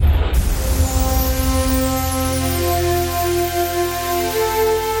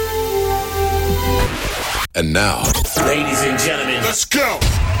And now, ladies and gentlemen, let's go.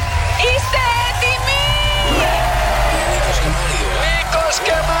 Είστε έτοιμοι? Νίκος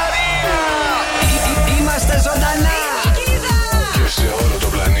και Μαρία. Είμαστε ζωντανά. Και σε όλο το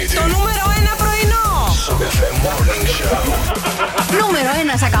πλανήτη. Το νούμερο 1 πρωινό. Sok FM Morning Show. Νούμερο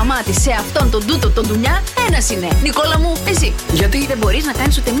 1 σακαμάτι σε αυτόν τον τούτο τον δουλειά. Ένας είναι. Νικόλα μου, εσύ. Γιατί? Δεν μπορείς να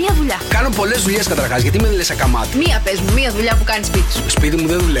κάνεις ούτε μία δουλειά. Κάνω πολλές δουλειές καταρχάς. Γιατί με λες ακαμάτι? Μία πες μου, μία δουλειά που κάνεις σπίτι σου. Σπίτι μου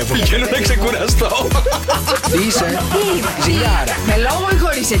δεν δουλεύω. Βγαίνω να ξεκουραστώ. Τι είσαι? Τι είμαι? Ζηλιάρα. Με λόγο ή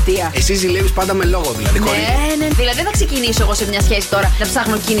χωρίς αιτία? Εσύ ζηλεύεις πάντα με λόγο, δηλαδή. Χωρίς. Ναι. Δηλαδή δεν θα ξεκινήσω εγώ σε μια σχέση τώρα να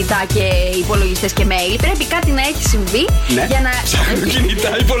ψάχνω κινητά και υπολογιστές και mail. Πρέπει κάτι να έχει συμβεί για να. Ψάχνω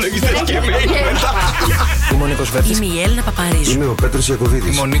κινητά, υπολογιστές και mail μετά. Είμαι ο Νίκος Βέρτης. Είμαι η Έλληνα Παπαρίζου. Είμαι ο Πέτρος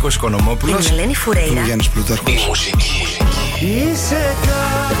Ιακωβίδης. Είμαι ο Νίκος Οικονομόπουλος. Είμαι η Ελένη Φουρέιρα. Είμαι ο Γιάννης Πλούταρχος. Η μουσική. Είσαι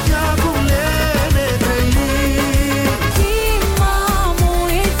κάποια που λένε τρελή. Κύμα μου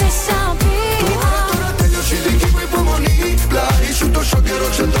ήρθε σαν πείρα. Τώρα τέλειωσε η δική μου υπομονή. Πλάι σου τόσο καιρό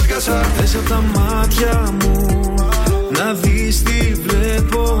ξεντόριασα. Θες απ' τα μάτια μου να δεις τι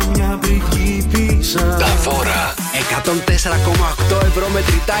βλέπω, μια πριγκίπισσα. Τα δώρα. 104,8 ευρώ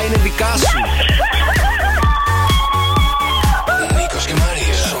μετρητά είναι δικά σου. Νίκος και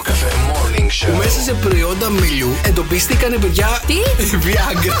Μαρία. Sok FM Morning Show. Μέσα σε προϊόντα μελιού εντοπίστηκαν παιδιά. Τι?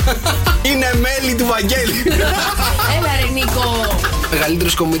 Viagra. Είναι μέλι του Βαγγέλη. Έλα ρε Νίκο.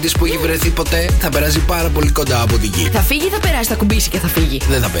 Μεγαλύτερος κομίτης που έχει βρεθεί ποτέ θα περάσει πάρα πολύ κοντά από την γη. Θα φύγει ή θα περάσει, θα κουμπίσει και θα φύγει?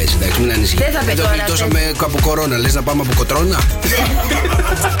 Δεν θα πέσει, εντάξει, μην ανησυχείς. Δεν θα πέσει το τώρα, γλιτώσαμε από κορώνα. Λες να πάμε από κοτρώνα?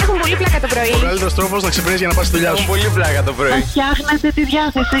 Έχουν πολύ πλάκα το πρωί. Ο καλύτερος τρόπος να ξυπνήσεις για να πας στη δουλειά σου. Πολύ πλάκα το πρωί. Φτιάχνετε τη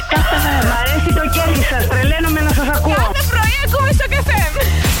διάθεση κάθε μέρα. Μ' αρέσει το κέφι σας. Τρελαίνομαι να σας ακούω. Κάθε πρωί ακούμε στο καφέ.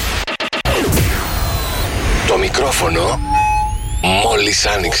 Το μικρόφωνο μόλις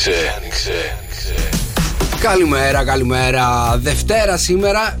άνοιξε. Καλημέρα, καλημέρα. Δευτέρα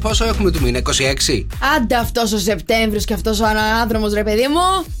σήμερα. Πόσο έχουμε του μήνα, 26? Άντε αυτός ο Σεπτέμβριος και αυτός ο ανάδρομος ρε παιδί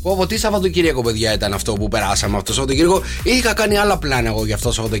μου. Πω, τι Σαββατοκύριακο, παιδιά, ήταν αυτό που περάσαμε αυτό το Σαββατοκύριακο. Είχα κάνει άλλα πλάνα εγώ για αυτό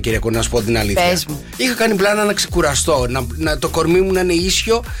το Σαββατοκύριακο, να σου πω την αλήθεια. Πες μου. Είχα κάνει πλάνα να ξεκουραστώ. Να το κορμί μου να είναι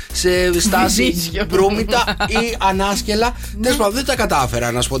ίσιο σε στάση Ίσιο. μπρούμητα ή ανάσκελα. Τέλος πάντων, δεν τα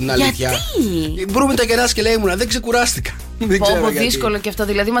κατάφερα, να σου πω την αλήθεια. Γιατί? Μπρούμητα και ανάσκελα ήμουνα, δεν ξεκουράστηκα. Δεν ξέρω Πω γιατί. δύσκολο και αυτό.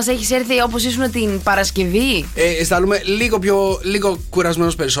 Δηλαδή μας έχεις έρθει όπως ήσουν την Παρασκευή. Αισθάνομαι λίγο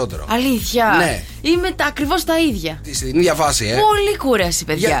κουρασμένος περισσότερο. Αλήθεια. Ναι. Είμαι ακριβώς τα ίδια. Στην ίδια φάση, Πολύ κούραση,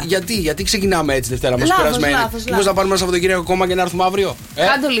 παιδιά. Γιατί ξεκινάμε έτσι Δευτέρα μας Λάθος, κουρασμένοι? λάθος. Μήπως να πάρουμε ένα Σαββατοκύριακο ακόμα και να έρθουμε αύριο?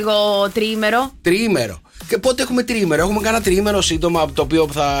 Κάντο λίγο τριήμερο. Τριήμερο. Και πότε έχουμε τριήμερο? Έχουμε κανένα τριήμερο σύντομα από το οποίο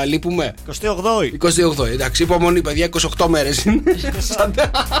θα λείπουμε? 28η. 28. Εντάξει, υπομονή, παιδιά, 28 μέρες είναι.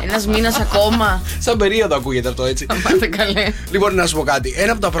 Ένας μήνας ακόμα. Σαν περίοδο ακούγεται αυτό, έτσι. Πάτε καλέ. Λοιπόν, να σου πω κάτι.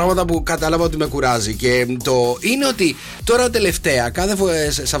 Ένα από τα πράγματα που κατάλαβα ότι με κουράζει και είναι ότι τώρα τελευταία, κάθε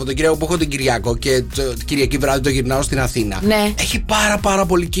Σαββατοκύριακο που έχω τον Κυριακό και Κυριακή βράδυ το γυρνάω στην Αθήνα. Ναι. Έχει πάρα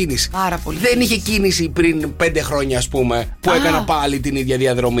πολύ κίνηση. Πάρα πολύ. Δεν είχε κίνηση πριν 5 χρόνια, ας πούμε, που έκανα πάλι την ίδια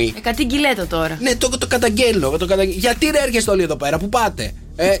διαδρομή. Κατήγγειλέτο τώρα. Ναι, το καταγγέλνω. Γιατί ρε έρχεστε όλοι εδώ πέρα, που πάτε?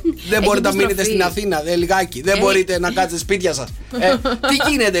 Δεν μπορείτε να μείνετε στην Αθήνα, λιγάκι. Δεν μπορείτε να κάτσετε σπίτια σας. Τι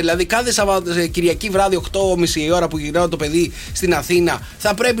γίνεται, δηλαδή, κάθε Κυριακή βράδυ 8:30 η ώρα που γυρνάω το παιδί στην Αθήνα,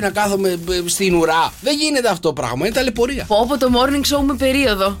 θα πρέπει να κάθομαι στην ουρά? Δεν γίνεται αυτό το πράγμα, είναι ταλαιπωρία. Πω το morning show με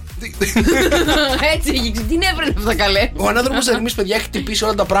περίοδο. Έτσι, τι νεύραινε αυτά καλέ. Ο ανάδρομος Ερμής, παιδιά, έχει χτυπήσει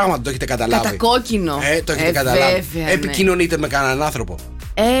όλα τα πράγματα, το έχετε καταλάβει? Κατακόκκινο. Το έχετε καταλάβει. Βέβαια, ναι. Επικοινωνείτε με κανέναν άνθρωπο?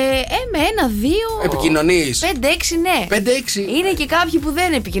 Με 1-2. Επικοινωνείς? 5-6, ναι. 5-6. Είναι και κάποιοι που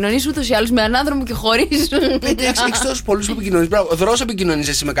δεν επικοινωνείς ούτως ή άλλως με ανάδρομο και χωρίς. 5-6, έχεις τόσους πολλούς που επικοινωνείς. Δρόσο επικοινωνείς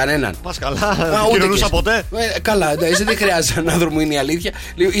εσύ με κανέναν? Πας καλά, δεν επικοινωνούσα ποτέ. Καλά, εσύ δεν χρειάζεται ανάδρομο, είναι η αλήθεια.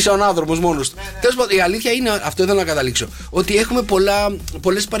 Είσαι ο ανάδρομος μόνος του. Τέλος πάντων, η αλήθεια είναι, αυτό ήθελα να καταλήξω, ότι έχουμε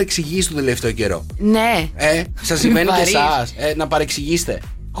πολλές παρεξηγήσεις τον τελευταίο καιρό. Ναι. Σας συμβαίνει και εσάς να παρεξηγήσετε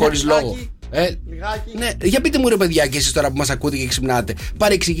χωρίς λόγο? Ναι, για πείτε μου ρε παιδιά, και εσείς τώρα που μας ακούτε και ξυπνάτε,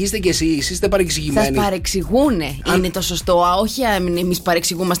 παρεξηγήστε και εσείς, είστε παρεξηγημένοι? Σας παρεξηγούνε. Είναι το σωστό. Όχι εμείς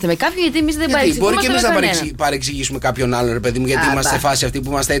παρεξηγούμαστε με κάποιον, γιατί εμείς δεν παρεξηγούμαστε. Μπορεί και εμείς με να κανέναν. παρεξηγήσουμε κάποιον άλλον, ρε παιδί μου, γιατί είμαστε σε φάση αυτή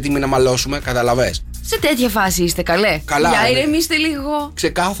που είμαστε έτοιμοι να μαλώσουμε, καταλαβες? Σε τέτοια φάση είστε καλέ. Καλά. Για ηρεμήστε λίγο.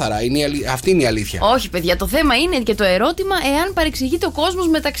 Ξεκάθαρα, αυτή είναι η αλήθεια. Όχι, παιδιά, το θέμα είναι και το ερώτημα εάν παρεξηγείται ο κόσμος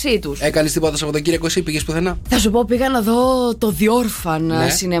μεταξύ τους. Έκανες τίποτα Σαββατοκύριακο εσύ, πήγες πουθενά? Θα σου πω, πήγα να δω το The Orphan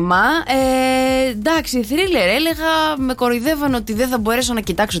σινεμά. Εντάξει, θρίλερ. Έλεγα, με κοροϊδεύαν ότι δεν θα μπορέσω να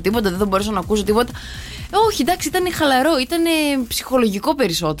κοιτάξω τίποτα, δεν θα μπορέσω να ακούσω τίποτα. Όχι, εντάξει, ήταν χαλαρό, ήταν ψυχολογικό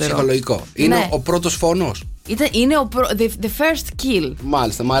περισσότερο. Ψυχολογικό. Είναι ο πρώτος φόνος. Είναι the first kill.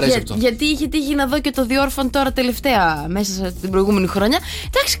 Μάλιστα, μου αρέσει αυτό. Γιατί είχε τύχει να δω και το The Orphan τώρα τελευταία, μέσα στην προηγούμενη χρονιά.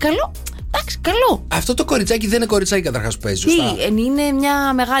 Εντάξει, καλό. Αυτό το κοριτσάκι δεν είναι κοριτσάκι καταρχάς που παίζει. Τι, είναι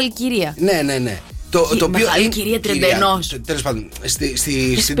μια μεγάλη κυρία. Ναι. Το Μεγάλη κυρία 31. Τέλος πάντων,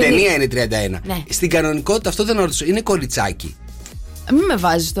 στην ταινία είναι 31. Ναι. Στην κανονικότητα αυτό δεν όρθωσε. Είναι κοριτσάκι. Μην με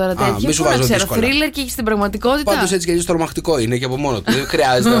βάζεις τώρα τέτοια. μη σου βάζω δύσκολα. Θρίλερ και έχει την πραγματικότητα. Πάντως έτσι και έτσι τρομακτικό είναι και από μόνο του. Δεν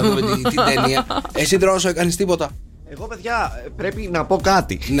χρειάζεται να δούμε την ταινία. Εσύ Δρόσο, έκανες τίποτα? Εγώ, παιδιά, πρέπει να πω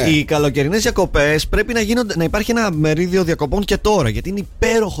κάτι. Ναι. Οι καλοκαιρινές διακοπές πρέπει να υπάρχει ένα μερίδιο διακοπών και τώρα, γιατί είναι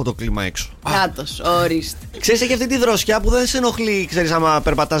υπέροχο το κλίμα έξω. Κάτος, ορίστε. Ξέρεις, έχει αυτή τη δροσιά που δεν σε ενοχλεί. Ξέρεις, άμα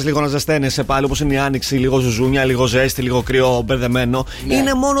περπατάς λίγο να ζεσταίνεσαι πάλι, όπως είναι η άνοιξη, λίγο ζουζούνια, λίγο ζέστη, λίγο κρύο, μπερδεμένο. Ναι.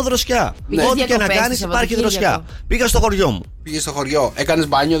 Είναι μόνο δροσιά. Ναι. Ό,τι και να κάνεις υπάρχει δροσιά. Πήγα στο χωριό μου. Πήγε στο χωριό, έκανες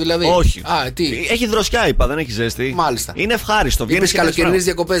μπάνιο δηλαδή? Όχι. Τι? Έχει δροσιά, είπα, δεν έχει ζέστη. Μάλιστα. Είναι ευχάριστο. Είπες καλοκαιρινές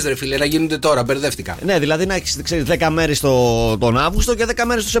διακοπές, ρε φίλε, να γίνονται τώρα, μπερδεύτηκα. Ναι, δηλαδή να έχεις 10 μέρες τον Αύγουστο και 10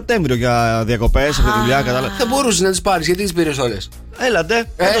 μέρες τον Σεπτέμβριο για διακοπές, αυτή τη δουλειά, κατάλαβα. Θα μπορούσες να τις πάρεις, γιατί τις πήρες όλες? Έλατε,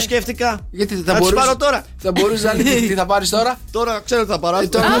 δεν το σκέφτηκα. Γιατί θα τις πάρω τώρα. Θα μπορούσες να τι θα πάρεις τώρα? Τώρα ξέρω τι θα πάρω.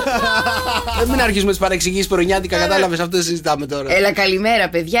 Μην αρχίσουμε τις παρεξηγήσεις πρωινιάτικα, κατάλαβες, αυτό συζητάμε τώρα. Έλα, καλημέρα,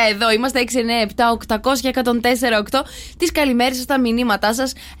 παιδιά. Εδώ είμαστε 697-800-1048. Τις καλημέρες σας, τα μηνύματά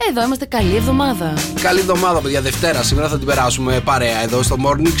σας. Εδώ είμαστε. Καλή εβδομάδα. Καλή εβδομάδα, παιδιά. Δευτέρα σήμερα θα την περάσουμε παρέα εδώ στο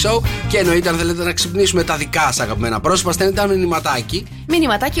Morning Show. Και εννοείται, αν θέλετε να ξυπνήσουμε τα δικά σας αγαπημένα πρόσωπα, στέλνετε ένα μηνυματάκι.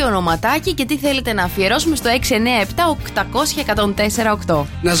 Μηνυματάκι, ονοματάκι και τι θέλετε να αφιερώσουμε στο 697-800-1048.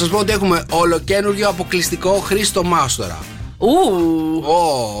 Να σας πω ότι έχουμε ολοκένουργιο αποκλειστικό Χρήστο Μάστορα.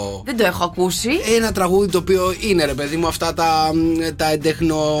 Δεν το έχω ακούσει. Ένα τραγούδι το οποίο είναι, ρε παιδί μου, αυτά τα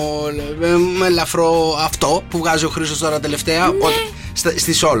εντέχνο ελαφρό αυτό που βγάζει ο Χρήστος τώρα τελευταία. Ναι.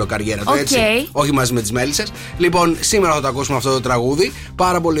 Στη solo καριέρα του, έτσι. Όχι μαζί με τις Μέλισσες. Λοιπόν, σήμερα θα το ακούσουμε αυτό το τραγούδι.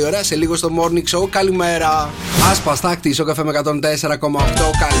 Πάρα πολύ ωραία. Σε λίγο στο Morning Show. Καλημέρα. Άσπαστάκτη, Sok FM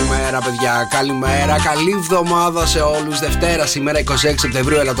 104,8. Καλημέρα, παιδιά. Καλημέρα. Καλή εβδομάδα σε όλους. Δευτέρα σήμερα, 26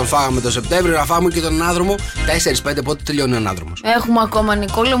 Σεπτεμβρίου. Έλα, τον φάγαμε το Σεπτέμβριο. Να φάμε και τον ανάδρομο. 4-5 πότε τελειώνει ο ανάδρομος? Έχουμε ακόμα,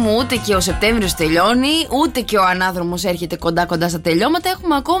 Νικόλο μου, ούτε και ο Σεπτέμβριος τελειώνει, ούτε και ο ανάδρομος έρχεται κοντά στα τελειώματα.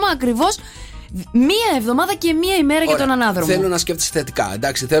 Έχουμε ακόμα ακριβώς μία εβδομάδα και μία ημέρα για τον ανάδρομο. Θέλω να σκέφτεσαι θετικά.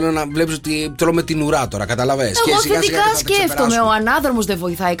 Εντάξει, θέλω να βλέπεις ότι τρώμε την ουρά τώρα, καταλαβες. Εγώ θετικά σκέφτομαι. Ο ανάδρομος δεν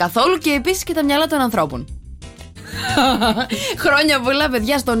βοηθάει καθόλου και επίσης και τα μυαλά των ανθρώπων. Χρόνια πολλά,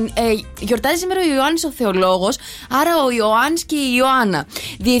 παιδιά. Γιορτάζει σήμερα ο Ιωάννης ο Θεολόγος, άρα ο Ιωάννης και η Ιωάννα.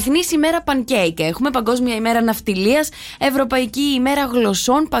 Διεθνής ημέρα πανκέικ. Έχουμε Παγκόσμια ημέρα ναυτιλίας, Ευρωπαϊκή ημέρα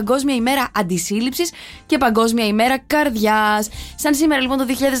γλωσσών, Παγκόσμια ημέρα αντισύλληψης και Παγκόσμια ημέρα καρδιάς. Σαν σήμερα λοιπόν το 2013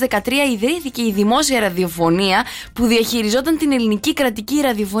 ιδρύθηκε η δημόσια ραδιοφωνία που διαχειριζόταν την ελληνική κρατική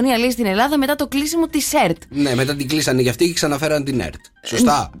ραδιοφωνία, λέει, στην Ελλάδα μετά το κλείσιμο της ΕΡΤ. Ναι, μετά την κλείσανε γι' αυτή και ξαναφέραν την ΕΡΤ.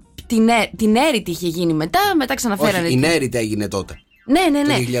 Σωστά. Την ΕΡΤ είχε γίνει μετά ξαναφέρανε. Όχι, η ΕΡΤ έγινε τότε. Ναι.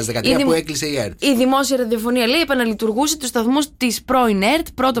 Το 2013 που έκλεισε η ΕΡΤ. Η δημόσια ραδιοφωνία, λέει, επαναλειτουργούσε τους σταθμούς της πρώην ΕΡΤ,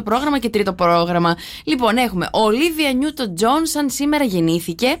 πρώτο πρόγραμμα και τρίτο πρόγραμμα. Λοιπόν, έχουμε Ολίβια Νιούτον Τζον, σαν σήμερα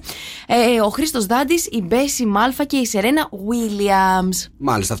γεννήθηκε. Ο Χρήστος Δάντης, η Μπέση Μάλφα και η Σερένα Βίλιαμς.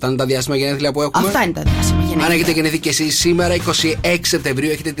 Μάλιστα, αυτά είναι τα διάσημα γενέθλια που έχουμε. Αυτά είναι τα διάσημα γενέθλια. Αν έχετε γεννηθεί και εσείς σήμερα, 26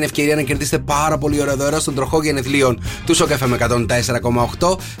 Σεπτεμβρίου, έχετε την ευκαιρία να κερδίσετε πάρα πολύ ωραία δώρα στον τροχό γενεθλίων του Sok FM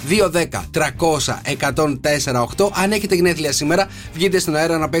 104,8. 210-300-1048. Αν έχετε γενέθλια σήμερα, βγείτε στον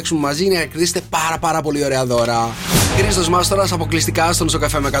αέρα να παίξουμε μαζί για να κερδίσετε πάρα πολύ ωραία δώρα. Χρήστος Μάστορας, αποκλειστικά στον Sok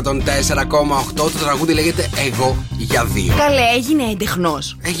FM 104,8. Το τραγούδι λέγεται Εγώ για δύο. Καλέ, έγινε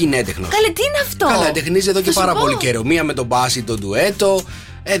έντεχνος. Έγινε έντεχνος. Καλέ, τι είναι αυτό? Καλά, τεχνίζει εδώ και πάρα πολύ καιρό. Μία με τον Μπάση, το ντουέτο.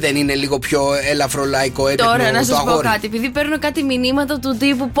 Δεν είναι λίγο πιο ελαφρό λαϊκό έντεχνο? Τώρα να σας πω αγόρι. κάτι, επειδή παίρνω κάτι μηνύματα του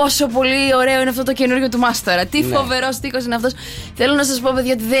τύπου πόσο πολύ ωραίο είναι αυτό το καινούριο του Μάστορα. Τι φοβερός τοίχος είναι αυτός. Θέλω να σας πω,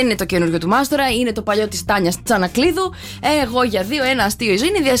 παιδιά, ότι δεν είναι το καινούριο του Μάστορα, είναι το παλιό της Τάνιας Τσανακλείδου. Εγώ για δύο, ένα αστείο ζωή.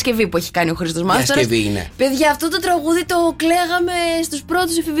 Είναι η διασκευή που έχει κάνει ο Χρήστος Μάστορας. Διασκευή είναι. Παιδιά, αυτό το τραγούδι το κλαίγαμε στους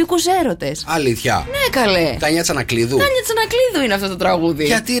πρώτους εφηβικούς έρωτες. Αλήθεια? Ναι, καλέ. Τάνια Τσανακλείδου. Τάνια Τσανακλείδου είναι αυτό το τραγούδι.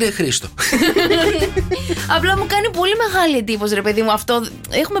 Γιατί ρε Χρήστο? Απλά μου κάνει πολύ μεγάλη εντύπωση, ρε παιδί μου, αυτό.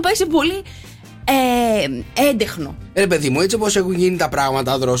 Έχουμε πάει σε πολύ έντεχνο. Ρε παιδί μου, έτσι όπως έχουν γίνει τα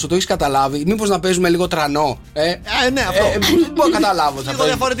πράγματα, Δρόσο, το έχεις καταλάβει? Μήπως να παίζουμε λίγο τρανό? Ναι, αυτό. Δεν μπορώ να καταλάβω. Λίγο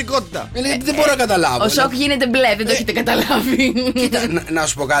διαφορετικότητα. Δεν μπορώ να καταλάβω. Ο Σοκ γίνεται μπλε, δεν το έχετε καταλάβει. Κοίτα, να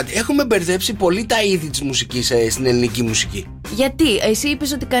σου πω κάτι. Έχουμε μπερδέψει πολύ τα είδη της μουσικής στην ελληνική μουσική. Γιατί? Εσύ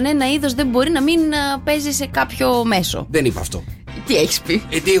είπες ότι κανένα είδος δεν μπορεί να μην παίζει σε κάποιο μέσο. Δεν είπα αυτό. Τι έχεις πει?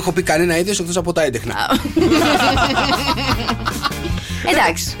 Γιατί έχω πει κανένα είδος εκτός από τα έντεχνα.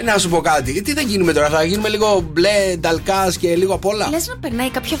 Εντάξει. Να σου πω κάτι. Τι θα γίνουμε τώρα, θα γίνουμε λίγο μπλε, νταλκάς και λίγο απ' όλα. Λες να περνάει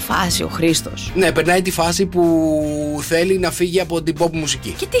κάποια φάση ο Χρήστος. Ναι, περνάει τη φάση που θέλει να φύγει από την pop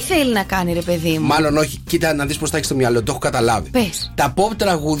μουσική. Και τι θέλει να κάνει, ρε παιδί μου? Μάλλον όχι, κοίτα να δεις πώς θα έχει στο μυαλό, το έχω καταλάβει. Πες. Τα pop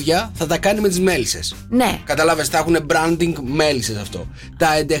τραγούδια θα τα κάνει με τις μέλισσες. Ναι. Καταλάβες, θα έχουν branding μέλισσες αυτό.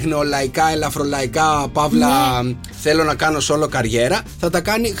 Τα εντεχνεολαϊκά, ελαφρολαϊκά, παύλα, θέλω να κάνω solo καριέρα, θα τα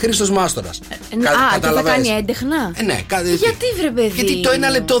κάνει Χρήστος Μάστορας. Και θα κάνει έντεχνα. Ναι, γιατί βρε παιδί? Γιατί το ένα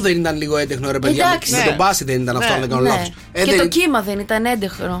λεπτό δεν ήταν λίγο έντεχνο, ρε παιδιά. Εντάξει. Με τον Μπάση δεν ήταν αυτό, αν δεν κάνω λάθος. Και το κύμα δεν ήταν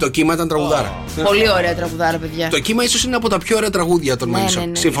έντεχνο. Το κύμα ήταν τραγουδάρα. Πολύ ωραία τραγουδάρα, παιδιά. Το κύμα ίσως είναι από τα πιο ωραία τραγούδια των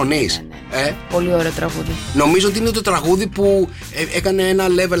μέλισσων. Συμφωνείς? Πολύ ωραίο τραγούδι. Νομίζω ότι είναι το τραγούδι που έκανε ένα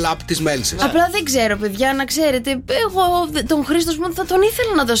level up της μέλισσες. Απλά δεν ξέρω, παιδιά, να ξέρετε. Εγώ τον Χρήστο θα τον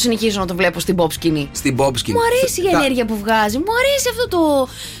ήθελα να το συνεχίσω να τον βλέπω στην pop σκηνή. Στην pop σκηνή. Μου αρέσει η ενέργεια που βγάζει. Μου αρέσει αυτό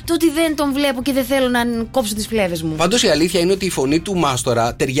το ότι δεν τον βλέπω και δεν θέλω να κόψω τις φλέβες μου. Πάντως η αλήθεια είναι ότι η φωνή του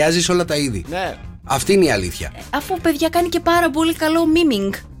Μάστορα ταιριάζει σε όλα τα είδη. Ναι. Αυτή είναι η αλήθεια. Αφού παιδιά κάνει και πάρα πολύ καλό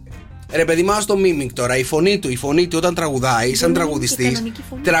miming. Ρε παιδί μας το miming τώρα, η φωνή του όταν τραγουδάει, σαν τραγουδιστής.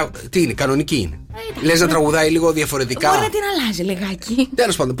 Τι είναι, κανονική είναι. Λες να τραγουδάει λίγο διαφορετικά. Μπορεί να την αλλάζει λιγάκι.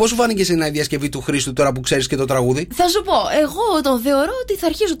 Τέλος πάντων, πώς σου φάνηκε εσένα η διασκευή του Χρήστου τώρα που ξέρεις και το τραγούδι? Θα σου πω, εγώ τον θεωρώ ότι θα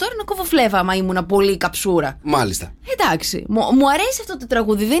αρχίσω τώρα να κόβω φλέβα άμα ήμουν πολύ καψούρα. Μάλιστα. Εντάξει. Μου αρέσει αυτό το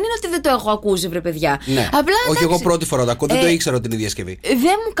τραγούδι. Δεν είναι ότι δεν το έχω ακούσει, βρε παιδιά. Ναι. Απλά, όχι, εγώ πρώτη φορά το ακούω, δεν το ήξερα ότι είναι η διασκευή.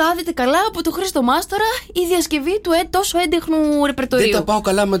 Δεν μου κάθεται καλά από το Χρήστο Μάστορα η διασκευή του τόσο έντεχνου ρεπερτορίου. Δεν τα πάω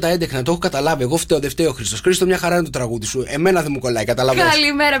καλά με τα έντεχνα, το έχω καταλάβει. Εγώ φταίω, δεν φταίει ο Χρήστος. Χρήστο, μια χαρά είναι το τραγούδι σου. Εμένα δεν μου κολλάει, καταλαβαίνω.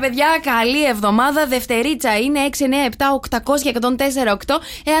 Καλημέρα, παιδιά. Καλή εβδομάδα. Δευτερίτσα είναι 697-800-1048.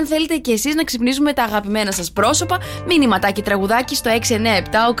 Εάν θέλετε κι εσείς να ξυπνήσουμε τα αγαπημένα σας πρόσωπα, μήνυματάκι τραγουδάκι στο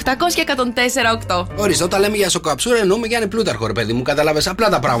 697-800-1048. Ορίστε, όταν λέμε για σοκαψούρα εννοούμε Γιάννη Πλούταρχο, ρε παιδί μου. Καταλάβες απλά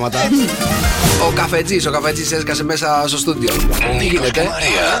τα πράγματα. Ο καφετζής έσκασε μέσα στο στούντιο. Τι γίνεται?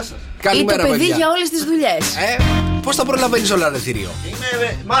 Καλημέρα, ή το παιδί παιδιά. για όλες τις δουλειές. Πώς θα προλαβαίνεις όλα, ρε θηρίο?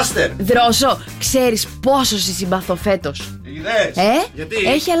 Είμαι μάστερ. Δρόσο, ξέρεις πόσο σε συμπαθώ φέτος? Γιατί?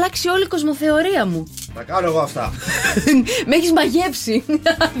 Έχει αλλάξει όλη η κοσμοθεωρία μου. Τα κάνω εγώ αυτά. Με έχεις μαγεύσει.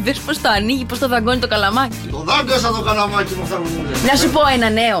 Δες πως το ανοίγει, πως το δαγκώνει το καλαμάκι. Το δάγκωσα το καλαμάκι μου, αυτά που μου λες. Να σου πω ένα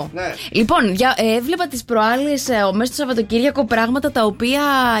νέο. Ναι. Λοιπόν, έβλεπα τις προάλλες μέσα στο Σαββατοκύριακο πράγματα τα οποία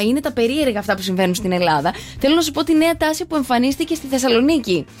είναι τα περίεργα αυτά που συμβαίνουν στην Ελλάδα. Θέλω να σου πω τη νέα τάση που εμφανίστηκε στη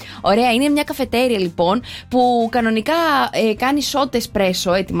Θεσσαλονίκη. Ωραία, είναι μια καφετέρια λοιπόν που κανονικά κάνει σότ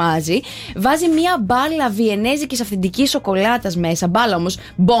εσπρέσο, ετοιμάζει. Βάζει μια μπάλα βιενέζικης αυθεντικής σοκολάτας μέσα. Μπάλα όμως,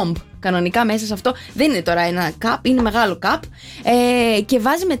 bomb. Κανονικά μέσα σε αυτό δεν είναι τώρα ένα καπ, είναι μεγάλο καπ. Και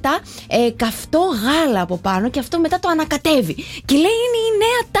βάζει μετά καυτό γάλα από πάνω και αυτό μετά το ανακατεύει. Και λέει είναι η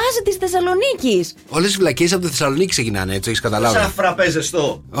νέα τάση της Θεσσαλονίκης. Όλες οι βλακίες από τη Θεσσαλονίκη ξεκινάνε, έτσι, έχεις καταλάβει? Σαν φραπέ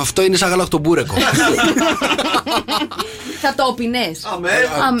ζεστό. Αυτό είναι σαν γαλακτομπούρεκο. Θα το πίνες?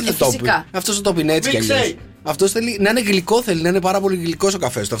 Φυσικά. Αυτό το πίνει έτσι κι αλλιώς. Αυτό θέλει να είναι γλυκό, θέλει να είναι πάρα πολύ γλυκός ο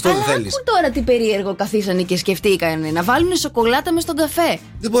καφές του. Αυτό δεν θέλεις? Ακού τώρα τι περίεργο καθίσανε και σκεφτήκανε. Να βάλουν σοκολάτα μες στον καφέ.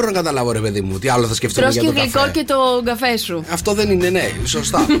 Δεν μπορώ να καταλάβω, ρε παιδί μου, τι άλλο θα σκεφτούν για τον καφέ. Τρως και γλυκό και το καφέ σου. Αυτό δεν είναι, ναι,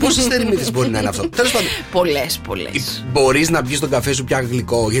 σωστά. Πόσες θερμίδες μπορεί να είναι αυτό? Τέλος πάντων. Πολλές. Μπορείς να πιεις τον καφέ σου πια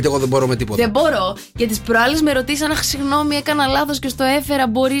γλυκό? Γιατί εγώ δεν μπορώ με τίποτα. Δεν μπορώ. Για τις προάλλες με ρωτήσαν, αχ, συγγνώμη, έκανα λάθος και στο έφερα.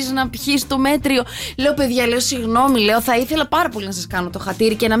 Μπορείς να πιεις το μέτριο? Λέω, παιδιά, συγγνώμη, θα ήθελα πάρα πολύ να σας κάνω το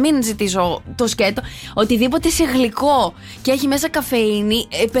χατήρι και να μην ζητήσω το σκέτο. Οτιδήποτε σε γλυκό και έχει μέσα καφεΐνη,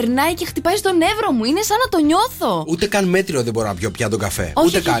 περνάει και χτυπάει στον νεύρο μου. Είναι σαν να το νιώθω. Ούτε καν μέτριο δεν μπορώ να πιω πια τον καφέ. Όχι,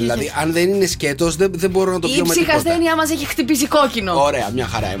 ούτε καν. Δηλαδή, αν δεν είναι σκέτος, δεν μπορώ να το πιω με τίποτα. Η ψυχασθένειά μας έχει χτυπήσει κόκκινο. Ωραία, μια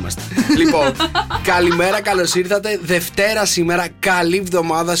χαρά είμαστε. Λοιπόν, καλημέρα, καλώς ήρθατε. Δευτέρα σήμερα. Καλή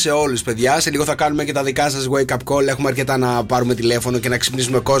εβδομάδα σε όλους, παιδιά. Σε λίγο θα κάνουμε και τα δικά σας wake up call. Έχουμε αρκετά να πάρουμε τηλέφωνο και να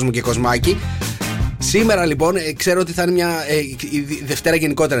ξυπνήσουμε κόσμο και κοσμάκι. Σήμερα λοιπόν, ξέρω ότι θα είναι η Δευτέρα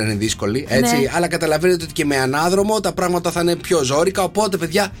γενικότερα είναι δύσκολη, έτσι, ναι. Αλλά καταλαβαίνετε ότι και με ανάδρομο τα πράγματα θα είναι πιο ζόρικα. Οπότε,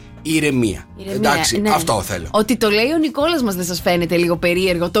 παιδιά, ηρεμία. Εντάξει, ναι. Αυτό θέλω. Ότι το λέει ο Νικόλας μας δεν σας φαίνεται λίγο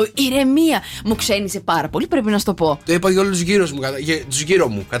περίεργο? Το ηρεμία μου ξένησε πάρα πολύ, πρέπει να σου το πω. Το είπα για όλους τους γύρω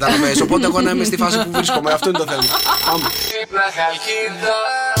μου, καταλαβαίνεις. Οπότε εγώ να είμαι στη φάση που βρίσκομαι. Αυτό είναι το θέμα. Πάμε.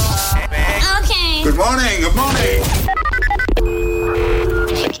 Okay. Good morning, good morning.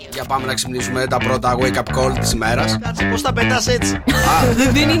 Για πάμε να ξυπνήσουμε τα πρώτα wake up call της ημέρας. Κάτσε, πώς τα πετάς έτσι?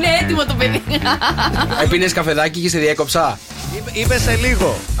 Δεν είναι έτοιμο το παιδί. Πίνες καφεδάκι και σε διέκοψα? Είπε σε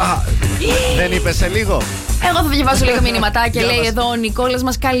λίγο. Δεν είπε σε λίγο? Εγώ θα διαβάσω λίγα μηνυματάκια. Λέει εδώ ο Νικόλας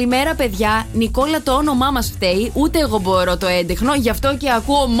μας, καλημέρα παιδιά. Νικόλα, το όνομά μας φταίει. Ούτε εγώ μπορώ το έντεχνο, γι' αυτό και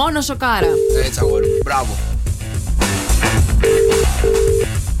ακούω μόνο σοκάρα. Έτσι, αγόρι μου, μπράβο.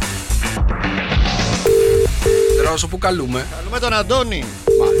 Δρόσο, που καλούμε? Καλούμε τον Αντώνη.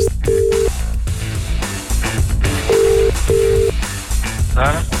 Μάλιστα.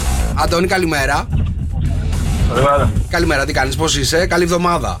 Αντώνη, καλημέρα. Καλημέρα. Καλημέρα, τι κάνεις, πώς είσαι, καλή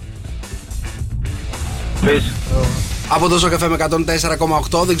εβδομάδα. Πεις. Από το Sok FM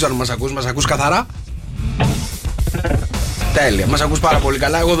 104,8, δεν ξέρω αν μας ακούς καθαρά. Τέλεια, μας ακούς πάρα πολύ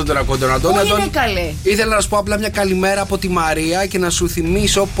καλά. Εγώ δεν τον ακούω τον Αντώνη. Είναι καλέ. Ήθελα να σου πω απλά μια καλημέρα από τη Μαρία και να σου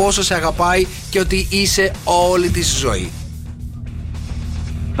θυμίσω πόσο σε αγαπάει και ότι είσαι όλη τη ζωή.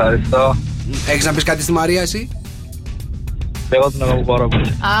 Ευχαριστώ. Έχεις να πεις κάτι στη Μαρία, εσύ? Εγώ την αγαπώ πάρα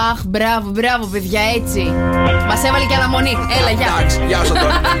πολύ. Αχ, μπράβο, παιδιά, έτσι. Μας έβαλε και αναμονή. Έλα, γεια. Εντάξει, γεια σου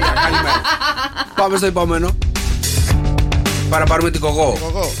Αντώνη. Καλημέρα. Πάμε στο επόμενο. Παραπάρουμε την Κογό.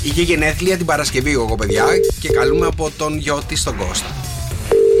 Είχε γενέθλια την Παρασκευή, Κογό, παιδιά. Και καλούμε από τον γιο της τον Κώστα.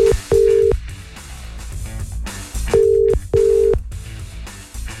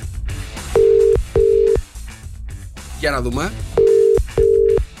 Για να δούμε.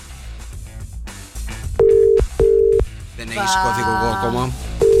 Δεν έχει σηκωθεί Κογό ακόμα.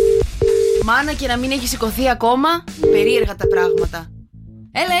 Μάνα, και να μην έχει σηκωθεί ακόμα. Περίεργα τα πράγματα.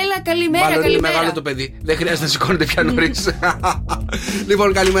 Έλα, καλημέρα, Μάλλον καλημέρα. είναι μεγάλο το παιδί. Δεν χρειάζεται να σηκώνετε πια νωρίς.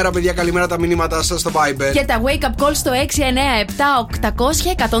 Λοιπόν, καλημέρα, παιδιά. Καλημέρα τα μηνύματά σας στο Viber. Και τα wake up calls στο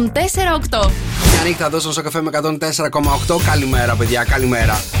 697-800-1048. Μια νύχτα εδώ στο Sok FM 104,8. Καλημέρα, παιδιά.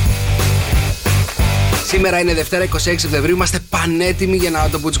 Καλημέρα. Σήμερα είναι Δευτέρα 26 Σεπτεμβρίου. Είμαστε πανέτοιμοι για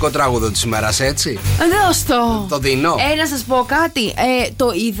το μπουτσικό τράγουδο της ημέρας, έτσι. Δώσ' το. Το δίνω. Να σας πω κάτι.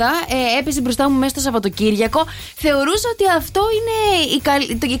 Το είδα, έπεσε μπροστά μου μέσα στο Σαββατοκύριακο. Θεωρούσα ότι αυτό είναι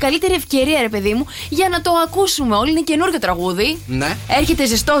η καλύτερη ευκαιρία, ρε παιδί μου, για να το ακούσουμε όλοι. Είναι καινούργιο τραγούδι. Ναι. Έρχεται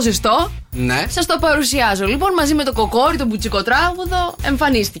ζεστό. Ναι. Σας το παρουσιάζω. Λοιπόν, μαζί με το κοκόρι, το μπουτσικό τράγουδο,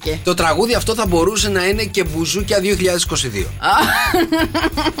 εμφανίστηκε. Το τραγούδι αυτό θα μπορούσε να είναι και μπουζούκια 2022.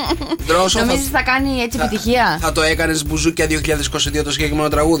 Δρόσο, νομίζεις θα κάνει έτσι επιτυχία? Θα το έκανες μπουζούκια 2022 το συγκεκριμένο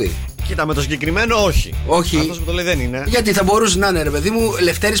τραγούδι? Κοίτα, με το συγκεκριμένο όχι. Όχι. Αυτός που το λέει δεν είναι. Γιατί θα μπορούσε να είναι, ρε παιδί μου,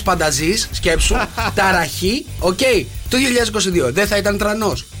 Λευτέρης Πανταζής, σκέψου, ταραχή, οκ, το 2022. Δεν θα ήταν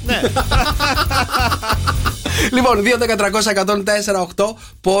τρανός. Ναι. Λοιπόν, 2-10-300-104-8.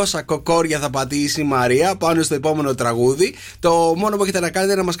 Πόσα κοκόρια θα πατήσει η Μαρία πάνω στο επόμενο τραγούδι. Το μόνο που έχετε να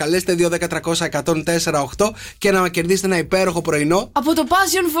κάνετε είναι να μας καλέσετε 2-10-300-104-8 και να κερδίσετε ένα υπέροχο πρωινό από το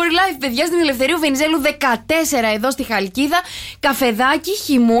Passion for Life, παιδιά, στην Ελευθερίου Βενιζέλου 14 εδώ στη Χαλκίδα. Καφεδάκι,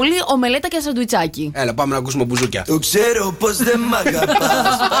 χυμούλι, ομελέτα και σαντουιτσάκι. Έλα, πάμε να ακούσουμε μπουζούκια. Το ξέρω πως δεν μ'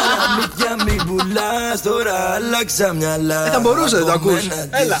 αγαπάς. Παραμύθια μην πουλάς. Τώρα άλλαξα μυαλά. Θα μπορούσε να το ακούσει.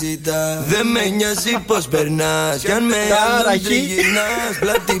 Έλα. Δεν με νοιάζει πως περνάς. Κι αν με άλλον τριγυρνάς.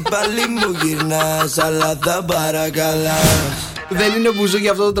 Πλάτη πάλι μου γυρνάς. Αλλά θα παρακαλάς. Δεν είναι μπουζούκι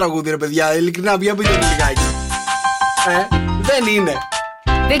αυτό το τραγούδι, ρε παιδιά. Ειλικρινά, πια πήγαινε λιγάκι. Δεν είναι.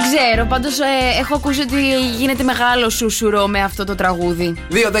 Δεν ξέρω, πάντως έχω ακούσει ότι γίνεται μεγάλο σούσουρο με αυτό το τραγούδι.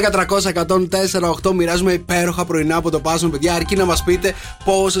 2-10-300-104-8. Μοιράζουμε υπέροχα πρωινά από το Passion, παιδιά. Αρκεί να μας πείτε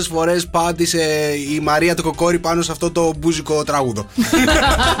πόσες φορές πάτησε η Μαρία το κοκόρι πάνω σε αυτό το μπουζικό τραγούδο.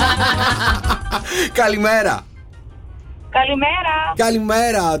 Καλημέρα. Καλημέρα.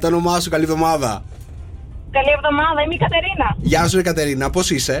 Καλημέρα, το όνομά σου, καλή εβδομάδα. Καλή εβδομάδα, είμαι η Κατερίνα. Γεια σου, Κατερίνα, πώς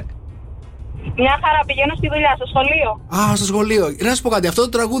είσαι? Μια χαρά, πηγαίνω στη δουλειά, στο σχολείο. Α, στο σχολείο. Να σου πω κάτι, αυτό το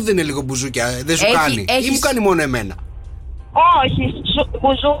τραγούδι δεν είναι λίγο μπουζούκια, δεν σου κάνει? Ή μου κάνει μόνο εμένα? Όχι,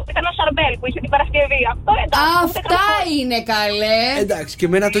 μπουζού ήταν ο Σαρμπέλ που είχε την Παρασκευή. Αυτό εντάξει. Αυτά είναι καλέ. Εντάξει, και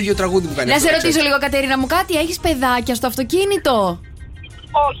εμένα το ίδιο τραγούδι μου κάνει. Να σε ρωτήσω λίγο, Κατερίνα μου, κάτι, έχεις παιδάκια στο αυτοκίνητο?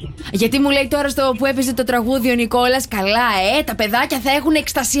 Όχι. Γιατί μου λέει τώρα που έπαιζε το τραγούδι ο Νικόλας, καλά, τα παιδάκια θα έχουν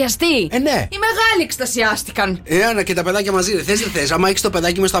εκστασιαστεί. Ναι. Οι μεγάλοι εκστασιάστηκαν. Άννα, και τα παιδάκια μαζί. Θες δεν θες. Άμα έχεις το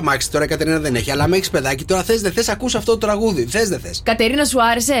παιδάκι μες στο αμάξι, τώρα η Κατερίνα δεν έχει. Αλλά άμα έχεις παιδάκι, τώρα θες δεν θες, ακούς αυτό το τραγούδι. Θες δεν θες. Κατερίνα, σου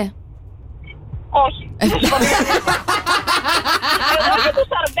άρεσε? Όχι. Εγώ για το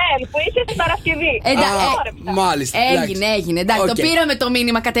Σαρμπέλ που είχε την Παρασκευή. Μάλιστα. Έγινε. Εντάξει, το πήραμε το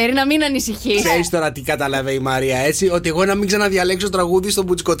μήνυμα, Κατερίνα, μην ανησυχείς. Ξέρεις τώρα τι κατάλαβε η Μαρία, έτσι? Ότι εγώ να μην ξαναδιαλέξω τραγούδι στο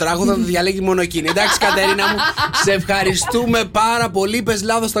μπουτσικοτράγουδο, θα το διαλέγει μόνο εκείνη. Εντάξει, Κατερίνα μου, σε ευχαριστούμε πάρα πολύ. Πες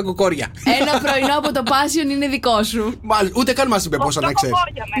λάθος τα κοκόρια. Ένα πρωινό από το Passion είναι δικό σου. Μάλιστα, ούτε καν μας είπε πόσα να ξέρεις.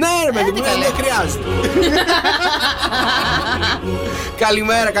 Ναι, ρε παιδί μου, δεν χρειάζεται.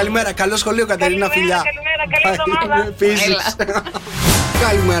 Καλημέρα. Καλό σχολείο, Κατερίνα. Φιλιά. Καλημέρα, καλή εβδομάδα.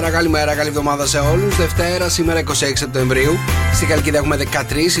 Καλημέρα, καλή εβδομάδα σε όλους. Δευτέρα, σήμερα 26 Σεπτεμβρίου. Στη Χαλκίδα έχουμε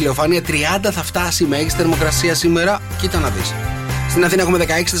 13, ηλιοφάνεια 30 θα φτάσει, μέγιστη θερμοκρασία σήμερα. Κοίτα να δεις. Στην Αθήνα έχουμε 16,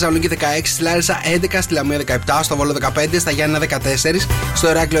 Θεσσαλονίκη 16, στη Λάρισα 11, στη Λαμία 17, στο Βόλο 15, στα Γιάννηνα 14, στο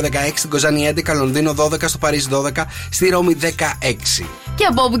Ηράκλειο 16, στην Κοζάνη 11, Λονδίνο 12, στο Παρίσι 12, στη Ρώμη 16. Και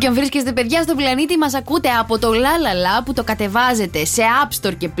από όπου και αν βρίσκεστε, παιδιά, στον πλανήτη, μας ακούτε από το LaLaLa που το κατεβάζετε σε App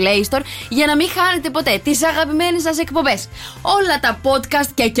Store και Play Store για να μην χάνετε ποτέ τις αγαπημένες σας εκπομπές. Όλα τα podcast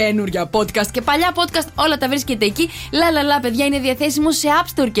και καινούρια podcast και παλιά podcast, όλα τα βρίσκετε εκεί. LaLaLa, παιδιά, είναι διαθέσιμο σε App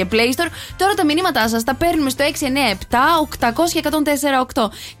Store και Play Store. Τώρα τα μηνύματά σας τα παίρνουμε στο 697-800-1048.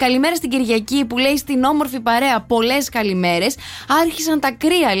 Καλημέρα στην Κυριακή που λέει στην όμορφη παρέα πολλές καλημέρες. Άρχισαν τα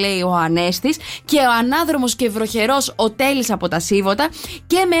κρύα, λέει ο Ανέστης, και ο ανάδρομος και βροχερός ο Τέλης από τα Σίβωτα.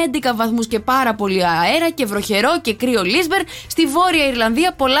 Και με 11 βαθμούς και πάρα πολύ αέρα και βροχερό και κρύο Λίσμπερν. Στη Βόρεια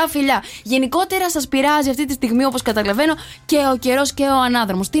Ιρλανδία πολλά φιλιά. Γενικότερα σας πειράζει αυτή τη στιγμή, όπως καταλαβαίνω, και ο καιρός και ο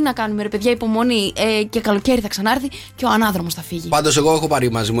ανάδρομος. Τι να κάνουμε, ρε παιδιά, υπομονή, και καλοκαίρι θα ξανάρθει και ο ανάδρομος θα φύγει. Πάντως, εγώ έχω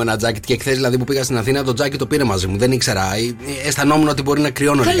πάρει μαζί μου ένα τζάκετ και χθες δηλαδή που πήγα στην Αθήνα, το τζάκετ το πήρε μαζί μου. Δεν ήξερα. Αισθανόμουν ότι μπορεί να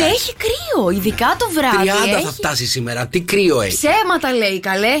κρυώνω. Καλέ, έχει κρύο, ειδικά το βράδυ. 30 θα φτάσει σήμερα. Τι κρύο έχει. Ψέματα λέει,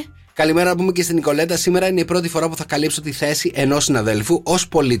 καλέ. Καλημέρα να πούμε και στην Νικολέτα. Σήμερα είναι η πρώτη φορά που θα καλύψω τη θέση ενός συναδέλφου ως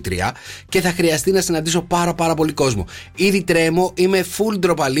πολίτρια και θα χρειαστεί να συναντήσω πάρα πολύ κόσμο. Ήδη τρέμω, είμαι full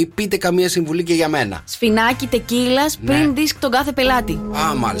ντροπαλή. Πείτε καμία συμβουλή και για μένα. Σφινάκι τεκίλας πριν δεις τον κάθε πελάτη.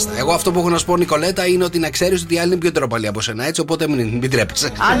 Α, μάλιστα. Εγώ αυτό που έχω να σου πω, Νικολέτα, είναι ότι να ξέρεις ότι η άλλη είναι πιο ντροπαλή από σένα, έτσι. Οπότε μην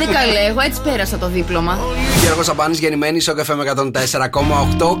τρέπεσαι. Άντε καλέ, εγώ έτσι πέρασα το δίπλωμα. Γιώργος Σαμπάνης, γεννημένη, Sok FM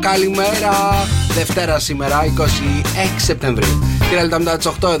 104,8. Καλημέρα. Δευτέρα σήμερα, 26 Σεπτεμβρίου. Κύριε λεπτά μετά τις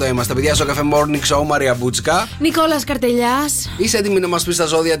 8 εδώ είμαστε, παιδιά. Sok FM Morning Show, Μαρία Μπούτσικα. Νικόλας Καρτελιάς. Είσαι έτοιμη να μας πεις τα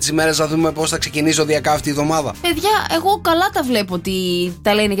ζώδια της ημέρας, να δούμε πώς θα ξεκινήσει ζωδιακά αυτή η εβδομάδα? Παιδιά, εγώ καλά τα βλέπω ότι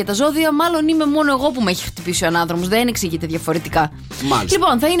τα λένε και τα ζώδια. Μάλλον είμαι μόνο εγώ που με έχει χτυπήσει ο ανάδρομος. Δεν εξηγείται διαφορετικά. Μάλιστα.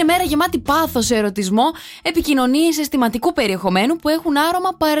 Λοιπόν, θα είναι μέρα γεμάτη πάθος, ερωτισμό, επικοινωνίες αισθηματικού περιεχομένου που έχουν άρωμα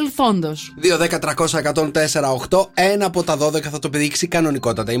παρελθόντος. 2-10-300-104-8. Ένα από τα 12 θα το πηδήξει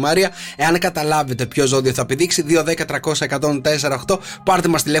κανονικότατα η Μαρία. Εάν καταλάβετε ποιο ζώδιο θα πηδήξει, 2-10-300-104-8. Πάρτε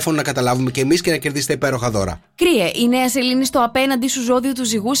μας τηλέφωνο να καταλάβουμε και εμείς και να κερδίσετε υπέροχα δώρα. Κρύε, η νέα σελήνη στο απέναντι σου ζώδιο του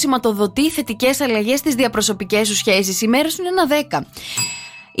Ζυγού σηματοδοτεί θετικές αλλαγές στις διαπροσωπικές σου σχέσεις. Η μέρα σου είναι ένα 10.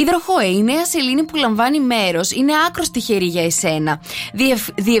 Υδροχόε, η νέα σελήνη που λαμβάνει μέρος είναι άκρος τυχερή για εσένα.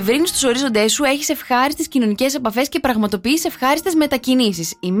 Διευρύνεις τους ορίζοντές σου, έχεις ευχάριστες κοινωνικές επαφές και πραγματοποιείς ευχάριστες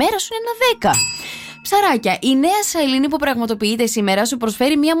μετακινήσεις. Η μέρα σου είναι ένα 10. Ψαράκια, η νέα σελήνη που πραγματοποιείται σήμερα σου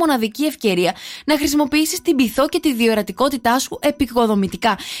προσφέρει μια μοναδική ευκαιρία να χρησιμοποιήσεις την πειθό και τη διορατικότητά σου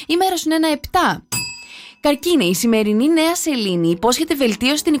επικοδομητικά. Η μέρα σου είναι ένα 7. Καρκίνε, η σημερινή νέα σελήνη υπόσχεται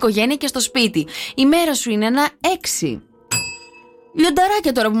βελτίωση στην οικογένεια και στο σπίτι. Η μέρα σου είναι ένα 6.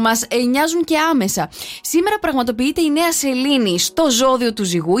 Λιονταράκια τώρα που μας νοιάζουν και άμεσα. Σήμερα πραγματοποιείται η νέα σελήνη στο ζώδιο του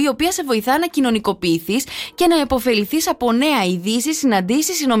Ζυγού, η οποία σε βοηθά να κοινωνικοποιηθείς και να επωφεληθείς από νέα ειδήσεις,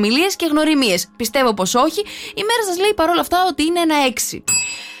 συναντήσεις, συνομιλίες και γνωριμίες. Πιστεύω πως όχι. Η μέρα σας λέει παρόλα αυτά ότι είναι ένα 6.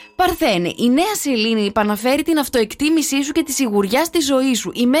 Παρθένε, η νέα σελήνη επαναφέρει την αυτοεκτίμησή σου και τη σιγουριά στη ζωή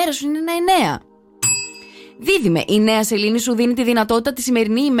σου. Η μέρα σου είναι ένα 9. Δίδυμε, η νέα σελήνη σου δίνει τη δυνατότητα τη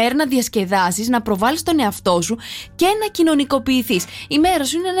σημερινή ημέρα να διασκεδάσεις, να προβάλλεις τον εαυτό σου και να κοινωνικοποιηθείς. Η μέρα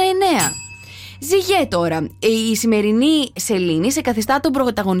σου είναι ένα 9. Ζυγέ τώρα, η σημερινή σελήνη σε καθιστά τον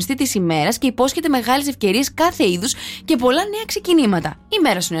πρωταγωνιστή της ημέρας και υπόσχεται μεγάλες ευκαιρίες κάθε είδους και πολλά νέα ξεκινήματα. Η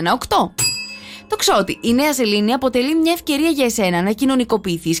μέρα σου είναι ένα 8. Τοξότη, η νέα σελήνη αποτελεί μια ευκαιρία για εσένα να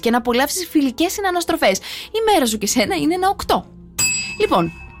κοινωνικοποιηθείς και να απολαύσεις φιλικές συναναστροφές. Η μέρα σου και σένα είναι ένα 8.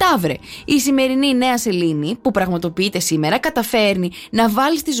 Λοιπόν, Ταύρε, η σημερινή νέα σελήνη που πραγματοποιείται σήμερα καταφέρνει να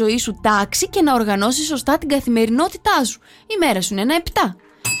βάλεις στη ζωή σου τάξη και να οργανώσεις σωστά την καθημερινότητά σου. Η μέρα σου είναι ένα 7.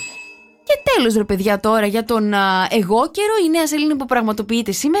 Και τέλος ρε παιδιά τώρα για τον εγώ καιρό, η νέα σελήνη που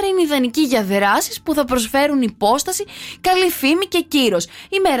πραγματοποιείται σήμερα είναι ιδανική για δράσεις που θα προσφέρουν υπόσταση, καλή φήμη και κύρος.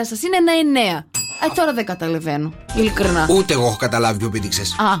 Η μέρα σας είναι ένα 9. Τώρα δεν καταλαβαίνω, ειλικρινά. Ούτε εγώ έχω καταλάβει ποιο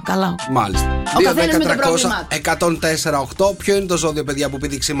πήδηξες. Α, καλά. Μάλιστα. Ο καθένας με το πρόβλημά του. 2-10-300-104-8. Ποιο είναι το ζώδιο, παιδιά, που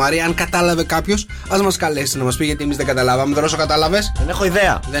πήδηξε η Μαρία? Αν κατάλαβε κάποιος, ας μας καλέσει να μας πει, γιατί εμείς δεν καταλάβαμε. Δρόσο, κατάλαβες? Δεν έχω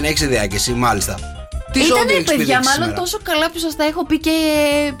ιδέα. Δεν έχεις ιδέα κι εσύ, μάλιστα. Τι ζώδιο Ήτανε έχεις παιδιά, πηδήξει μάλλον σήμερα? τόσο καλά που σας τα έχω πει και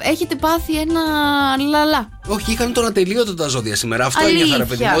έχετε πάθει ένα λαλά. Όχι, είχαν τον ατελείωτο τα ζώδια σήμερα. Αυτό ένιωθα, ρε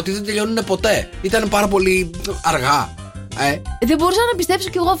παιδί μου, ότι δεν τελειώνουν ποτέ. Ήταν πάρα πολύ αργά. Δεν μπορούσα να πιστέψω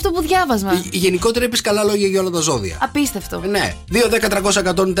κι εγώ αυτό που διάβασμα. Γενικότερα είπες καλά λόγια για όλα τα ζώδια. Απίστευτο. Ναι.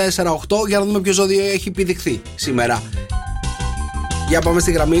 2-10-300-104-8 για να δούμε ποιο ζώδιο έχει πηδηχθεί σήμερα. Για πάμε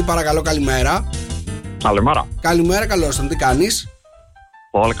στη γραμμή, παρακαλώ, καλημέρα. Καλημέρα. Καλημέρα, καλώς τον, τι κάνεις?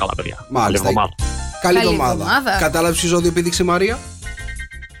 Πολύ καλά, παιδιά. Μάλιστα. Καλή Καλή εβδομάδα. εβδομάδα. Κατάλαβες ποιο ζώδιο πήδηξε η Μαρία?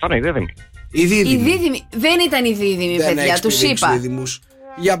 Τώρα η δίδυμη. Η δίδυμη. Η δίδυμη. Δεν ήταν η δίδυμη, παιδιά, τους είπα. Δίδυμους.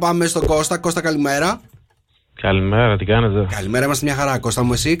 Για πάμε στον Κώστα. Κώστα, καλημέρα. Καλημέρα, τι κάνετε? Καλημέρα, είμαστε μια χαρά. Κώστα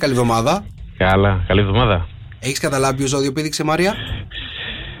μου, εσύ, καλή εβδομάδα. Καλά, καλή εβδομάδα. Έχεις καταλάβει ποιο ζώδιο πήδηξε, Μαρία?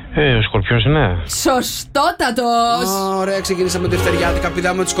 Ο Σκορπιός, ναι. Σωστότατος. Ωραία, ξεκινήσαμε δευτεριάτικα.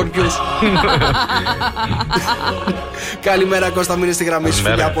 Πηδάμε τους Σκορπιούς. Καλημέρα, Κώστα, μείνε στη γραμμή σου.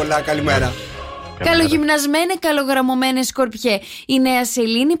 Φιλιά πολλά, καλημέρα. Καλογυμνασμένε, καλογραμμωμένε Σκορπιέ. Η νέα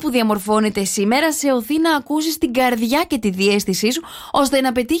σελήνη που διαμορφώνεται σήμερα σε οθεί να ακούσεις την καρδιά και τη διαίσθησή σου, ώστε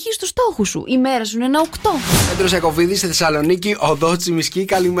να πετύχεις τους στόχους σου. Η μέρα σου είναι ένα 8. Πέτρος Ιακωβίδης στη Θεσσαλονίκη, οδό Τσιμισκή.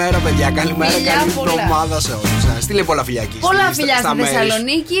 Καλημέρα, παιδιά. Καλημέρα, καλή εβδομάδα σε όλους. Στείλε πολλά φιλιά εκεί. Πολλά φιλιά στη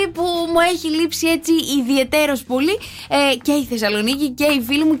Θεσσαλονίκη που μου έχει λείψει έτσι ιδιαιτέρως πολύ. Και η Θεσσαλονίκη και οι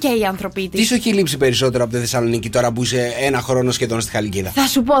φίλοι μου και οι άνθρωποι της. Τι σου έχει λείψει περισσότερο από τη Θεσσαλονίκη τώρα που είσαι ένα χρόνο σχεδόν στη Χαλκίδα? Θα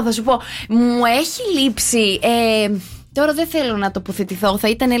σου πω. Μου έχει λείψει. Τώρα δεν θέλω να τοποθετηθώ, θα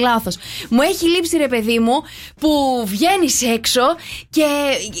ήταν λάθος. Μου έχει λείψει, ρε παιδί μου, που βγαίνεις έξω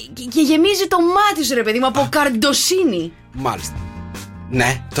και γεμίζει το μάτι σου, ρε παιδί μου, από καρντοσύνη. Μάλιστα.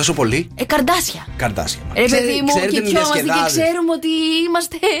 Ναι, τόσο πολύ. Καρδάσια. Καρδάσια. Ρε παιδί μου, και κοιόμαστε και ξέρουμε ότι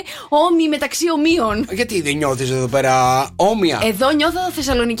είμαστε όμοιοι μεταξύ ομοίων. Γιατί δεν νιώθεις εδώ πέρα όμοια? Εδώ νιώθω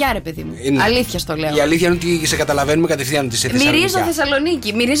Θεσσαλονικιά, ρε παιδί μου. Είναι. Αλήθεια στο λέω. Η αλήθεια είναι ότι σε καταλαβαίνουμε κατευθείαν ότι είσαι Θεσσαλονικιά. Μυρίζω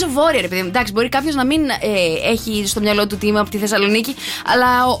Θεσσαλονίκη, μυρίζω βόρεια, ρε παιδί μου. Εντάξει, μπορεί κάποιος να μην έχει στο μυαλό του τι είμαι από τη Θεσσαλονίκη, αλλά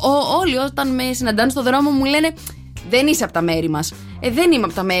όλοι όταν με συναντάνε στον δρόμο μου λένε δεν είσαι από τα μέρη μας. Δεν είμαι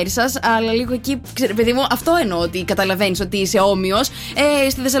από τα μέρη σας, αλλά λίγο εκεί, παιδί μου, αυτό εννοώ ότι καταλαβαίνεις ότι είσαι όμοιος.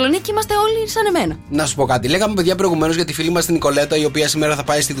 Στη Θεσσαλονίκη είμαστε όλοι σαν εμένα. Να σου πω κάτι. Λέγαμε, παιδιά, προηγουμένως για τη φίλη μας την Νικολέτα, η οποία σήμερα θα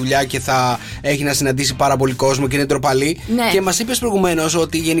πάει στη δουλειά και θα έχει να συναντήσει πάρα πολύ κόσμο και είναι ντροπαλή. Ναι. Και μας είπες προηγουμένως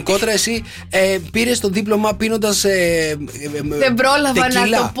ότι γενικότερα εσύ πήρες το δίπλωμα πίνοντας. Δεν πρόλαβα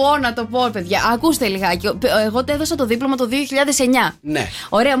τεκίλα. να το πω, παιδιά. Ακούστε λιγάκι. Εγώ το έδωσα το δίπλωμα το 2009. Ναι.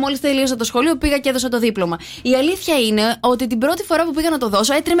 Ωραία, μόλις τελείωσα το σχολείο, πήγα και έδωσα το δίπλωμα. Η αλήθεια είναι ότι την πρώτη φορά που πήγα να το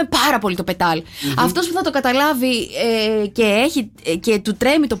δώσω, έτρεμε πάρα πολύ το πετάλ. Αυτός που θα το καταλάβει και του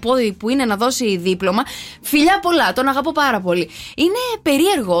τρέμει το πόδι που είναι να δώσει δίπλωμα, φιλιά πολλά, τον αγαπώ πάρα πολύ. Είναι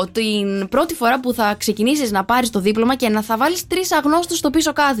περίεργο την πρώτη φορά που θα ξεκινήσεις να πάρεις το δίπλωμα και να θα βάλεις 3 αγνώστους στο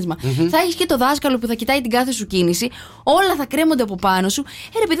πίσω κάθισμα. Θα έχεις και το δάσκαλο που θα κοιτάει την κάθε σου κίνηση, όλα θα κρέμονται από πάνω σου.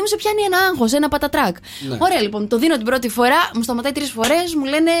 Ρε παιδί μου, σε πιάνει ένα άγχος, ένα πατατράκ. Ναι. Ωραία, λοιπόν, το δίνω την πρώτη φορά, μου σταματάει 3 φορές, μου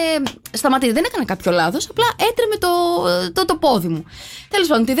λένε σταματήστε, δεν έκανα κάποιο λάθος, απλά έτρεμε το πόδι μου. Τέλος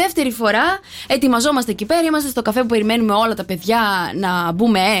πάντων, τη δεύτερη φορά ετοιμαζόμαστε εκεί πέρα. Είμαστε στο καφέ που περιμένουμε όλα τα παιδιά να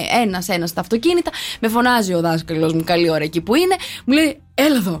μπούμε ένα-ένα στα αυτοκίνητα. Με φωνάζει ο δάσκαλος μου, καλή ώρα εκεί που είναι. Μου λέει,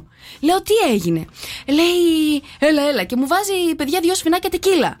 έλα εδώ. Λέω, τι έγινε? Λέει, έλα. Και μου βάζει, παιδιά, 2 σφινάκια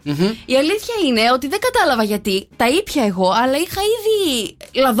τεκίλα. Η αλήθεια είναι ότι δεν κατάλαβα γιατί. Τα ήπια εγώ, αλλά είχα ήδη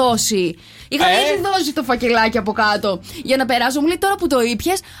λαδώσει. Είχα ήδη δώσει το φακελάκι από κάτω για να περάσω. Μου λέει, τώρα που το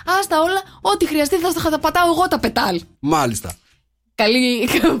ήπιες, άστα όλα, ό,τι χρειαστεί θα τα πατάω εγώ τα πετάλ. Μάλιστα.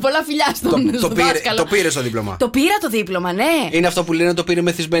 Πολλά φιλιά στον δάσκαλο. Το πήρε το δίπλωμα. Το πήρα το δίπλωμα, ναι. Είναι αυτό που λένε το πήρε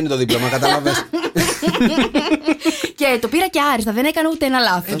μεθυσμένη το δίπλωμα, κατάλαβες. Και το πήρα και άριστα, δεν έκανα ούτε ένα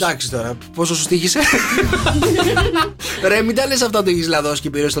λάθος. Εντάξει τώρα, πόσο σου στοίχησε? Ρε, μην τα λες αυτά ότι έχεις λαδώσει και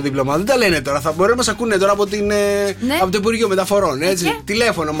πήρες το δίπλωμα. Δεν τα λένε τώρα. Θα μπορούν να μας ακούνε τώρα από το Υπουργείο Μεταφορών. Έτσι.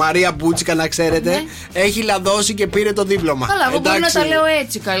 Τηλέφωνο, Μαρία Μπούτσικα, να ξέρετε. Έχει λαδώσει και πήρε το δίπλωμα. Καλά, εγώ μπορώ να τα λέω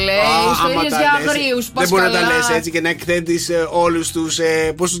έτσι, καλέ. Ιστορίες για αγρίους, δεν μπορεί να τα λες έτσι και να εκθέτεις όλους τους.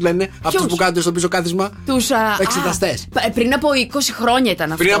 Πώς τους λένε, αυτούς που κάθονται στο πίσω κάθισμα? Τους εξεταστές. Πριν από 20 χρόνια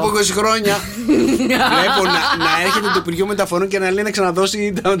ήταν αυτό. Πριν από 20 χρόνια. Βλέπω να έρχεται το Υπουργείο Μεταφορών και να λέει να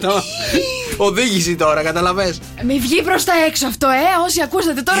ξαναδώσει οδήγηση τώρα, καταλαβες. Μη βγει προς τα έξω αυτό, όσοι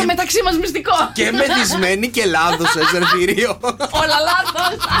ακούσατε τώρα μεταξύ μας μυστικό. Και μεθυσμένη και λάθος, ζερφυρίο. Όλα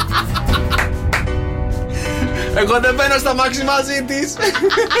λάθος. Εγώ δεν μπαίνω στα μάξι μαζί της.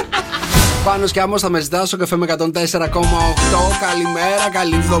 Πάνος και Άμμος θα με ζητά στο καφέ με 104,8. Καλημέρα,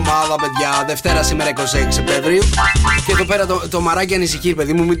 καλή εβδομάδα, παιδιά. Δευτέρα σήμερα 26 Σεπτεμβρίου. Και εδώ πέρα το μαράκι ανησυχεί,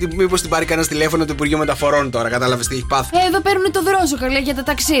 παιδί μου. Μήπως την πάρει κανένα τηλέφωνο του Υπουργείου Μεταφορών τώρα, κατάλαβες τι έχει πάθει. Εδώ παίρνουν το δρόσο, καλέ, για τα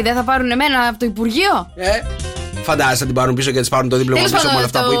ταξί. Δεν θα πάρουν εμένα από το Υπουργείο. Φαντάζεσαι να την πάρουν πίσω και να τη πάρουν το δίπλωμα πίσω με όλα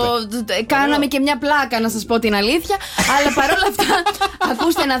αυτά που είπε. Κάναμε και μια πλάκα, να σας πω την αλήθεια. Αλλά παρόλα αυτά,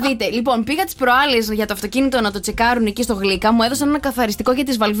 ακούστε να δείτε. Λοιπόν, πήγα τις προάλλες για το αυτοκίνητο να το τσεκάρουν εκεί στο Γλύκα. Μου έδωσαν ένα καθαριστικό για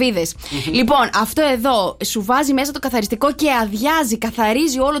τις βαλβίδες. Λοιπόν, αυτό εδώ σου βάζει μέσα το καθαριστικό και αδειάζει,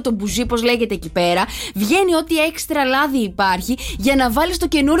 καθαρίζει όλο το μπουζί, πώς λέγεται εκεί πέρα. Βγαίνει ό,τι έξτρα λάδι υπάρχει για να βάλεις το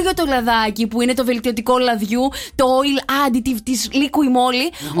καινούριο το λαδάκι που είναι το βελτιωτικό λαδιού, το oil additive της Liqui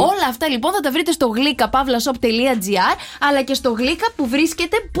Moly. Όλα αυτά λοιπόν θα τα βρείτε στο glyka.pavlashop.gr αλλά και στο Γλύκα που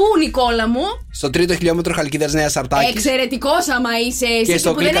βρίσκεται πού, Νικόλα μου? Στο 3ο χιλιόμετρο Χαλκίδας Νέας Σαρτάκης. Εξαιρετικός άμα είσαι εσύ. Και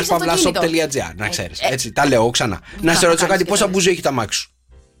στο glyka.pavlashop.gr. Να ξέρεις. Έτσι, τα λέω ξανά. Να σε ρωτήσω κάτι, πόσα μπουζί έχει τα μάξι σου?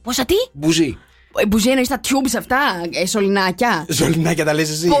 Πόσα τι? Μπουζί. Μπουζί εννοείς τα tubes αυτά, σωληνάκια. Σωληνάκια τα λες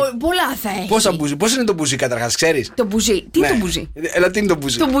εσύ. Πολλά θα έχει. Πόσα μπουζί, πώς είναι το μπουζί καταρχάς, ξέρεις? Το μπουζί, τι είναι το μπουζί? Έλα, τι είναι το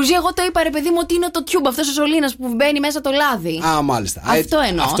μπουζί? Το μπουζί, εγώ το είπα ρε παιδί μου ότι είναι το tube, αυτός ο σωλήνας που μπαίνει μέσα το λάδι. Α, μάλιστα. Αυτό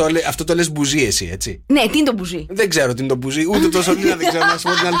εννοώ. Αυτό το λες μπουζί εσύ, έτσι? Ναι, τι είναι το μπουζί? Δεν ξέρω τι είναι το μπουζί, ούτε το σωλήνα δεν ξέρω να σου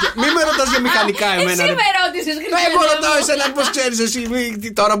πω την αλήθεια. Μην με ρωτάς για μηχανικά εμένα. Εσύ με ρώτησες, Χριστιανέ. Εγώ ρωτάω εσένα πώς ξέρεις εσύ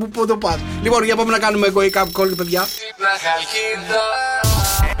τώρα που το πας. Λοιπόν, για πάμε να κάνουμε wake up call, παιδιά.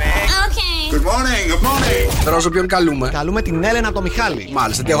 Good morning, good morning. Δρόσο, ποιον καλούμε? Καλούμε την Έλενα από το Μιχάλη.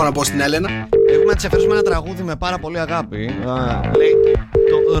 Μάλιστα, τι έχω να πω στην Έλενα? Έχουμε να της εφέρουμε ένα τραγούδι με πάρα πολύ αγάπη. Λέει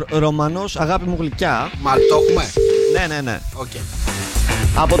το Ρωμανός αγάπη μου γλυκιά. Μάλιστα, το έχουμε. Ναι. Okay.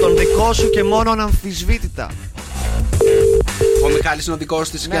 Από τον δικό σου και μόνο αναμφισβήτητα. Ο Μιχάλης είναι ο δικός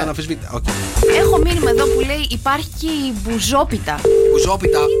της και αναμφισβήτητα. Okay. Έχω μήνυμα εδώ που λέει υπάρχει και η μπουζόπιτα.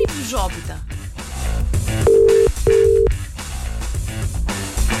 Μπουζόπιτα. Τι είναι η μπουζόπιτα?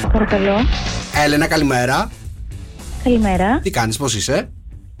 Παρακαλώ. Έλενα, καλημέρα. Καλημέρα. Τι κάνεις, πώς είσαι?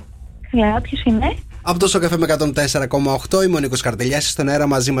 Καλά, ποιος είναι? Από το Sok FM 104,8 είμαι ο Νίκος Καρτελιάς, στον αέρα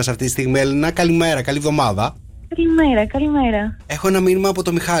μαζί μας αυτή τη στιγμή. Έλενα, καλημέρα, καλή εβδομάδα. Καλημέρα. Έχω ένα μήνυμα από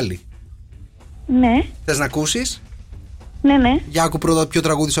το Μιχάλη. Ναι. Θες να ακούσεις? Ναι. Για άκου πρώτα ποιο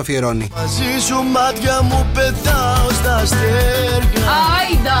τραγούδι σου αφιερώνει. Μαζί σου μάτια μου πετάω στα αστέρια.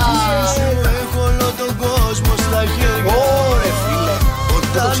 Άιντα! Έχω όλο τον κόσμο στα χέρια. Ωρε φίλε.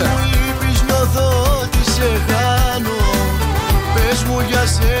 Όταν μου λείπεις νιώθω ότι σε χάνω. Πες μου για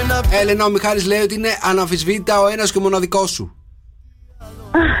σένα. Έλενα, ο Μιχάλης λέει ότι είναι αναμφισβήτητα ο ένας και ο μοναδικός σου.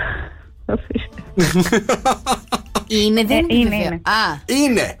 Είναι, δεν είναι.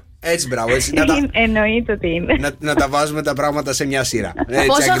 Είναι. Έτσι, μπράβο. Έτσι, Εννοείται ότι είναι. να τα βάζουμε τα πράγματα σε μια σειρά. Έτσι,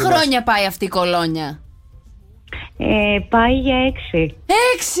 πόσα ακριβώς. χρόνια πάει αυτή η κολόνια? Πάει για 6.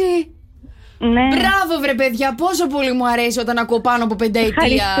 6! Ναι. Μπράβο βρε παιδιά, πόσο πολύ μου αρέσει όταν ακούω πάνω από 5 ετία.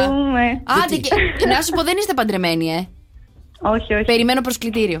 Ευχαριστούμε. Άντε και να σου πω, δεν είστε παντρεμένοι, Όχι. Περιμένω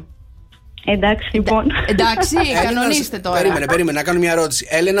προσκλητήριο. Εντάξει λοιπόν. Εντάξει, κανονίστε τώρα. Περίμενε, να κάνω μια ερώτηση.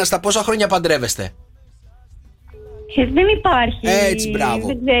 Έλενα, στα πόσα χρόνια παντρεύεστε? Δεν υπάρχει. Έτσι, μπράβο.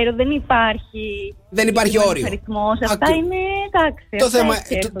 Δεν ξέρω, δεν υπάρχει. Δεν υπάρχει όριο. Αυτά είναι εντάξει.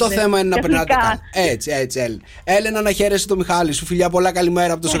 Το θέμα είναι να περνάτε καλά. Έτσι, Έλενα. Έλενα, να χαίρεσαι το Μιχάλη σου. Φιλιά, πολλά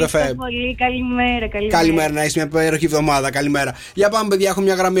καλημέρα από το Sok FM. Πολύ καλημέρα. Καλημέρα, να είσαι μια υπέροχη εβδομάδα. Καλημέρα. Για πάμε, παιδιά, έχω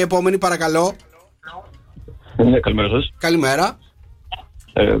μια γραμμή επόμενη, παρακαλώ. Ναι, καλημέρα σας. Καλημέρα.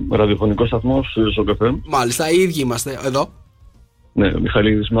 Ραδιοφωνικός σταθμός Sok FM. Μάλιστα, οι ίδιοι είμαστε εδώ. Ναι,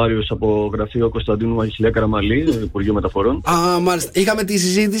 Μιχαλίδης Μάριος από γραφείο Κωνσταντίνου Μαγχηλιά Καραμαλή, Υπουργείο Μεταφορών. Α, μάλιστα. Είχαμε τη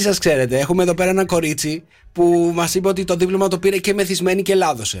συζήτηση, σας ξέρετε. Έχουμε εδώ πέρα ένα κορίτσι που μας είπε ότι το δίπλωμα το πήρε και μεθυσμένη και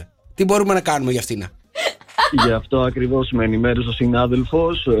λάδωσε. Τι μπορούμε να κάνουμε για αυτήν? Γι' αυτό ακριβώς με ενημέρωσε ο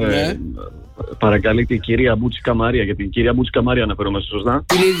συνάδελφος. Ναι. Παρακαλείται η κυρία Μπούτσικα Μαρία, γιατί η κυρία Μπούτσικα Μαρία αναφέρομαι σωστά.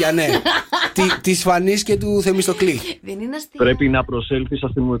 Την ίδια, ναι. Της Φανής και του Θεμιστοκλή. Πρέπει να προσέλθει στο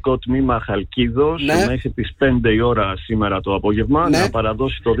αστυνομικό τμήμα Χαλκίδος μέχρι τις 5 η ώρα σήμερα το απόγευμα να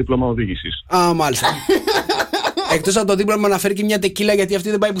παραδώσει το δίπλωμα οδήγησης. Α, μάλιστα. Εκτός από το δίπλωμα να φέρει και μια τεκίλα, γιατί αυτή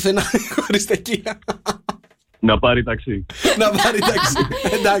δεν πάει πουθενά χωρίς τεκίλα. Να πάρει ταξί.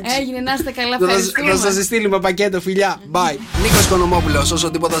 Εντάξει. Έγινε, να είστε καλά, Θα σας στείλουμε πακέτο, φιλιά. Bye. Νίκος Κονομόπουλος,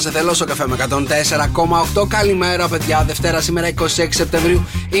 όσο τίποτα σε θέλω, Sok FM 104,8. Καλημέρα, παιδιά. Δευτέρα σήμερα, 26 Σεπτεμβρίου.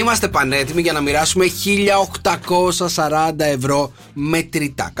 Είμαστε πανέτοιμοι για να μοιράσουμε 1.840 ευρώ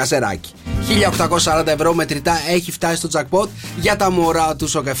μετρητά. Κασεράκι. 1.840 ευρώ μετρητά έχει φτάσει στο jackpot για τα μωρά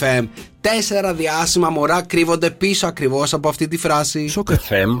του Sok FM. 4 διάσημα μωρά κρύβονται πίσω ακριβώς από αυτή τη φράση. Sok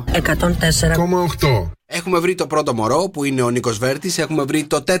FM 104,8. Έχουμε βρει το πρώτο μωρό που είναι ο Νίκος Βέρτης. Έχουμε βρει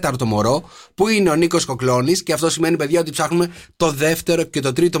το τέταρτο μωρό που είναι ο Νίκος Κοκλώνης. Και αυτό σημαίνει, παιδιά, ότι ψάχνουμε το δεύτερο και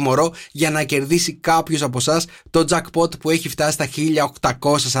το τρίτο μωρό για να κερδίσει κάποιος από εσάς το jackpot που έχει φτάσει στα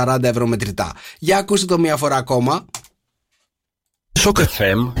 1.840 ευρώ μετρητά. Για ακούστε το μία φορά ακόμα. Sok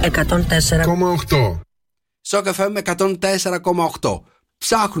FM 104,8. Sok FM 104,8.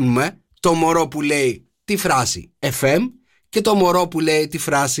 Ψάχνουμε το μωρό που λέει τη φράση FM και το μωρό που λέει τη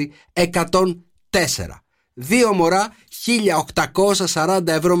φράση 104. Δύο μωρά, 1.840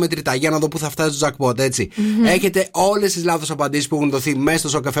 ευρώ μετρητά. Για να δω πού θα φτάσει το jackpot, έτσι. Έχετε όλες τις λάθος απαντήσεις που έχουν δοθεί μέσα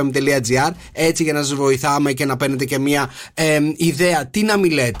στο sokfm.gr, έτσι, για να σας βοηθάμε και να παίρνετε και μια ιδέα τι να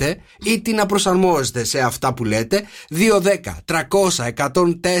μην λέτε ή τι να προσαρμόζετε σε αυτά που λέτε.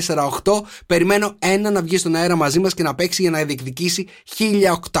 210-300-104-8. Περιμένω ένα να βγει στον αέρα μαζί μας και να παίξει για να διεκδικήσει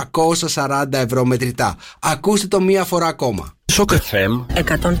 1.840 ευρώ μετρητά. Ακούστε το μία φορά ακόμα. Sok FM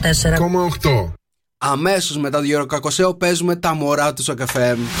 104,8. Αμέσως μετά τον Γιώργο Κακοσέο παίζουμε τα μωρά του Sok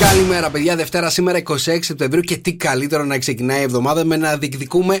FM. Καλημέρα, παιδιά. Δευτέρα σήμερα 26 Σεπτεμβρίου και τι καλύτερο να ξεκινάει η εβδομάδα με να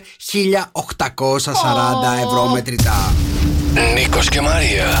διεκδικούμε 1.840 ευρώ μετρητά. Νίκος και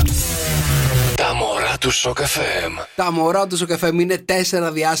Μαρία. Τα μωρά του Sok FM. Τα μωρά του Sok FM είναι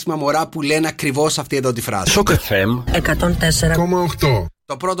 4 διάσημα μωρά που λένε ακριβώς αυτή εδώ τη φράση. Sok FM 104,8.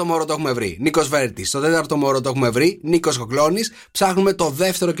 Το πρώτο μωρό το έχουμε βρει, Νίκος Βέρτης. Το τέταρτο μωρό το έχουμε βρει, Νίκος Κοκλώνης. Ψάχνουμε το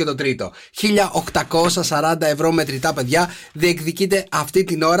δεύτερο και το τρίτο. 1.840 ευρώ μετρητά, παιδιά. Διεκδικείται αυτή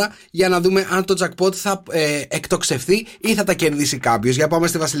την ώρα για να δούμε αν το jackpot θα εκτοξευθεί ή θα τα κερδίσει κάποιος. Για πάμε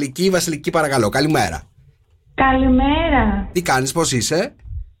στη Βασιλική. Βασιλική, παρακαλώ. Καλημέρα. Καλημέρα. Τι κάνεις, πώς είσαι?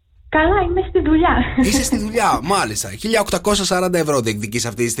 Καλά, είμαι στη δουλειά. Είσαι στη δουλειά, μάλιστα. 1.840 ευρώ διεκδικείς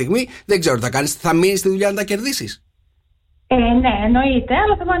αυτή τη στιγμή. Δεν ξέρω τι θα κάνεις. Θα μείνεις στη δουλειά να τα κερδίσεις? Ναι, εννοείται,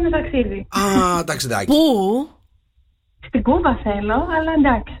 αλλά θα πάω ένα ταξίδι. Α, ταξιδάκι. Πού? Στην Κούβα θέλω, αλλά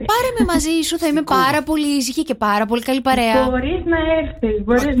εντάξει. Πάρε με μαζί σου, θα είμαι πάρα πολύ ήσυχη και πάρα πολύ καλή παρέα. Μπορείς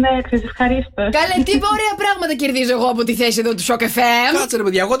να έρθεις, ευχαρίστω. Καλέ, τι ωραία πράγματα κερδίζω εγώ από τη θέση εδώ του Sok FM. Κάτσε ρε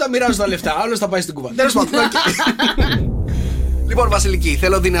παιδιά, εγώ τα μοιράζω τα λεφτά. Άλλος θα πάει στην Κούβα. Τέλος πάντων. Λοιπόν, Βασιλική,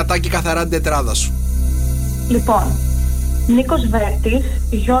 θέλω δυνατά και καθαρά την τετράδα σου. Λοιπόν, Νίκος Βέρτης,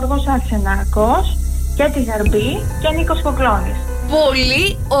 Γιώργος Αρσενάκος, Κέτη Γαρμπή και Νίκος Κοκλώνης.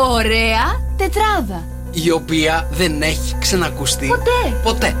 Πολύ ωραία τετράδα. Η οποία δεν έχει ξανακουστεί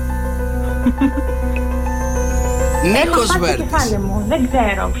ποτέ. Νίκος Βέρτης. Κεφάλι μου. Δεν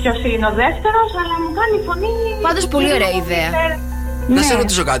ξέρω ποιος είναι ο δεύτερος, αλλά μου κάνει φωνή. Πάντως πολύ ωραία ιδέα. Να σε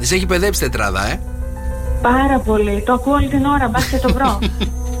ρωτήσω κάτι, σε έχει παιδέψει τετράδα, Πάρα πολύ. Το ακούω όλη την ώρα, μπας και το βρω.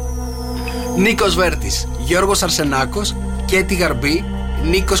 Νίκος Βέρτης, Γιώργος Αρσενάκος, Κέτη Γαρμπή,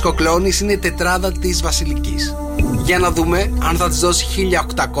 Νίκος Κοκλώνης είναι η τετράδα της Βασιλικής. Για να δούμε αν θα της δώσει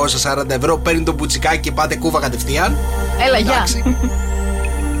 1.840 ευρώ. Παίρνει το μπουτσικάκι και πάτε Κούβα κατευθείαν. Έλα, γεια.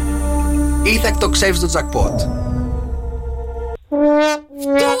 Ή θα εκτοξεύεις το jackpot.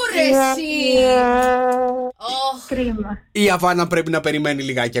 Τούρεση! Κρίμα. Η Αβάνα πρέπει να περιμένει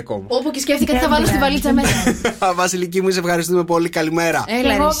λιγάκι ακόμα. Όπου και σκέφτηκα τι θα βάλω στη βαλίτσα μέσα. Βασιλική μου, σε ευχαριστούμε πολύ. Καλημέρα.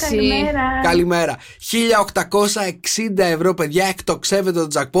 Έλα, καλημέρα. 1.860 ευρώ, παιδιά. Εκτοξεύεται το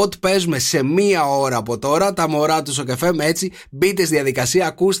jackpot. Παίζουμε σε μία ώρα από τώρα. Τα μωρά του Sok FM. Έτσι, μπείτε στη διαδικασία.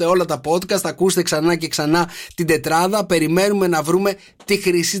 Ακούστε όλα τα podcast. Ακούστε ξανά και ξανά την τετράδα. Περιμένουμε να βρούμε τη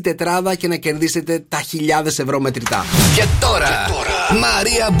χρυσή τετράδα και να κερδίσετε τα 1.000 ευρώ μετρητά. Και τώρα,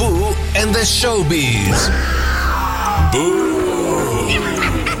 Μαρία Μπού and the Showbiz.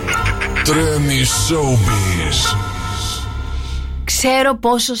 Τρέμει Showbiz. Ξέρω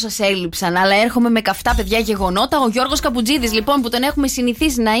πόσο σας έλειψαν, αλλά έρχομαι με καυτά, παιδιά, γεγονότα. Ο Γιώργος Καπουτζίδης, λοιπόν, που τον έχουμε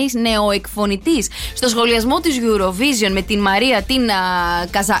συνηθίσει να είναι ο εκφωνητής στο σχολιασμό της Eurovision με την Μαρία την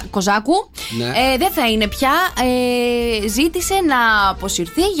Κοζάκου, δεν θα είναι πια. Ζήτησε να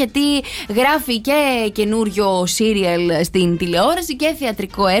αποσυρθεί γιατί γράφει και καινούριο σύριαλ στην τηλεόραση και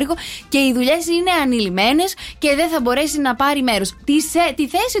θεατρικό έργο και οι δουλειές είναι ανηλυμένες και δεν θα μπορέσει να πάρει μέρος. Τη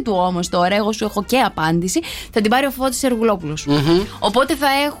θέση του όμως τώρα, εγώ σου έχω και απάντηση, θα την πάρει ο Φώτης Σεργουλόπουλος. Οπότε θα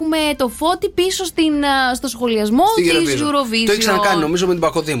έχουμε το Φώτη πίσω στο σχολιασμό της Eurovision. Το έχει ξανακάνει, νομίζω, με την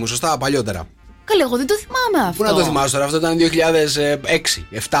Πακοδήμου, σωστά, παλιότερα. Καλέ, εγώ δεν το θυμάμαι αυτό. Πού να το θυμάσαι τώρα, αυτό ήταν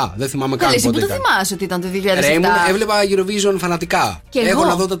 2006-2007. Δεν θυμάμαι καν. Καλέ, πού το θυμάσαι ότι ήταν το 2007. Έβλεπα Eurovision φανατικά. Και έχω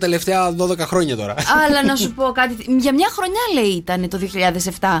να δω τα τελευταία 12 χρόνια τώρα. Αλλά να σου πω κάτι. Για μια χρονιά, λέει, ήταν το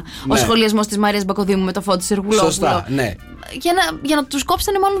 2007 ο σχολιασμός της Μαρίας Μπακοδήμου με το Φώτη Σεργουλόπουλο. Σωστά, ναι. Για να τους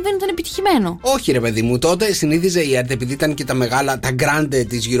κόψανε, μάλλον δεν ήταν επιτυχημένο. Όχι, ρε παιδί μου, τότε συνήθιζε η ΕΡΤ, επειδή ήταν και τα μεγάλα, τα grande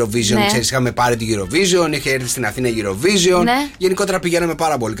της Eurovision. Ναι. Ξέρεις, είχαμε πάρει τη Eurovision, είχε έρθει στην Αθήνα Eurovision. Ναι. Γενικότερα πηγαίναμε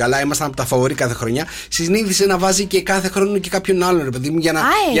πάρα πολύ καλά. Ήμασταν από τα φαβορί κάθε χρονιά. Συνήθιζε να βάζει και κάθε χρόνο και κάποιον άλλον, ρε παιδί μου,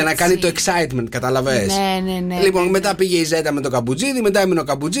 για να κάνει το excitement, καταλαβες. Ναι. Λοιπόν, μετά πήγε η Ζέτα με τον Καμπουτζίδη, μετά έμεινε ο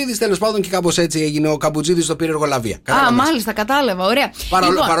Καμπουτζίδης. Τέλος πάντων, και κάπως έτσι έγινε ο Καμπουτζίδης, το πήρε εργολαβία. Μάλιστα, κατάλαβα. Ωραία.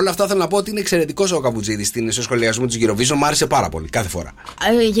 Παρ' όλα αυτά, θέλω να πω ότι είναι εξαιρετικός ο Καμπουτζίδης στο σχολιασμό της Eurovision. Μ' άρεσε πάρα πολύ κάθε φορά.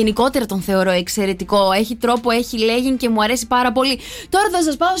 Γενικότερα τον θεωρώ εξαιρετικό. Έχει τρόπο, έχει λέγειν και μου αρέσει πάρα πολύ. Τώρα θα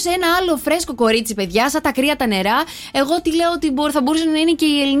σας πάω σε ένα άλλο φρέσκο κορίτσι, παιδιά, σαν τα κρύα τα νερά. Εγώ τι λέω ότι θα μπορούσε να είναι και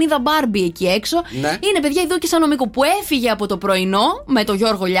η Ελληνίδα Μπάρμπι εκεί έξω. Ναι. Είναι, παιδιά, η Δούκησα Νομικού που έφυγε από το πρωινό με τον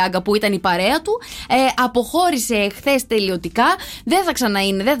Γιώργο Λιάγκα που ήταν η παρέα του. Αποχώρησε χθες τελειωτικά. Δεν θα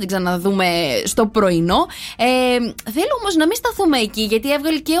ξαναείνε, δεν θα την ξαναδούμε στο πρωινό. Θέλω όμως να μην σταθούμε εκεί, γιατί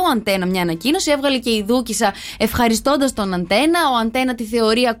έβγαλε και ο Αντένα μια ανακοίνωση. Έβγαλε και η Δούκησα ευχαριστώντας τον Αντένα. Ο Αντένα τη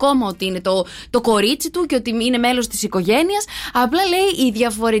θεωρεί ακόμα ότι είναι το κορίτσι του και ότι είναι μέλος της οικογένειας. Απλά λέει η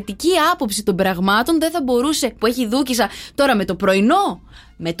διαφορετική άποψη των πραγμάτων δεν θα μπορούσε, που έχει η Δούκησα τώρα με το πρωινό,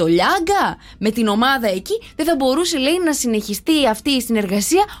 με το Λιάγκα, με την ομάδα εκεί, δεν θα μπορούσε, λέει, να συνεχιστεί αυτή η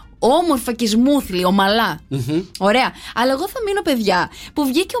συνεργασία όμορφα και σμούθλι, ομαλά. Ωραία. Αλλά εγώ θα μείνω, παιδιά, που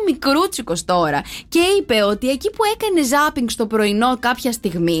βγήκε ο Μικρούτσικος τώρα και είπε ότι εκεί που έκανε ζάπινγκ στο πρωινό κάποια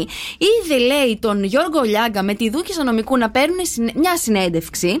στιγμή, είδε, λέει, τον Γιώργο Λιάγκα με τη Δούκησα Νομικού να παίρνουν μια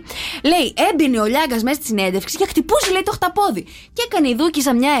συνέντευξη. Λέει, έμπαινε ο Λιάγκας μέσα στη συνέντευξη και χτυπούσε, λέει, το χταπόδι. Και έκανε η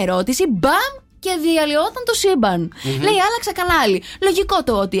Δούκησα μια ερώτηση, μπαμ! και διαλυόταν το σύμπαν. Λέει, άλλαξα κανάλι. Λογικό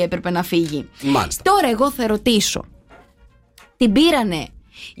το ότι έπρεπε να φύγει. Μάλιστα. Τώρα εγώ θα ρωτήσω, την πήρανε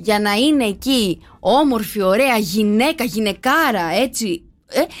για να είναι εκεί όμορφη, ωραία γυναίκα, γυναικάρα, έτσι,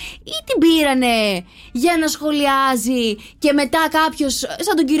 ή την πήρανε για να σχολιάζει και μετά κάποιος,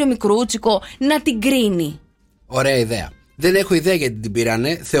 σαν τον κύριο Μικρούτσικο, να την κρίνει? Ωραία ιδέα. Δεν έχω ιδέα γιατί την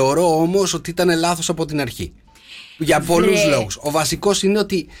πήρανε. Θεωρώ όμως ότι ήταν λάθος από την αρχή. Για πολλούς λόγους. Ο βασικός είναι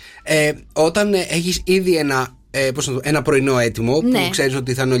ότι όταν έχεις ήδη ένα πρωινό έτοιμο, που ξέρεις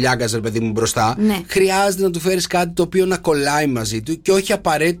ότι θα είναι ο Λιάγκας, ρε παιδί μου, μπροστά, χρειάζεται να του φέρεις κάτι το οποίο να κολλάει μαζί του και όχι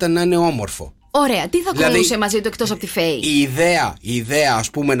απαραίτητα να είναι όμορφο. Ωραία, τι θα κολλούσε μαζί του εκτός από τη Φέη? Η ιδέα, ας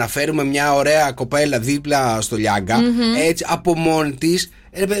πούμε, να φέρουμε μια ωραία κοπέλα δίπλα στο Λιάγκα, έτσι από μόνη της,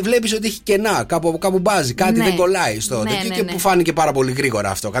 βλέπεις ότι έχει κενά, κάπου μπάζει, κάτι δεν κολλάει στο τέτοιο και που φάνηκε πάρα πολύ γρήγορα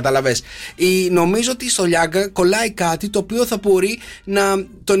αυτό, καταλαβες. Νομίζω ότι στο Λιάγκα κολλάει κάτι το οποίο θα μπορεί να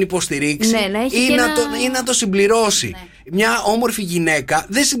τον υποστηρίξει ή να το συμπληρώσει. Μια όμορφη γυναίκα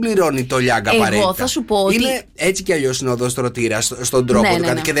δεν συμπληρώνει το Λιάγκα απαραίτητα. Εγώ θα σου πω ότι. Είναι έτσι κι αλλιώς είναι ο οδοστρωτήρας στον τρόπο του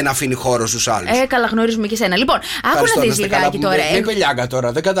κάτι και δεν αφήνει χώρο στους άλλους. Καλά, γνωρίζουμε και σένα. Λοιπόν, άκου να δεις λιγάκι τώρα. Δεν είπε Λιάγκα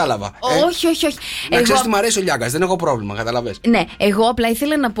τώρα, δεν κατάλαβα. Όχι. Να ξέρεις ότι μου αρέσει ο Λιάγκας, δεν έχω πρόβλημα, καταλαβες. Ναι, εγώ απλά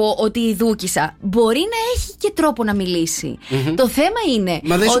ήθελα να πω ότι η Δούκισσα μπορεί να έχει και τρόπο να μιλήσει. Το θέμα είναι.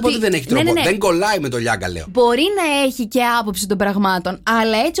 Μα δεν σου πω ότι δεν έχει τρόπο. Δεν κολλάει με το Λιάγκα, λέω. Μπορεί να έχει και άποψη των πραγμάτων,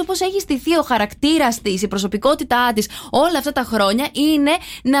 αλλά έτσι όπως έχει στηθεί ο χαρακτήρας της, η προσωπικότητά της όλα αυτά τα χρόνια, είναι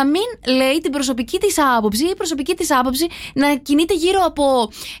να μην λέει την προσωπική της άποψη ή η προσωπική της άποψη να κινείται γύρω από.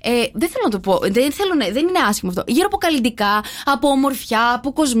 Δεν θέλω να το πω, δεν είναι άσχημο αυτό. Γύρω από καλλιτικά, από ομορφιά,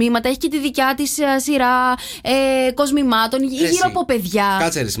 από κοσμήματα. Έχει και τη δικιά της σειρά κοσμημάτων, γύρω από παιδιά.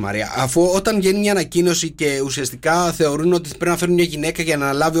 Κάτσε ρε Μαρία, αφού όταν γίνει μια ανακοίνωση και ουσιαστικά θεωρούν ότι πρέπει να φέρουν μια γυναίκα για να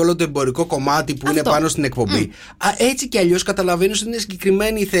αναλάβει όλο το εμπορικό κομμάτι που είναι πάνω στην εκπομπή. Έτσι κι αλλιώς καταλαβαίνεις ότι είναι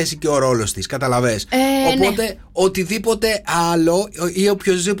συγκεκριμένη η θέση και ο ρόλος της. Καταλαβες. Οπότε οτιδήποτε άλλο ή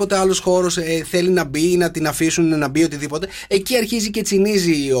οποιοδήποτε άλλος χώρος θέλει να μπει ή να την αφήσουν να μπει οτιδήποτε, εκεί αρχίζει και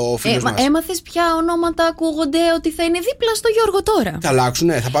τσινίζει ο φίλος μας. Έμαθες ποια ονόματα ακούγονται ότι θα είναι δίπλα στο Γιώργο τώρα? Θα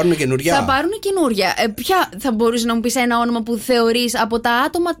αλλάξουνε, θα πάρουν καινούρια. Θα πάρουν καινούρια. Ποια θα μπορούσε να μου πεις ένα όνομα που θεωρείς από τα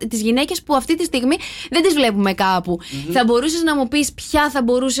άτομα, τις γυναίκες που αυτή τη στιγμή δεν τις βλέπουμε κάπου? Θα μπορούσες να μου πεις ποια θα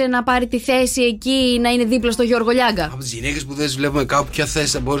μπορούσε να πάρει τη θέση εκεί, να είναι δίπλα στο Γιώργο Λιάγκα? Από τις γυναίκες που δεν τις βλέπουμε κάπου, ποια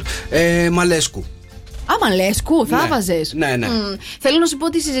θέση θα μπορούσε? Μαλέσκου. Μαλέσκου, θα βάζες. Ναι. Θέλω να σου πω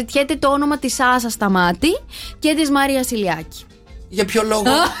ότι συζητιέται το όνομα της Άσα Σταμάτη και της Μαρίας Ηλιάκη. Για ποιο λόγο?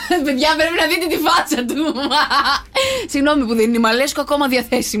 Παιδιά, πρέπει να δείτε τη φάτσα του. Συγγνώμη που δεν είναι η Μαλέσκου ακόμα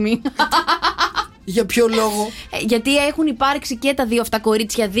διαθέσιμη. Για ποιο λόγο? Γιατί έχουν υπάρξει και τα δύο αυτά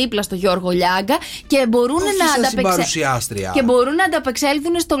κορίτσια δίπλα στο Γιώργο Λιάγκα και μπορούν και μπορούν να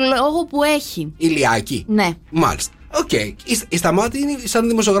ανταπεξέλθουν στο λόγο που έχει. Ηλιάκη. Ναι. Μάλιστα. Οκ. Η Σταμάτη είναι σαν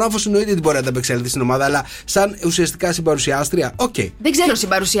δημοσιογράφος, εννοείται ότι μπορεί να ανταπεξέλθει στην ομάδα, αλλά σαν ουσιαστικά συμπαρουσιάστρια, Δεν ξέρω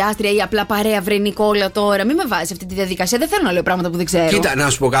συμπαρουσιάστρια ή απλά παρέα βρε Νικόλα τώρα. Μην με βάζει αυτή τη διαδικασία. Δεν θέλω να λέω πράγματα που δεν ξέρω. Κοίτα, να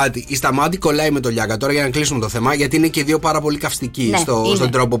σου πω κάτι. Η Σταμάτη κολλάει με το Λιάγκα τώρα για να κλείσουμε το θέμα, γιατί είναι και δύο πάρα πολύ καυστικοί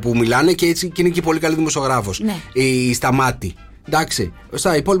στον τρόπο που μιλάνε και έτσι και είναι και πολύ καλή δημοσιογράφος. Ναι. Η Σταμάτη. Εντάξει,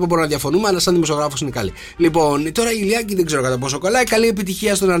 στα υπόλοιπα μπορούμε να διαφωνούμε, αλλά σαν δημοσιογράφος είναι καλή. Λοιπόν, τώρα η Ηλιάκη δεν ξέρω κατά πόσο κολλάει. Καλή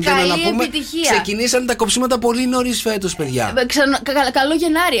επιτυχία στον Αντένα να πούμε. Ξεκινήσαν τα κοψίματα πολύ νωρίς φέτος, παιδιά. Καλό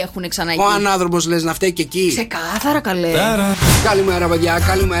Γενάρη έχουν ξανά εκεί. Ο ανάδρομος λες να φταίει και εκεί. Ξεκάθαρα καλέ. Καλημέρα, παιδιά,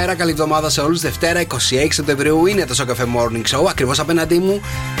 καλημέρα, καλή εβδομάδα σε όλους. Δευτέρα 26 Σεπτεμβρίου είναι το Sok FM Morning Show. Ακριβώς απέναντί μου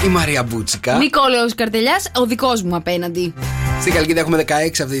η Μαρία Μπούτσικα. Νικόλαος Καρτελιάς, ο δικός μου απέναντι. Στην Καλκίδα έχουμε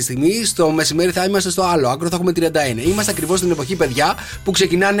 16 αυτή τη στιγμή. Στο μεσημέρι θα είμαστε στο άλλο άκρο, θα έχουμε 31. Είμαστε ακριβώς στην εποχή, παιδιά, που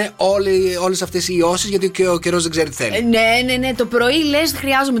ξεκινάνε όλες αυτές οι ιώσεις, γιατί και ο καιρός δεν ξέρει τι θέλει. Ναι. Το πρωί λες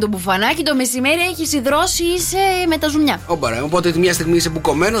χρειάζομαι το μπουφανάκι, το μεσημέρι έχει υδρώσει, είσαι με τα ζουμιά. Οπότε τη μια στιγμή είσαι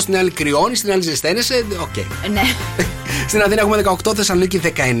μπουκωμένος, την άλλη κρυώνει, την άλλη ζεσταίνεσαι. Ναι. Στην Αθήνα έχουμε 18, Θεσσαλονίκη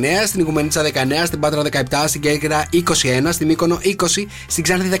 19, στην Οικουμενίτσα 19, στην Πάτρα 17, στην Κέρκυρα 21, στην Μύκονο 20, στην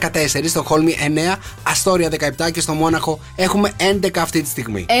Ξάνθη 14, στο Χόλμη 9, Αστόρια 17 και στο Μόναχο έχουμε 11 αυτή τη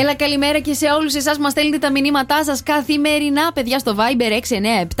στιγμή. Έλα, καλημέρα και σε όλους εσάς που μας στέλνετε τα μηνύματά σας καθημερινά, παιδιά, στο Viber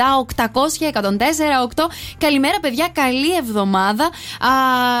 697-800-1048. Καλημέρα, παιδιά, καλή εβδομάδα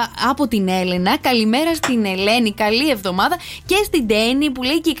από την Έλενα. Καλημέρα στην Ελένη, καλή εβδομάδα. Και στην Τέννη που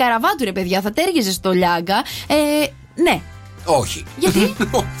λέει και η Καραβάτου, ρε παιδιά, θα τέργεζε στο Λιάγκα. Ναι. Όχι. Γιατί?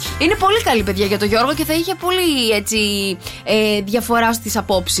 Είναι πολύ καλή, παιδιά, για τον Γιώργο και θα είχε πολύ έτσι διαφορά στις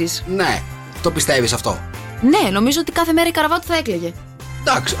απόψεις. Ναι. Το πιστεύεις αυτό? Ναι, νομίζω ότι κάθε μέρα η Καραβάτου θα έκλαιγε.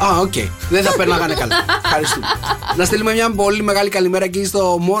 Εντάξει, οκ. Δεν θα περνάγανε καλά. Ευχαριστούμε. Να στείλουμε μια πολύ μεγάλη καλημέρα εκεί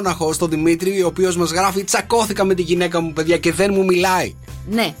στο Μόναχο, στο Δημήτρη, ο οποίος μας γράφει: τσακώθηκα με τη γυναίκα μου, παιδιά, και δεν μου μιλάει.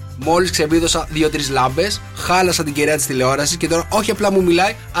 Ναι. Μόλις ξεβίδωσα 2-3 λάμπες, χάλασα την κεραία της τηλεόρασης και τώρα όχι απλά μου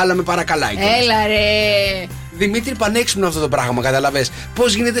μιλάει, αλλά με παρακαλάει. Έλα ρε. Δημήτρη, πανέξυπνο αυτό το πράγμα, καταλαβες.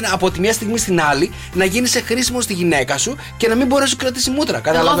 Πώς γίνεται από τη μια στιγμή στην άλλη να γίνεις χρήσιμο στη γυναίκα σου και να μην μπορέσει να σου κρατήσει μούτρα,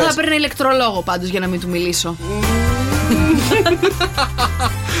 καταλαβες. Εγώ θα έπαιρνα ηλεκτρολόγο πάντως για να μην του μιλήσω.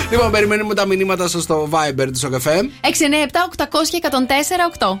 Λοιπόν, περιμένουμε τα μηνύματα σας στο Viber του Sok FM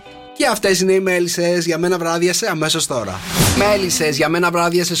 697-800-1048. Και αυτές είναι οι μέλισσες για μένα βράδια σε αμέσως τώρα. Μέλισσες για μένα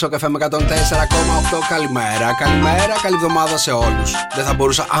βράδια σε Sok FM 104,8. Καλημέρα, καλημέρα, καλή εβδομάδα σε όλους. Δεν θα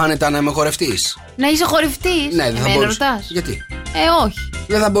μπορούσα άνετα να είμαι χορευτής. Να είσαι χορευτής? Ναι, δεν θα μπορούσα. Ρωτάς. Γιατί? Όχι.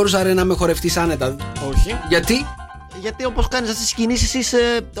 Δεν θα μπορούσα ρε να είμαι χορευτής άνετα. Όχι. Γιατί? Γιατί όπως κάνεις αυτές τις κινήσεις είσαι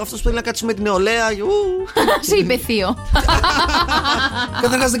αυτός που θέλει να κάτσει με την νεολαία. Σε είπε θείο.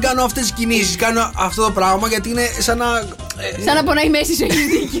 Καταρχάς δεν κάνω αυτές τις κινήσεις. Κάνω αυτό το πράγμα γιατί είναι σαν να. Σαν να πονάει η μέση σου, έχεις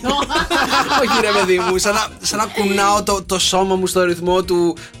δίκιο. Όχι ρε παιδί μου, σαν να κουνάω το σώμα μου στο ρυθμό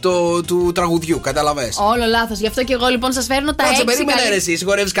του τραγουδιού, καταλαβες. Όλο λάθος. Γι' αυτό και εγώ λοιπόν σας φέρνω τα 6. Περίμενε ρε εσύ,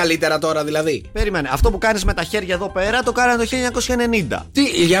 χορεύεις καλύτερα τώρα δηλαδή. Περίμενε, αυτό που κάνεις με τα χέρια εδώ πέρα το κάνανε το 1990. Τι,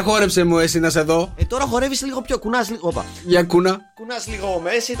 για χόρεψε μου εσύ να σε δω. Τώρα χορεύεις λίγο πιο, κουνάς λίγο. Όπα. Για κούνα. Κουνάς λίγο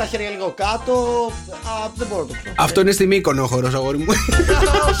μέση, τα χέρια λίγο κάτω. Δεν μπορώ να το πω. Αυτό είναι στη Μύκονο ο χορός, αγόρι μου.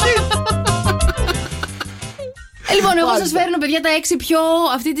 Λοιπόν, εγώ σας φέρνω, παιδιά, τα 6 πιο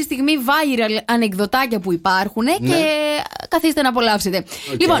αυτή τη στιγμή viral ανεκδοτάκια που υπάρχουν και καθίστε να απολαύσετε.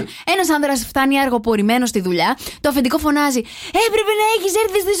 Λοιπόν, ένας άνδρας φτάνει αργοπορημένος στη δουλειά, το αφεντικό φωνάζει: έπρεπε να έχεις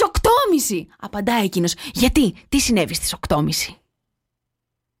έρθει στις 8.30. Απαντάει εκείνος: γιατί, τι συνέβη στις 8.30?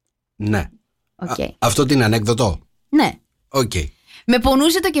 Ναι. Αυτό τι είναι, ανεκδοτό? Ναι. Με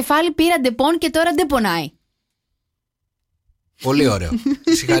πονούσε το κεφάλι, πήρα ντεπών και τώρα δεν πονάει. Πολύ ωραίο.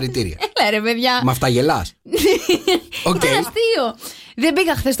 Συγχαρητήρια. Έλα ρε παιδιά. Με αυτά γελάς? Ήταν αστείο. Δεν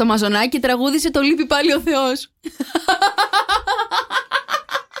πήγα χθες στο μαζονάκι και τραγούδισε το λείπει πάλι ο Θεός.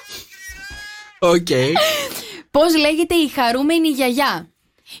 Πώς λέγεται η χαρούμενη γιαγιά?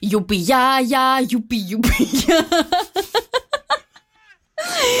 Γιουπιγιάγια, γιουπιγιουπιγιά.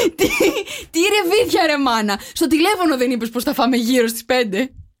 Τι ρε βίδια ρε μάνα. Στο τηλέφωνο δεν είπες πως θα φάμε γύρω στις 5?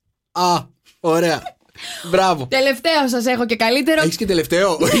 Ωραία. Μπράβο. Τελευταίο σας έχω και καλύτερο. Έχεις και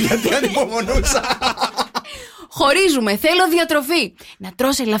τελευταίο? Γιατί ανυπομονούσα. Χωρίζουμε, θέλω διατροφή. Να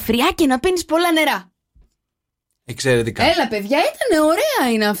τρως ελαφριά και να πίνεις πολλά νερά. Εξαιρετικά. Έλα παιδιά, ήταν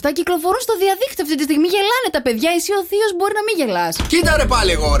ωραία είναι αυτά. Κυκλοφορούν στο διαδίκτυο αυτή τη στιγμή. Γελάνε τα παιδιά. Εσύ ο θείος μπορεί να μην γελάς. Κοίτα ρε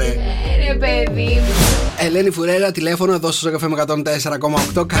πάλι εγώ ρε. Ρε παιδί μου. Ελένη Φουρέρα, τηλέφωνο εδώ στο Sok FM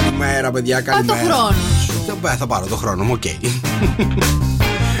 104,8. Καλημέρα παιδιά, καλημέρα. Πάρ' το χρόνο σου. Θα πάρω το χρόνο μου,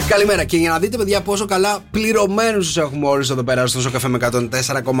 Καλημέρα, και για να δείτε παιδιά πόσο καλά πληρωμένους τους έχουμε όλους εδώ πέρα στο Sok FM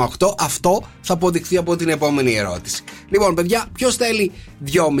 104,8, αυτό θα αποδειχθεί από την επόμενη ερώτηση. Λοιπόν παιδιά, ποιος θέλει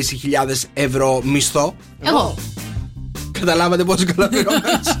 2.500 ευρώ μισθό? Εγώ. Καταλάβατε πόσο καλά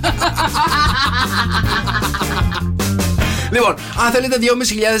πληρωμένους? Λοιπόν, αν θέλετε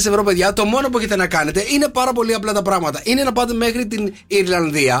 2.500 ευρώ, παιδιά, το μόνο που έχετε να κάνετε είναι πάρα πολύ απλά τα πράγματα. Είναι να πάτε μέχρι την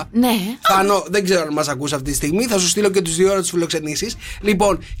Ιρλανδία. Ναι. Θάνο, δεν ξέρω αν μας ακούς αυτή τη στιγμή. Θα σου στείλω και τους 2 ώρες τις φιλοξενήσεις.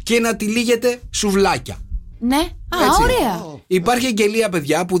 Λοιπόν, και να τυλίγετε σουβλάκια. Ναι. Ωραία. Υπάρχει αγγελία,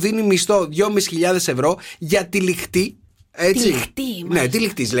 παιδιά, που δίνει μισθό 2.500 ευρώ για τυλιχτή. Έτσι. Τυλιχτή, ναι,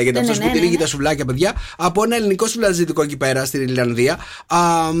 τυλιχτή λέγεται αυτός που τυλίγει τα σουβλάκια, παιδιά, από ένα ελληνικό σουβλαζιτικό εκεί πέρα στην Ιρλανδία.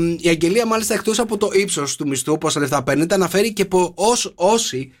 Η αγγελία, μάλιστα, εκτός από το ύψος του μισθού, πόσα λεφτά παίρνετε, αναφέρει και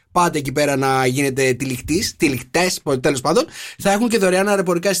όσοι πάτε εκεί πέρα να γίνετε τυλιχτές, τέλος πάντων, θα έχουν και δωρεάν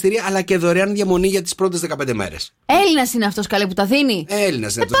αεροπορικά εισιτήρια, αλλά και δωρεάν διαμονή για τις πρώτες 15 μέρες. Έλληνας είναι αυτός, καλέ, που τα δίνει.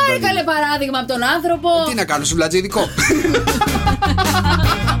 Έλληνας είναι αυτός. Πάρε καλέ παράδειγμα από τον άνθρωπο. Τι να κάνω, σουβλατζίδικο.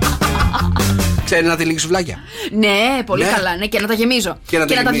 Ξέρει να τυλίγει σουβλάκια? Ναι, πολύ καλά. Ναι, και να τα γεμίζω. Και να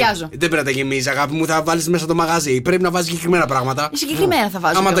τα βιάζω. Δεν πρέπει να τα γεμίζει, αγάπη μου, θα βάλεις μέσα το μαγαζί. Πρέπει να βάζεις συγκεκριμένα πράγματα. Συγκεκριμένα θα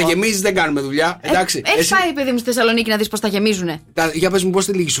βάζω. Άμα τα γεμίζεις, δεν κάνουμε δουλειά. Εντάξει. Έχεις πάει, παιδί μου, στη Θεσσαλονίκη να δεις πώς τα γεμίζουνε? Για πες μου, πώς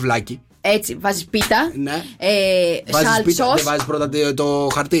τυλίγει σουβλάκι? Έτσι, βάζεις πίτα. Ναι. Σαλτσός. Δεν βάζεις πρώτα το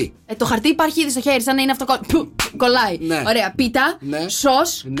χαρτί? Το χαρτί υπάρχει ήδη στο χέρι, σαν να είναι αυτό. Κολλάει. Ναι. Ωραία. Πίτα. Ναι.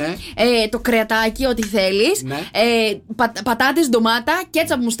 Σος. Ναι. Το κρεατάκι, ό,τι θέλεις. Ναι. Πατάτες, ντομάτα,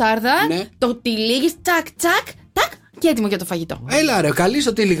 κέτσαπ, μουστάρδα. Ναι. Το τυλίγεις, τσακ, τσακ, τακ. Και έτοιμο για το φαγητό. Έλα ρε, καλή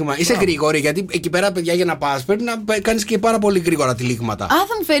στο τυλίγμα. Είσαι γρήγορη, γιατί εκεί πέρα, παιδιά, για να πας πρέπει να κάνεις και πάρα πολύ γρήγορα τυλίγματα. Θα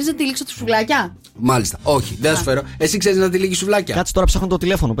μου φέρεις να τυλίξω τα σουβλάκια? Μάλιστα. Όχι, δεν θα σου φέρω. Εσύ ξέρεις να τυλίγεις σουβλάκια? Κάτσε τώρα, ψάχνω το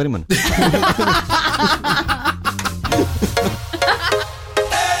τηλέφωνο, περίμενε.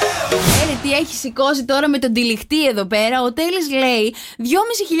 Τι έχει σηκώσει τώρα με τον τυλιχτή εδώ πέρα. Ο Τέλης λέει 2.500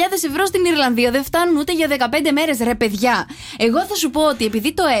 ευρώ στην Ιρλανδία δεν φτάνουν ούτε για 15 μέρες, ρε παιδιά. Εγώ θα σου πω ότι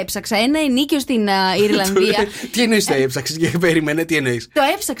επειδή το έψαξα, ένα ενίκιο στην Ιρλανδία. Τι εννοείς το έψαξες και περίμενε, τι εννοείς? Το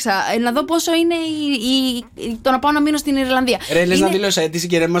έψαξα να δω πόσο είναι το να πάω να μείνω στην Ιρλανδία. Ρε, λες να δηλώσει αίτηση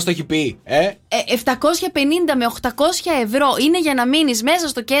και ρε, μας το έχει πει. 750 με 800 ευρώ είναι για να μείνεις μέσα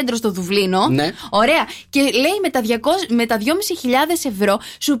στο κέντρο στο Δουβλίνο. Ναι. Ωραία. Και λέει με τα 2.500 ευρώ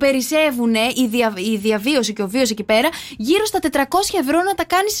σου περισσεύουν η διαβίωση και ο βίος εκεί πέρα γύρω στα 400 ευρώ να τα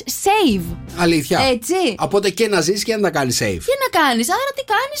κάνεις save. Αλήθεια. Έτσι. Οπότε και να ζεις και να τα κάνεις save. Και να κάνεις. Άρα τι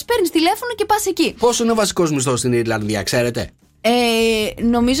κάνεις, παίρνεις τηλέφωνο και πας εκεί. Πόσο είναι ο βασικός μισθός στην Ιρλανδία, ξέρετε?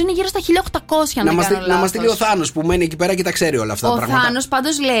 Νομίζω είναι γύρω στα 1.800 να μας στείλει ο Θάνος που μένει εκεί πέρα και τα ξέρει όλα αυτά τα πράγματα. Ο Θάνος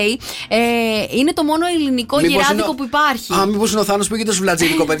πάντως λέει είναι το μόνο ελληνικό γυράδικο που υπάρχει. Μήπως είναι ο Θάνος που έχει το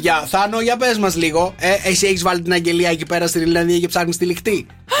σουβλατζίδικο, παιδιά. Θάνο, για πες μας λίγο. Εσύ έχεις βάλει την αγγελία εκεί πέρα στην Ιρλανδία και ψάχνεις τη λιχτή?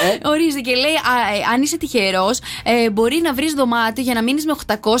 Ορίστε και λέει αν είσαι τυχερός μπορεί να βρεις δωμάτιο για να μείνεις με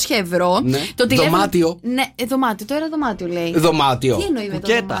 800 ευρώ. Ναι. Το τηλέφωνο... Δωμάτιο. Ναι, δωμάτιο. Τώρα δωμάτιο λέει. Δωμάτιο. Τι εννοεί με το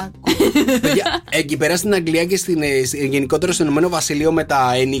δωμάτιο? Παιδιά, εκεί πέρα στην Αγγλία και γενικότερα στο Ηνωμένο Βασίλειο με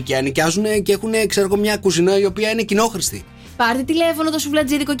τα ενοίκια νοικιάζουν και έχουν, ξέρω εγώ, μια κουζίνα η οποία είναι κοινόχρηστη. Πάρτε τηλέφωνο το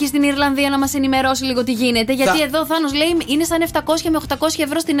σουβλατζίδικο εκεί στην Ιρλανδία να μας ενημερώσει λίγο τι γίνεται. Γιατί εδώ ο Θάνος λέει είναι σαν 700 με 800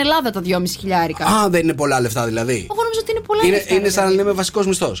 ευρώ στην Ελλάδα τα 2.500. Α, δεν είναι πολλά λεφτά δηλαδή. Εγώ νομίζω ότι είναι πολλά λεφτά. Είναι σαν να λέμε βασικός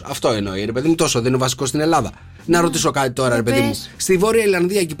μισθός. Αυτό εννοεί. Ρε παιδί μου, τόσο δεν είναι βασικό στην Ελλάδα. Να ρωτήσω κάτι τώρα, ρε παιδί μου. Στη Βόρεια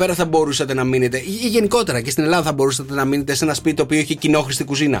Ιρλανδία εκεί πέρα θα μπορούσατε να μείνετε, ή γενικότερα και στην Ελλάδα θα μπορούσατε να μείνετε σε ένα σπίτι το οποίο έχει κοινόχρηστη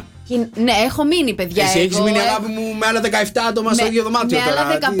κουζίνα? Ναι, έχω μείνει, παιδιά. Εσύ έχεις μείνει, αγάπη μου, με άλλα 17 άτομα στο ίδιο δωμάτιο με τώρα?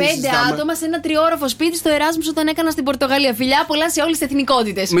 Με άλλα 15 άτομα σε ένα τριώροφο σπίτι στο Εράσμους όταν έκανα στην Πορτογαλία. Φιλιά πολλά σε όλες τις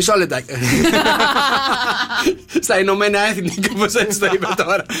εθνικότητες. Μισό λεπτά. Στα Ηνωμένα Έθνη, όπως έτσι το είπε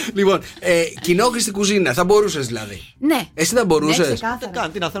τώρα. Λοιπόν, κοινόχρηστη κουζίνα, θα μπορούσες δηλαδή? Ναι. Εσύ θα μπορούσες?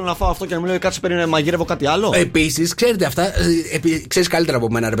 Τι να θέλω να φάω αυτό και να μου λέει κάτσε περίμενε, μαγειρεύω κάτι άλλο. Επίσης, ξέρετε αυτά, ξέρεις καλύτερα από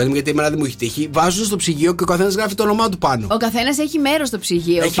μένα, ρε παιδί μου, γιατί εμένα δεν μου έχει τύχει. Βάζουν στο ψυγείο και ο καθένας γράφει το όνομά του πάνω. Ο καθένας έχει μέρος στο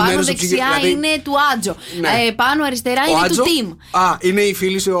ψυγείο. Πάνω δεξιά είναι του Άτζο. Ναι. Πάνω αριστερά είναι του Τιμ. Α, είναι η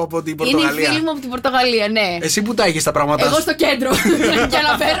φίλη σου από την Πορτογαλία. Είναι η φίλη μου από την Πορτογαλία, ναι. Εσύ που τα έχεις τα πράγματα? Εγώ στο κέντρο. Για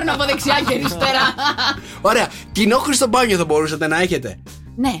να φέρουν από δεξιά και αριστερά. Ωραία. Κοινόχρηστο μπάνιο θα μπορούσατε να έχετε?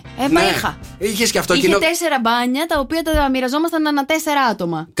 Ναι, είχα. Είχες και αυτό. Είχε 4 μπάνια τα οποία τα μοιραζόμασταν ανά 4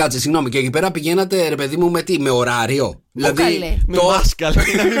 άτομα. Κάτσε, συγγνώμη, και εκεί πέρα πηγαίνατε, ρε παιδί μου, με τι, με ωράριο? Δηλαδή, με μάσκα.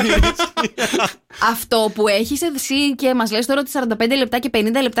 Αυτό που έχεις εσύ και μας λες τώρα ότι 45 λεπτά και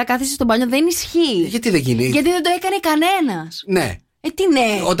 50 λεπτά κάθεσαι στο μπάνιο δεν ισχύει. Γιατί δεν γίνει? Γιατί δεν το έκανε κανένας. Ναι. Τι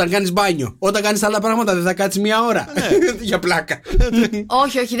ναι. Όταν κάνεις μπάνιο, όταν κάνεις άλλα πράγματα, δεν θα κάτσεις μία ώρα? Για πλάκα.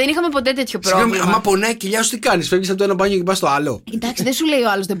 Όχι, δεν είχαμε ποτέ τέτοιο πρόβλημα. Συγγνώμη, άμα πονάει η κοιλιά σου, τι κάνεις? Φεύγεις από το ένα μπάνιο και πας στο άλλο? Εντάξει, δεν σου λέει ο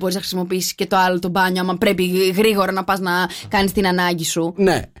άλλος δεν μπορείς να χρησιμοποιήσεις και το άλλο το μπάνιο, άμα πρέπει γρήγορα να πας να κάνεις την ανάγκη σου.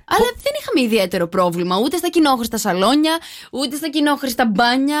 Ναι. Αλλά δεν είχαμε ιδιαίτερο πρόβλημα ούτε στα κοινόχρηστα σαλόνια, ούτε στα κοινόχρηστα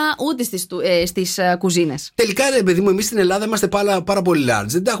μπάνια, ούτε στις κουζίνες. Τελικά, ρε παιδί μου, εμείς στην Ελλάδα είμαστε πάρα πολύ large.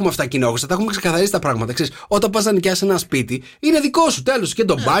 Δεν τα έχουμε αυτά κοινόχρηστα, τα έχουμε ξεκαθαρίσει τα πράγματα. Ξέρεις, όταν πας να νοικιάσεις ένα σπίτι, είναι δικό σου, τέλος. Και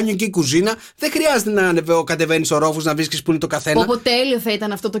το μπάνιο και η κουζίνα. Δεν χρειάζεται να κατεβαίνεις ορόφους να βρίσκεις που είναι το καθένα. Πω τέλειο θα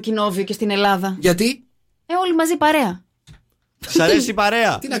ήταν αυτό το κοινόβιο και στην Ελλάδα. Γιατί? Όλοι μαζί παρέα. Σ' αρέσει η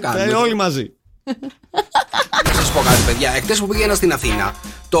παρέα? Τι να κάνουμε? Όλοι μαζί. Να σας πω κάτι, παιδιά. Εκτός που πήγαινα στην Αθήνα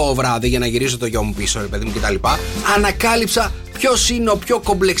το βράδυ για να γυρίσω το γιο μου πίσω, ρε παιδί μου κτλ., ανακάλυψα ποιος είναι ο πιο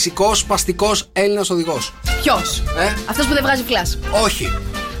κομπλεξικός, σπαστικός Έλληνας οδηγός. Ποιος? Αυτός που δεν βγάζει φλας? Όχι.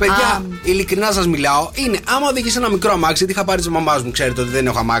 Παιδιά, ειλικρινά σας μιλάω, είναι άμα οδηγείς ένα μικρό αμάξι, γιατί είχα πάρει τη μαμά μου, ξέρετε ότι δεν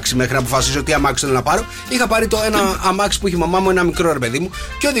έχω αμάξι μέχρι να αποφασίσω τι αμάξι θέλω να πάρω. Είχα πάρει το ένα αμάξι που είχε η μαμά μου, ένα μικρό, ρε παιδί μου,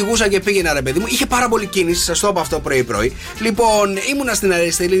 και οδηγούσα και πήγαινα, ρε παιδί μου. Είχε πάρα πολύ κίνηση, σας το είπα αυτό πρωί-πρωί. Λοιπόν, ήμουνα στην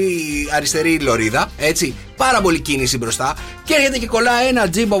αριστερή λωρίδα, έτσι, πάρα πολύ κίνηση μπροστά, και έρχεται και κολλάει ένα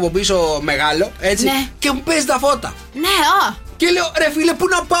τζιμπ από πίσω μεγάλο, έτσι, ναι, και μου παίζει τα φώτα. Ναι, Και λέω, ρε φίλε, πού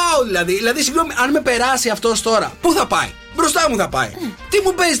να πάω δηλαδή? Δηλαδή, συγγνώμη, αν με περάσει αυτός τώρα, πού θα πάει? Μπροστά μου θα πάει. Τι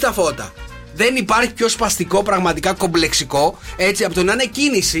μου παίζει τα φώτα? Δεν υπάρχει πιο σπαστικό, πραγματικά κομπλεξικό, έτσι, από το να είναι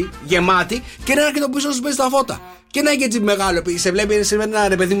κίνηση γεμάτη και να έρχεται το πίσω σου παίζει τα φώτα. Και να έχει έτσι μεγάλο, σε βλέπει ένα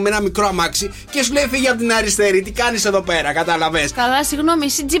ρε παιδί μου με ένα μικρό αμάξι και σου λέει φύγει από την αριστερή. Τι κάνεις εδώ πέρα, κατάλαβες? Καλά, συγγνώμη,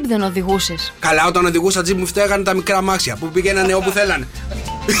 εσύ τζιπ δεν οδηγούσες? Καλά, όταν οδηγούσα τζιπ μου φταίγανε τα μικρά αμάξια που πήγαιναν όπου θέλανε.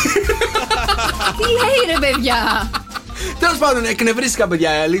 Τι λέει, ρε παιδιά? Τέλος πάντων, εκνευρίστηκα,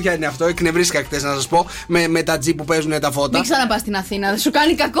 παιδιά. Η αλήθεια είναι αυτό. Εκνευρίστηκα χτες, να σας πω, με τα τζιπ που παίζουν τα φώτα. Μην ξαναπάς στην Αθήνα, δεν σου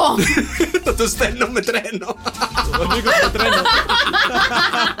κάνει κακό. Θα το στέλνω με τρένο.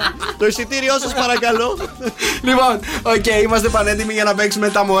 Το εισιτήριό σας, παρακαλώ. Λοιπόν, είμαστε πανέτοιμοι για να παίξουμε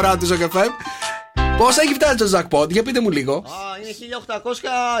τα μωρά του Sok FM. Πώς έχει φτάσει το jackpot, για πείτε μου λίγο. Είναι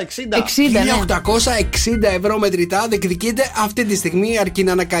Είναι 1860 ευρώ μετρητά διεκδικείτε αυτή τη στιγμή, αρκεί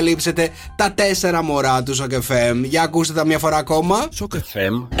να ανακαλύψετε τα 4 μωρά του Sok FM. Για ακούστε τα μια φορά ακόμα. Sok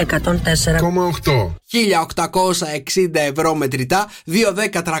FM 104,8. 1860 ευρώ μετρητά.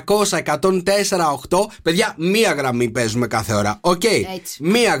 2-10-300-104-8. Παιδιά, μία γραμμή παίζουμε κάθε ώρα. Οκ.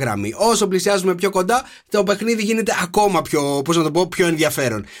 Μία γραμμή. Όσο πλησιάζουμε πιο κοντά, το παιχνίδι γίνεται ακόμα πιο, πώς να το πω, πιο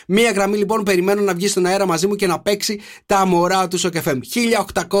ενδιαφέρον. Μία γραμμή λοιπόν, περιμένω να βγει στον αέρα μαζί μου και να παίξει τα μωρά του Sok FM.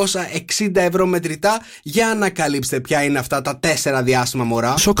 1860 ευρώ μετρητά. Για να ανακαλύψετε ποια είναι αυτά τα 4 διάσημα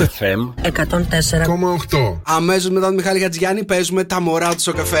μωρά. Sok FM 104,8. Αμέσως μετά τον Μιχάλη Χατζηγιάννη παίζουμε τα μωρά του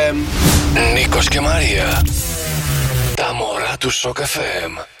Sok FM. Νίκος και Μαρία. Τα μωρά του Sok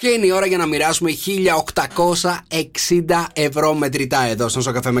FM. Και είναι η ώρα για να μοιράσουμε 1860 ευρώ μετρητά εδώ στον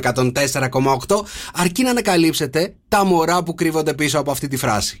Sok FM 104,8. Αρκεί να ανακαλύψετε τα μωρά που κρύβονται πίσω από αυτή τη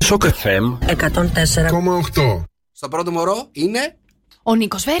φράση. Sok FM 104,8. Στο πρώτο μωρό είναι ο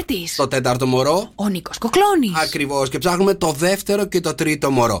Νίκος Βέρτης. Στο τέταρτο μωρό ο Νίκος Κοκλώνης. Ακριβώς. Και ψάχνουμε το δεύτερο και το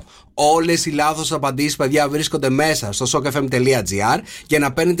τρίτο μωρό. Όλες οι λάθος απαντήσεις, παιδιά, βρίσκονται μέσα στο sokfm.gr για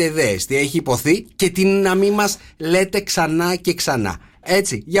να παίρνετε ιδέες τι έχει υποθεί και τι να μην μας λέτε ξανά και ξανά.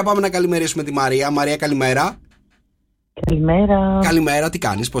 Έτσι, για πάμε να καλημερίσουμε τη Μαρία. Μαρία, καλημέρα. Καλημέρα. Καλημέρα, τι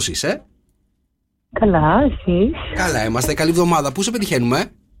κάνεις, πώς είσαι? Καλά, εσείς? Καλά είμαστε, καλή εβδομάδα. Πού σε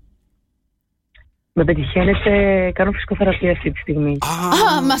πετυχαίνουμε? Με πετυχαίνετε, κάνω φυσικοθεραπεία αυτή τη στιγμή.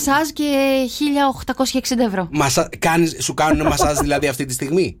 Μασάζ και 1860 ευρώ. Σου κάνουν μασάζ δηλαδή αυτή τη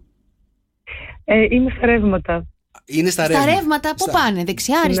στιγμή? Είμαι στα ρεύματα. Είναι στα ρεύματα, πού πάνε,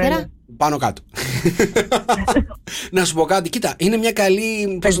 δεξιά, αριστερά? Ναι. Πάνω κάτω. Να σου πω κάτι, κοίτα, είναι μια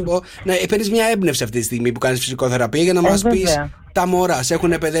καλή. Πώς να πω, να παίρνεις μια έμπνευση αυτή τη στιγμή που κάνεις φυσικοθεραπεία για να μας πεις τα μωρά. Σε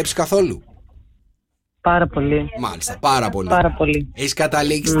έχουν επαιδέψει καθόλου? Πάρα πολύ. Μάλιστα, πάρα πολύ. Πάρα πολύ. Έχεις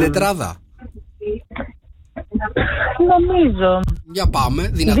καταλήξει τετράδα? Νομίζω. Για πάμε,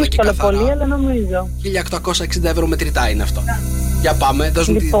 δυνατά και καθαρά. Δύσκολο πολύ, αλλά νομίζω. 1860 ευρώ μετρητά είναι αυτό. Για πάμε, δώσ'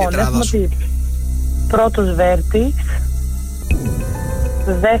 μου την τετράδα σου. Πρώτος Βέρτης.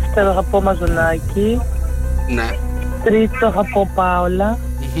 Δεύτερο θα πω Μαζονάκη. Ναι. Τρίτο θα πω Πάολα.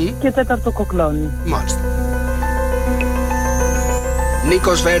 Και τέταρτο Κοκλώνη. Μάλιστα.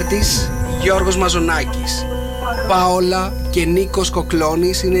 Νίκος Βέρτης, Γιώργος Μαζονάκης, Πάολα και Νίκος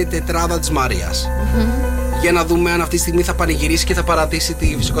Κοκλώνης είναι η τετράδα της Μαρίας. Για να δούμε αν αυτή τη στιγμή θα πανηγυρίσει και θα παρατήσει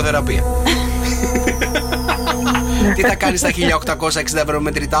τη φυσικοθεραπεία. Τι θα κάνεις στα 1860 ευρώ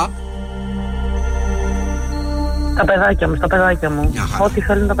μετρητά? Τα παιδάκια μου. Ό,τι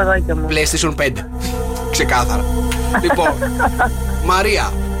θέλουν τα παιδάκια μου. PlayStation 5. Ξεκάθαρα. Λοιπόν,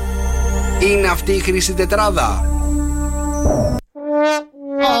 Μαρία, είναι αυτή η χρυσή τετράδα?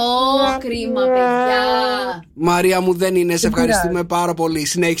 Κρίμα, παιδιά. Μαρία μου, δεν είναι. Σε ευχαριστούμε πάρα πολύ.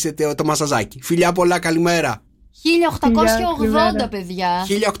 Συνέχισε το μασαζάκι. Φιλιά πολλά, καλημέρα. 1880, παιδιά.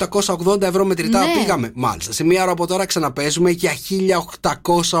 1880 ευρώ μετρητά, ναι. Πήγαμε. Μάλιστα. Σε μία ώρα από τώρα ξαναπέζουμε για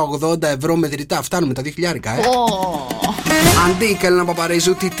 1880 ευρώ μετρητά. Φτάνουμε τα 2.000, Αντί, Καλένα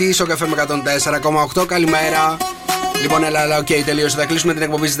Παπαρίζου, Τιτή, Sok FM 104,8. Καλημέρα. Λοιπόν, έλα, οκ, τελείωσε. Θα κλείσουμε την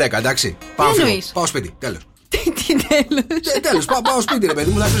εκπομπή στις 10, εντάξει. Πάω σπίτι, τέλος. Τέλος, πάω σπίτι, ρε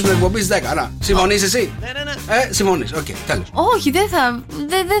παιδί μου, θα κλείσουμε την εκπομπή στις 10. Να, συμφωνείς εσύ? Ναι. Συμφωνείς, οκ, τέλος. Όχι, δεν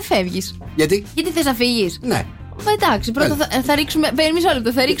φεύγεις. Γιατί θες να φύγεις? Ναι. Εντάξει, πρώτα θα ρίξουμε. Μισό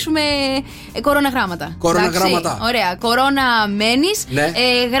λεπτό, θα ρίξουμε κορώναγράμματα. Κορώναγράμματα. Ωραία. Κορώνα μένεις, ναι.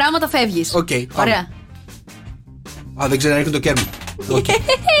 Γράμματα φεύγεις. Οκ, ωραία. Δεν ξέρω αν ρίχνει το κέρμα.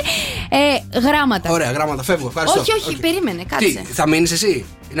 Γράμματα. Ωραία, γράμματα, φεύγω. Ευχαριστώ. Όχι, περίμενε, κάτσε. Τι, θα μείνεις εσύ?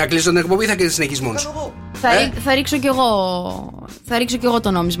 Να κλείσω την εκπομπή ή θα συνεχίσεις μόνος? Θα ρίξω κι εγώ. Θα ρίξω κι εγώ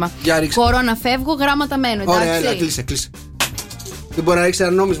το νόμισμα. Κορώνα φεύγω, γράμματα μένω. Ωραία, έλα, κλείσε. Δεν μπορεί να ρίξει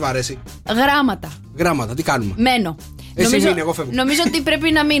ένα νόμισμα, αρέσει. Γράμματα, τι κάνουμε? Μένω. Εσύ μείνει, εγώ φεύγω. Νομίζω ότι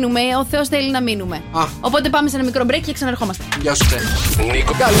πρέπει να μείνουμε. Ο Θεός θέλει να μείνουμε. Οπότε πάμε σε ένα μικρό break και ξαναρχόμαστε. Γεια σου,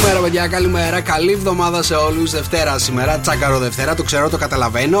 Νίκο. Καλημέρα, παιδιά, καλημέρα. Καλή εβδομάδα σε όλους. Δευτέρα σήμερα, τσάκαρο Δευτέρα. Το ξέρω, το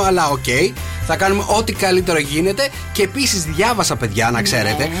καταλαβαίνω, αλλά οκ. Θα κάνουμε ό,τι καλύτερο γίνεται. Και επίσης διάβασα, παιδιά, να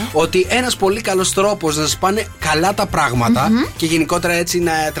ξέρετε, ότι ένας πολύ καλός τρόπος να σας πάνε καλά τα πράγματα και γενικότερα έτσι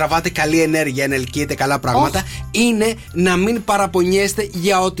να τραβάτε καλή ενέργεια, να ελκύετε καλά πράγματα, είναι να μην παραπονιέστε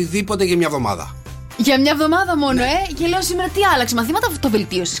για οτιδήποτε για μια εβδομάδα. Για μια εβδομάδα μόνο, Και λέω σήμερα τι άλλαξε. Μαθήματα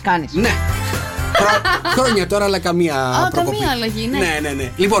αυτοβελτίωσης κάνεις? Ναι. Χρόνια τώρα, αλλά καμία προκοπή. Καμία αλλαγή, ναι.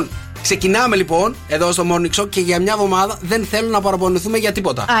 Λοιπόν, ξεκινάμε λοιπόν εδώ στο Morning Show και για μια εβδομάδα δεν θέλω να παραπονηθούμε για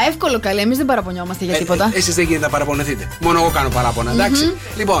τίποτα. Εύκολο, καλέ. Εμείς δεν παραπονιόμαστε για τίποτα. Εσείς δεν γίνεται να παραπονεθείτε. Μόνο εγώ κάνω παράπονα, εντάξει.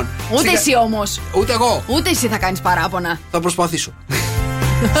 Λοιπόν. Ούτε εσύ όμως. Ούτε εγώ. Ούτε εσύ θα κάνεις παράπονα. Θα προσπαθήσω.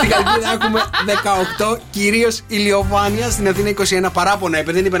 Στην Καλκίδα έχουμε 18, κυρίως ηλιοφάνεια. Στην Αθήνα 21, παράπονα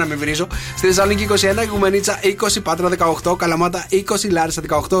είπε, δεν είπε να μην βρίζω. Στη Θεσσαλονίκη 21, Γουμενίτσα 20, Πάτρα 18, Καλαμάτα 20, Λάρισα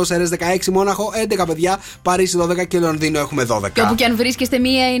 18, Σέρες 16, Μόναχο 11 παιδιά, Παρίσι 12 και Λονδίνο έχουμε 12. Και όπου και αν βρίσκεστε,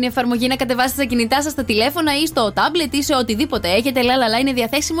 μία είναι εφαρμογή να κατεβάσετε στα κινητά σας, στα τηλέφωνα ή στο tablet ή σε οτιδήποτε έχετε. Λαλαλά είναι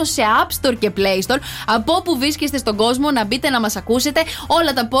διαθέσιμο σε App Store και Play Store. Από όπου βρίσκεστε στον κόσμο να μπείτε να μας ακούσετε.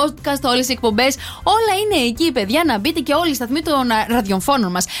 Όλα τα podcast, όλες οι εκπομπές, όλα είναι εκεί, παιδιά. Να μπείτε και όλοι οι σταθμοί των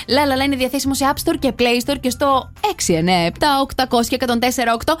ραδιοφώνων μας. Λαλαλά είναι διαθέσιμο σε App Store και Play Store και στο 697-800-1048.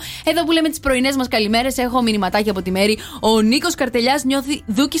 Εδώ που λέμε τις πρωινές μας καλημέρες, έχω μηνυματάκι από τη Μέρη. Ο Νίκος Καρτελιάς νιώθει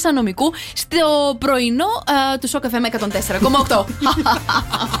δούκισσα νομικού στο πρωινό του Sok FM 104,8.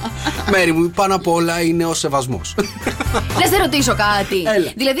 Μέρη μου, πάνω απ' όλα είναι ο σεβασμός. Να σε ρωτήσω κάτι.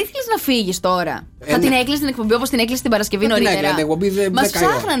 Έλα. Δηλαδή θέλεις να φύγεις τώρα? Θα την έκλεισες την εκπομπή όπως την έκλεισες την Παρασκευή νωρίτερα? Μας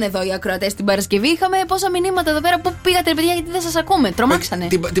ψάχνανε εδώ οι ακροατές την Παρασκευή. Είχαμε πόσα μηνύματα εδώ πέρα. Πού πήγατε, παιδιά, γιατί δεν σας ακούμε? Τρομάξανε.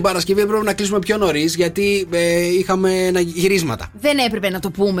 Την Παρασκευή έπρεπε να κλείσουμε πιο νωρίς, γιατί είχαμε γυρίσματα. Δεν έπρεπε να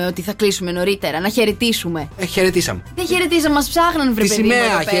το πούμε ότι θα κλείσουμε νωρίτερα, να χαιρετήσουμε? Χαιρετήσαμε. Δεν χαιρετήσαμε, μας ψάχνανε, βρε Τη παιδί μου.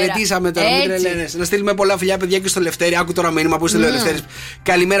 σημαία χαιρετήσαμε τώρα. Μην τρελαίνεσαι. Να στείλουμε πολλά φιλιά, παιδιά, και στο Λευτέρη. Άκου τώρα μήνυμα που στείλε ο Λευτέρης.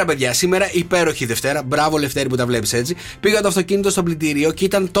 Καλημέρα, παιδιά. Σήμερα υπέροχη Δευτέρα. Μπράβο, Λευτέρη, που τα βλέπεις έτσι. Πήγα το αυτοκίνητο στο πλυντήριο και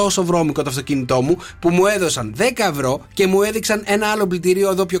ήταν τόσο βρώμικο το αυτοκίνητό μου που μου έδωσαν 10 ευρώ και μου έδειξαν ένα άλλο πλυντήριο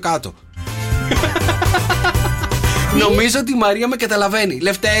εδώ πιο κάτω. Νομίζω ότι η Μαρία με καταλαβαίνει.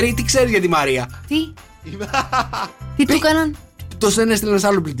 Λευτέρη, τι ξέρεις για τη Μαρία? Τι του έκαναν? Το έστειλαν σε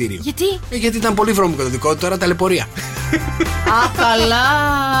άλλο πλυντήριο. Γιατί? Γιατί ήταν πολύ βρώμικο το δικό του, τώρα ταλαιπωρία. Α, καλά.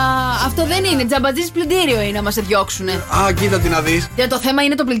 Αυτό δεν είναι. Τζαμπατζής πλυντήριο είναι να μας σε διώξουνε. Α, κοίτα τι να δεις. Το θέμα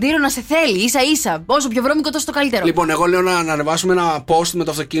είναι το πλυντήριο να σε θέλει, ίσα ίσα. Όσο πιο βρώμικο, τόσο το καλύτερο. Λοιπόν, εγώ λέω να ανεβάσουμε ένα post με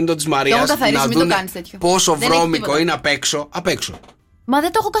το αυτοκίνητο της Μαρίας. Το έχω καθαρίσει, να μην δούνε το κάνεις τέτοιο. πόσο Δεν βρώμικο είναι απ' έξω. Μα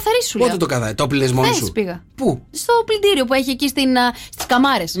δεν το έχω καθαρίσει, σου λέω. Πότε το καθαρίσει? Το πλύνες μόνη σου? Πήγα. Πού? Στο πλυντήριο που έχει εκεί στις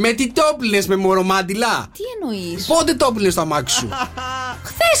καμάρες. Με τι το πλύνες, με μωρομάντιλα? Τι εννοείς? Πότε το πλύνες το αμάξι σου?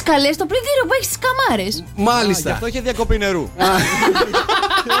 Χθες, καλέ, στο πλυντήριο που έχει στις καμάρες. Μάλιστα. Γι' αυτό είχε διακοπή νερού.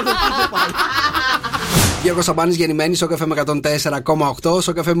 Γιώργος Σαμπάνης, γεννημένη, Sok FM 104,8,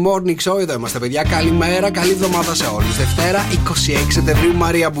 Sok FM Morning Show. Εδώ είμαστε, παιδιά. Καλημέρα, καλή εβδομάδα σε όλους. Δευτέρα, 26 Σεπτεμβρίου,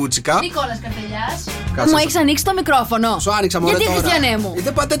 Μαρία Μπούτσικα. Νικόλας Καρτελιάς. Μου έχεις ανοίξει το μικρόφωνο. Σου άνοιξα μόνο τώρα. Γιατί, Χριστιανέ μου?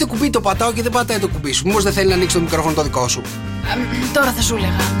 Δεν πατάει το κουμπί, το πατάω και δεν πατάει το κουμπί σου. Μήπως δεν θέλει να ανοίξει το μικρόφωνο το δικό σου? Τώρα θα σου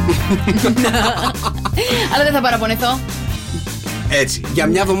έλεγα. Αλλά δεν θα παραπονεθώ. Έτσι. Για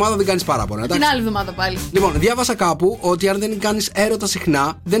μια εβδομάδα δεν κάνεις παράπονα. Την άλλη εβδομάδα πάλι. Λοιπόν, διάβασα κάπου ότι αν δεν κάνεις έρωτα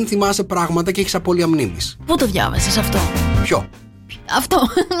συχνά, δεν θυμάσαι πράγματα και έχεις απώλεια μνήμης. Πού το διάβασες αυτό? Ποιο? Αυτό.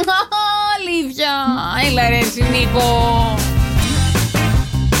 Αλήθεια. Έλα ρε Νίκο.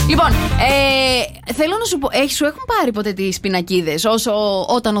 Λοιπόν, θέλω να σου πω, σου έχουν πάρει ποτέ τις πινακίδες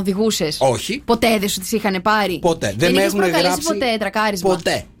όταν οδηγούσες? Όχι. Ποτέ δεν σου τις είχαν πάρει? Ποτέ. Δεν με έχουν προκαλέσει γράψει ποτέ τρακάρισμα?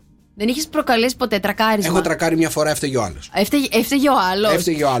 Ποτέ. Δεν είχες προκαλέσει ποτέ τρακάρισμα? Έχω τρακάρει μια φορά, έφταιγε ο άλλος. Έφταιγε ο άλλος.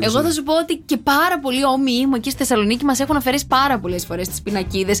 Εγώ ναι. θα σου πω ότι και πάρα πολλοί όμοιοι μου εκεί στη Θεσσαλονίκη μας έχουν αφαιρέσει πάρα πολλές φορές τις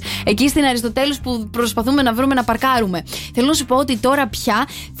πινακίδες. Εκεί στην Αριστοτέλους που προσπαθούμε να βρούμε να παρκάρουμε. Θέλω να σου πω ότι τώρα πια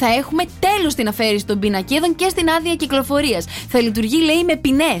θα έχουμε τέλος την αφαίρεση των πινακίδων και στην άδεια κυκλοφορίας. Θα λειτουργεί, λέει, με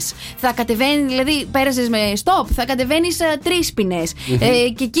ποινές. Θα κατεβαίνει, δηλαδή, πέρασες με stop, θα κατεβαίνεις 3 ποινές.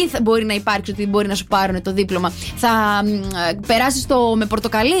 Και εκεί θα μπορεί να υπάρξει ότι μπορεί να σου πάρουν το δίπλωμα. Θα περάσεις με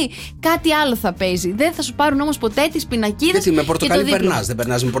πορτοκαλί. Κάτι άλλο θα παίζει. Δεν θα σου πάρουν όμως ποτέ τις πινακίδες. Γιατί με πορτοκαλί περνάς, δεν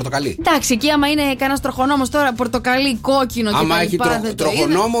περνάς με πορτοκαλί? Εντάξει, εκεί άμα είναι κανένας τροχονόμος τώρα, πορτοκαλί, κόκκινο άμα και έχει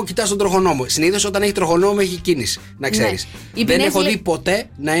τροχονόμο, κοιτάς τον τροχονόμο. Συνήθως όταν έχει τροχονόμο έχει κίνηση. Να ξέρεις. Ναι. Δεν έχω δει ποτέ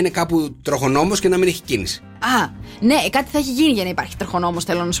να είναι κάπου τροχονόμος και να μην έχει κίνηση. Α, ναι, κάτι θα έχει γίνει για να υπάρχει τροχονόμος,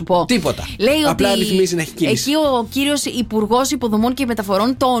 θέλω να σου πω. Τίποτα. Λέει απλά ότι ρυθμίζει να έχει κίνηση. Εκεί ο κύριος Υπουργός Υποδομών και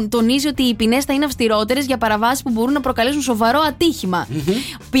Μεταφορών τονίζει ότι οι ποινές θα είναι αυστηρότερες για παραβάσεις που μπορούν να προκαλέσουν σοβαρό ατύχημα.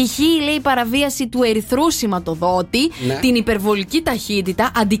 Π.χ. λέει παραβίαση του ερυθρού σηματοδότη, την υπερβολική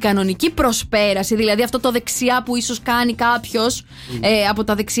ταχύτητα, αντικανονική προσπέραση, δηλαδή αυτό το δεξιά που ίσως κάνει κάποιος από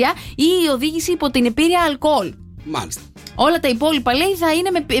τα δεξιά, ή η οδήγηση υπό την επίρρεια αλκοόλ. Μάλιστα. Όλα τα υπόλοιπα, λέει, θα είναι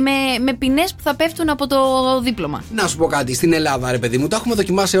με ποινές που θα πέφτουν από το δίπλωμα. Να σου πω κάτι, στην Ελλάδα, ρε παιδί μου, τα έχουμε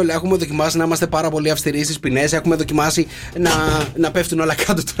δοκιμάσει όλα. Έχουμε δοκιμάσει να είμαστε πάρα πολύ αυστηροί στις ποινές. Έχουμε δοκιμάσει να πέφτουν όλα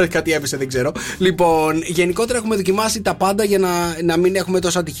κάτω. Τώρα κάτι έπεσε, δεν ξέρω. Λοιπόν, γενικότερα έχουμε δοκιμάσει τα πάντα για να μην έχουμε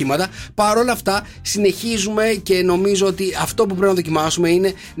τόσα ατυχήματα. Παρ' όλα αυτά, συνεχίζουμε και νομίζω ότι αυτό που πρέπει να δοκιμάσουμε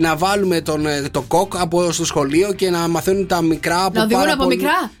είναι να βάλουμε το κοκ στο σχολείο και να μαθαίνουν τα μικρά από. Να οδηγούν από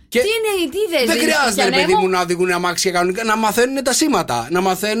μικρά. Και τι είναι, τι δεν χρειάζεται, ρε παιδί μου, να οδηγούν αμάξια κανονικά, να μαθαίνουν τα σήματα. Να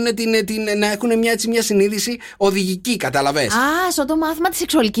μαθαίνουν να έχουν μια συνείδηση οδηγική, καταλαβες. Α, σαν το μάθημα της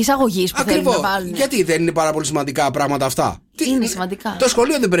σεξουαλικής αγωγής που θέλουν να βάλουν. Γιατί δεν είναι πάρα πολύ σημαντικά πράγματα αυτά? Είναι σημαντικά. Το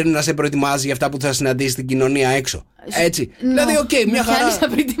σχολείο δεν πρέπει να σε προετοιμάζει για αυτά που θα συναντήσει στην κοινωνία έξω. Έτσι. Δηλαδή, μια χαρά.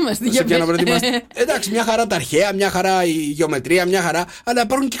 Εντάξει, μια χαρά τα αρχαία, μια χαρά η γεωμετρία, μια χαρά. Αλλά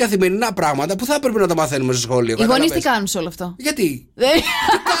υπάρχουν και καθημερινά πράγματα που θα έπρεπε να τα μαθαίνουμε στο σχολείο. Οι γονείς τι κάνουν σε όλο αυτό? Γιατί? Τι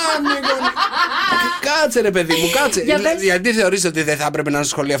κάνουν οι γονείς? Κάτσε ρε παιδί μου, κάτσε. Γιατί θεωρείς ότι δεν θα έπρεπε να είναι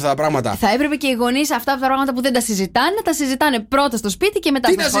στο σχολείο αυτά τα πράγματα? Θα έπρεπε και οι γονείς αυτά τα πράγματα που δεν τα συζητάνε πρώτα στο σπίτι και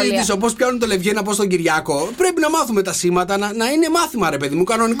μετά στα σχολεία. Τι να συζητήσω, πώς πιάνουν το λευγέ να πω στον Κυριάκο. Πρέπει να μάθουμε τα σήματα, να είναι μάθημα ρε παιδί μου,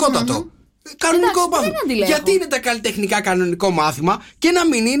 κανονικότατο. Κανονικό μάθημα. Γιατί είναι τα καλλιτεχνικά κανονικό μάθημα και να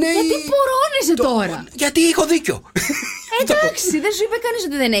μην είναι. Γιατί πορώνεσαι τώρα? Γιατί έχω δίκιο. Εντάξει, δεν σου είπε κανείς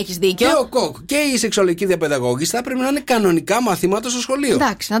ότι δεν έχεις δίκιο. Και ο ΚΟΚ και η σεξουαλική διαπαιδαγώγηση θα πρέπει να είναι κανονικά μαθήματα στο σχολείο.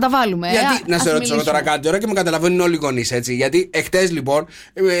 Εντάξει, να τα βάλουμε. Γιατί, να σε ρωτήσω τώρα κάτι τώρα και με καταλαβαίνουν όλοι οι γονείς, έτσι. Γιατί εχθές λοιπόν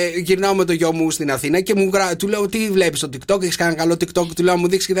γυρνάω με το γιο μου στην Αθήνα και του λέω: τι βλέπεις στο TikTok, έχεις κάνει καλό TikTok, του λέω: μου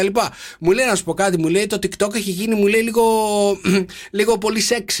δείξει κτλ. Μου λέει να σου πω κάτι, μου λέει: το TikTok έχει γίνει, μου λέει λίγο πολύ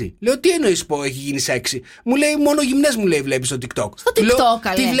σεξι. Λέω: τι εννοείς που έχει γίνει σεξι? Μου λέει: μόνο γυμνές μου λέει βλέπεις στο TikTok. Στο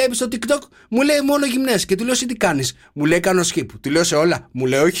TikTok, τι βλέπεις στο TikTok? Μου λέει: μόνο γυμνές. Και του λέω: εσύ τι κάνεις? Μου λέει: κάνω skip. Του λέω: σε όλα. Μου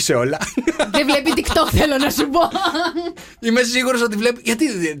λέει: όχι σε όλα. Δεν βλέπει TikTok, θέλω να σου πω. Είμαι σίγουρος ότι βλέπει.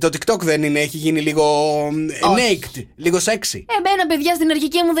 Γιατί το TikTok δεν είναι, έχει γίνει λίγο naked, λίγο sexy. Εμένα, παιδιά, στην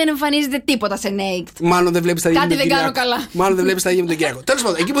αρχική μου δεν εμφανίζεται τίποτα σε naked. Μάλλον δεν βλέπεις τα ίδια με τον Κυριάκο. Κάτι δεν κάνω καλά. Μάλλον δεν βλέπεις τα ίδια με τον Κυριάκο. Τέλος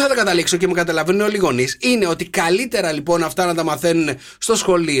πάντων, εκεί που θα τα καταλήξω και με καταλαβαίνουν όλοι οι γονείς είναι ότι καλύτερα λοιπόν αυτά να τα μαθαίνουν στο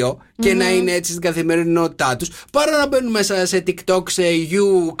σχολείο και να είναι έτσι στην καθημερινότητά τους, παρά να μπαίνουν μέσα σε TikTok, σε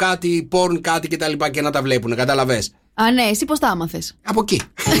You, κάτι, porn, κάτι κτλ. Και να τα βλέπουν. Καταλαβες? Α, ναι, εσύ πώς τα άμαθες? Από εκεί.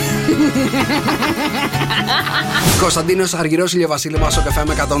 Κωνσταντίνος Αργυρός, ηλιοβασίλεμα, Sok FM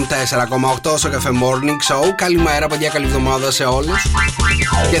 104,8, Sok FM Morning Show. Καλημέρα, παιδιά, καλή εβδομάδα σε όλους.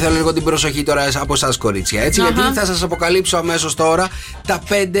 Και θέλω λίγο την προσοχή τώρα από εσάς, κορίτσια. Έτσι, γιατί θα σας αποκαλύψω αμέσως τώρα τα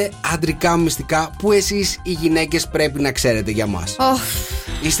 5 αντρικά μυστικά που εσείς οι γυναίκες πρέπει να ξέρετε για μας.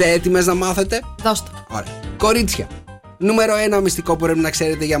 Είστε έτοιμες να μάθετε? Δώστε. Ωραία. Κορίτσια. Νούμερο 1 μυστικό που πρέπει να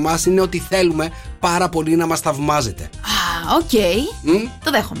ξέρετε για μας είναι ότι θέλουμε πάρα πολύ να μας θαυμάζετε. Οκ.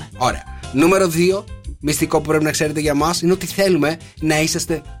 Το δέχομαι. Ωραία. Νούμερο 2 μυστικό που πρέπει να ξέρετε για μας είναι ότι θέλουμε να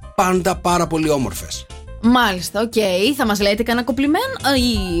είσαστε πάντα πάρα πολύ όμορφες. Μάλιστα, οκ. Θα μας λέτε κανένα κομπλιμέν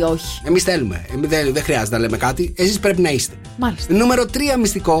ή όχι? Εμείς θέλουμε. Δεν χρειάζεται να λέμε κάτι. Εσείς πρέπει να είστε. Μάλιστα. Νούμερο 3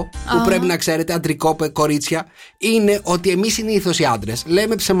 μυστικό που πρέπει να ξέρετε, αντρικό, κορίτσια, είναι ότι εμείς συνήθως οι άντρες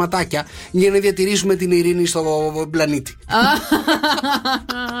λέμε ψεματάκια για να διατηρήσουμε την ειρήνη στο πλανήτη.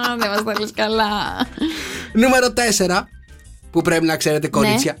 Δεν μας τα λες καλά. Νούμερο 4 που πρέπει να ξέρετε,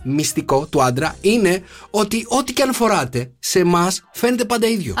 κορίτσια, μυστικό του άντρα, είναι ότι ό,τι και αν φοράτε σε εμάς φαίνεται πάντα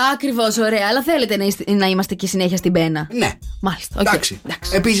ίδιο. Ακριβώς, ωραία. Αλλά θέλετε να είμαστε και συνέχεια στην πένα. Ναι. Μάλιστα. Εντάξει.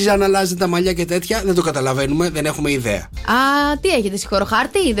 Επίσης, αν αλλάζετε τα μαλλιά και τέτοια, δεν το καταλαβαίνουμε, δεν έχουμε ιδέα. Τι έχετε,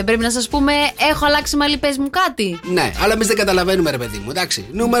 συγχωροχάρτη? Δεν πρέπει να σας πούμε: έχω αλλάξει μαλλί, πες μου κάτι? Ναι, αλλά εμείς δεν καταλαβαίνουμε, ρε παιδί μου. Εντάξει.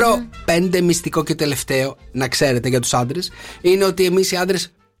 Νούμερο 5 μυστικό και τελευταίο να ξέρετε για τους άντρες είναι ότι εμείς οι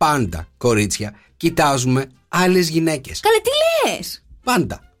άντρες πάντα, κορίτσια, κοιτάζουμε άλλες γυναίκες. Καλέ, τι λες?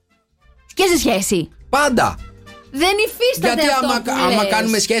 Πάντα. Και σε σχέση? Πάντα. Δεν υφίσταται αυτό που λες. Άμα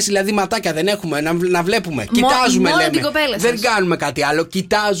κάνουμε σχέση, δηλαδή ματάκια δεν έχουμε να βλέπουμε. Κοιτάζουμε, μόνο λέμε. την κοπέλα σας. Δεν κάνουμε κάτι άλλο.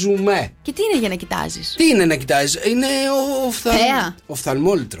 Κοιτάζουμε. Και τι είναι για να κοιτάζεις? Τι είναι να κοιτάζεις? Είναι Θέα.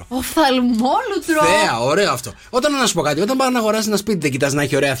 οφθαλμόλυτρο. Οφθαλμόλουτρο. Θέα, ωραίο αυτό. Όταν να σου πω κάτι, όταν πας να αγοράσεις ένα σπίτι, δεν κοιτάς να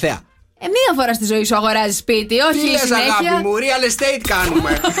έχει ωραία θέα? Μία φορά στη ζωή σου αγοράζεις σπίτι, όχι τι λες, συνέχεια. αγάπη μου, real estate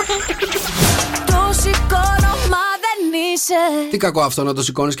κάνουμε. Το σηκώνω, μα δεν είσαι. Τι κακό αυτό να το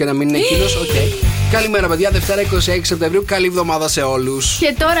σηκώνεις και να μην είναι εκείνος? Καλημέρα, παιδιά. Δευτέρα 26 Σεπτεμβρίου. Καλή εβδομάδα σε όλους.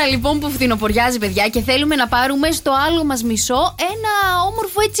 Και τώρα λοιπόν που φθινοπωριάζει, παιδιά, και θέλουμε να πάρουμε στο άλλο μας μισό ένα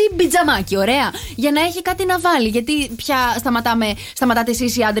όμορφο έτσι μπιτζαμάκι, ωραία. Για να έχει κάτι να βάλει. Γιατί πια σταματάτε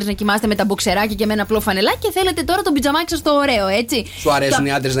εσείς οι άντρες να κοιμάστε με τα μποξεράκια και με ένα απλό φανελάκι και θέλετε τώρα το μπιτζαμάκι σας το ωραίο, έτσι. Σου αρέσουν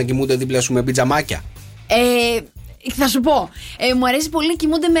οι άντρες να κοιμούνται δίπλα σου με μπιτζαμάκια? Θα σου πω, μου αρέσει πολύ να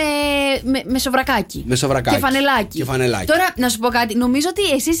κοιμούνται με σοβρακάκι. Με σοβρακάκι. Και φανελάκι. Τώρα, να σου πω κάτι. Νομίζω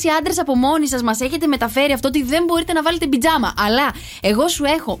ότι εσείς οι άντρες από μόνοι σας μας έχετε μεταφέρει αυτό ότι δεν μπορείτε να βάλετε πιτζάμα. Αλλά εγώ σου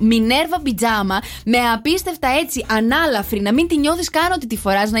έχω Μινέρβα πιτζάμα με απίστευτα έτσι ανάλαφρη, να μην τη νιώθεις καν ότι τη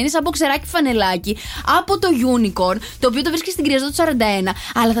φοράς, να είναι σαν μποξεράκι φανελάκι από το Unicorn, το οποίο το βρίσκεις στην Κυριαζό του 41.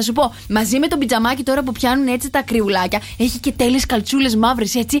 Αλλά θα σου πω, μαζί με το πιτζαμάκι τώρα που πιάνουν έτσι τα κρυουλάκια, έχει και τέλειες καλτσούλες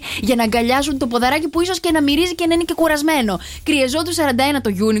μαύρες έτσι για να αγκαλιάζουν το ποδαράκι που ίσως και να μυρίζει και να είναι και κουρασμένο. Κρυεζότου 41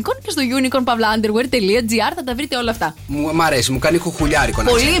 το Unicorn και στο unicorn.underwear.gr θα τα βρείτε όλα αυτά. Μ' αρέσει, μου κάνει χουχουλιάρικο.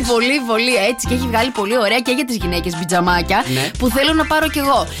 Πολύ έτσι και έχει βγάλει πολύ ωραία και για τις γυναίκες πιτζαμάκια που θέλω να πάρω κι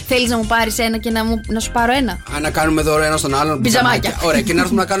εγώ. Θέλεις να μου πάρεις ένα και να σου πάρω ένα? Να κάνουμε δώρο ένα στον άλλον πιτζαμάκια. Ωραία, και να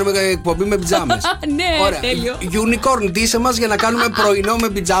έρθουμε να κάνουμε εκπομπή με πιτζάμες. Ναι, τέλειο. Unicorn, ντύσε μας για να κάνουμε πρωινό με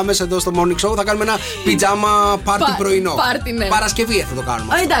πιτζάμες εδώ στο Morning Show. Θα κάνουμε ένα πιτζάμα πάρτι πρωινό. Ναι. Παρασκευή θα το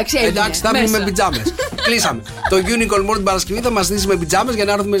κάνουμε. Εντάξει, θα έρθουμε με πιτζάμες. Κλείσαμε. Το Unicorn μόνο την Παρασκευή θα μας ντύσει με πιτζάμες για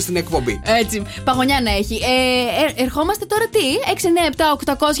να έρθουμε στην εκπομπή. Έτσι, παγωνιά να έχει. Ερχόμαστε τώρα τι?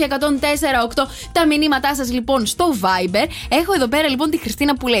 697-800-1048 τα μηνύματά σας λοιπόν στο Viber. Έχω εδώ πέρα λοιπόν τη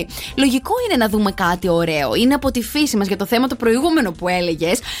Χριστίνα που λέει: λογικό είναι να δούμε κάτι ωραίο. Είναι από τη φύση μας για το θέμα το προηγούμενο που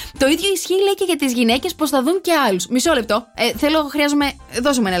έλεγες. Το ίδιο ισχύει λέει και για τις γυναίκες πως θα δουν και άλλους. Μισό λεπτό. Χρειάζομαι.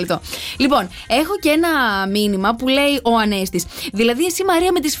 Δώσουμε ένα λεπτό. Λοιπόν, έχω και ένα μήνυμα που λέει ο Ανέστης. Δηλαδή, εσύ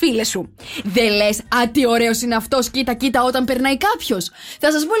Μαρία με τις φίλες σου. Δεν λες, α, τι ωραίος είναι αυτός, κοίτα όταν περνάει κάποιος.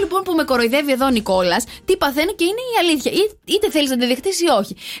 Θα σας πω λοιπόν που με κοροϊδεύει εδώ ο Νικόλας, τι παθαίνω και είναι η αλήθεια. Είτε θέλεις να τη δεχτείς ή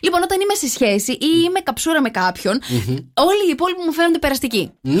όχι. Λοιπόν, όταν είμαι σε σχέση ή είμαι καψούρα με κάποιον, όλοι οι υπόλοιποι μου φαίνονται περαστικοί.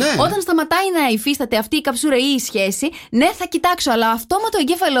 Ναι. Όταν σταματάει να υφίσταται αυτή η καψούρα ή η σχέση, ναι, θα κοιτάξω, αλλά αυτόματο ο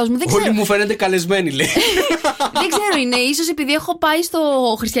εγκέφαλός μου δεν ξέρω. Όλοι μου φαίνονται καλεσμένοι, λέει. Δεν ξέρω, είναι ίσως επειδή έχω πάει στο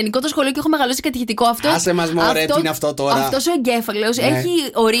χριστιανικό το σχολείο και έχω μεγαλώσει κατηχητικό αυτό. Άσε μας μωρέ, τι είναι αυτό τώρα. Αυτός ο εγκέφαλος έχει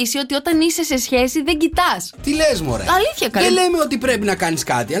ορίσει ότι όταν είσαι σε σχέση δεν κοιτάς. Τι λες μωρέ? Αλήθεια καλή. Δεν λέμε ότι πρέπει να κάνεις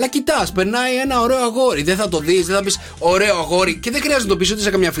κάτι, αλλά κοιτάς, περνάει ένα ωραίο αγόρι. Δεν θα το δεις, δεν θα πεις ωραίο αγόρι και δεν χρειάζεται να το πεις ούτε σε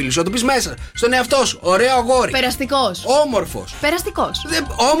καμιά φίλη σου. Θα το πεις μέσα στον εαυτό σου. Ωραίο αγόρι. Περαστικός. Όμορφος. Περαστικός.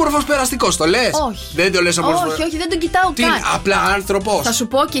 Όμορφος περαστικός, το λες? Όχι. Δεν το λες όμορφος. Όχι, δεν τον κοιτάω τι, καν. απλά άνθρωπος. Θα σου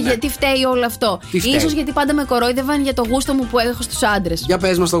πω και γιατί φταίει όλο αυτό. Ίσως γιατί πάντα με κορόιδευαν για το γούστο μου που έχω στους άντρες. Για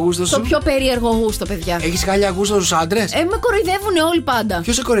πες μας το γούστο σου. Το πιο περίεργο γούστο, παιδιά. Έχεις χάλια γούστο στους άντρες? Με κοροϊδεύουν όλοι πάντα.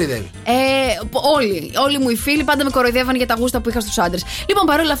 Ποιος σε κοροϊδεύει? Όλοι μου οι φίλοι πάντα με κοροϊδεύαν για τα γούστα που είχα στους άντρες. Λοιπόν,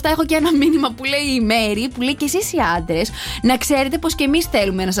 παρόλα αυτά, έχω και ένα μήνυμα που λέει η Μέρη, που λέει και εσείς οι άντρες να ξέρετε πως και εμείς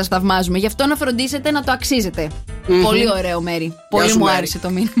θέλουμε να σας θαυμάζουμε. Γι' αυτό να φροντίσετε να το αξίζετε. Πολύ ωραίο, Μέρη. Πολύ μου άρεσε το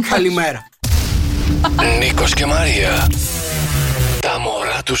μήνυμα. Καλημέρα. Νίκος και Μαρία. Τα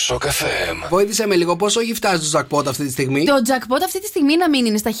μωρά του Sok FM. Βοήθησε με λίγο, πόσο έχει φτάσει το jackpot αυτή τη στιγμή? Το jackpot αυτή τη στιγμή να μην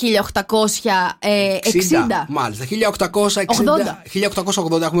είναι στα 1860. Μάλιστα,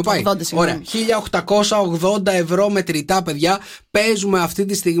 1880 έχουμε πάει. 80, ωραία, 1880 ευρώ μετρητά, παιδιά, παίζουμε αυτή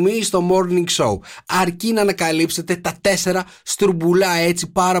τη στιγμή στο Morning Show. Αρκεί να ανακαλύψετε τα 4 στουρμπουλά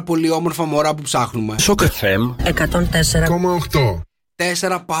έτσι πάρα πολύ όμορφα μωρά που ψάχνουμε. Sok FM 104,8.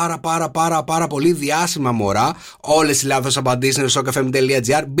 4 πάρα πολύ διάσημα μωρά. Όλες οι λάθος απαντήσεις είναι στο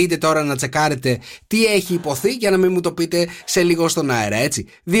sokfm.gr. Μπείτε τώρα να τσεκάρετε τι έχει υποθεί για να μην μου το πείτε σε λίγο στον αέρα, έτσι.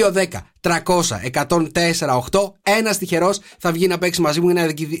 2-10-300-104-8. Ένας τυχερός θα βγει να παίξει μαζί μου για να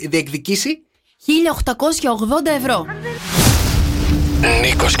διεκδικήσει 1880 ευρώ.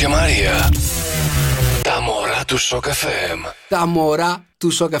 Νίκος και Μαρία. Τα μωρά του Sok FM. Τα μωρά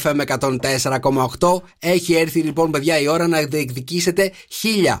του Sok FM 104,8. Έχει έρθει λοιπόν, παιδιά, η ώρα να διεκδικήσετε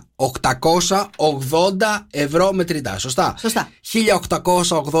 1880 ευρώ μετρητά. Σωστά.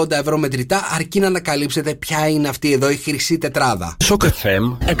 1880 ευρώ μετρητά, αρκεί να ανακαλύψετε ποια είναι αυτή εδώ η χρυσή τετράδα. Sok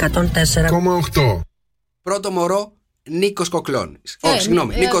FM 104,8. Πρώτο μωρό, Νίκος Κοκλώνης. Όχι,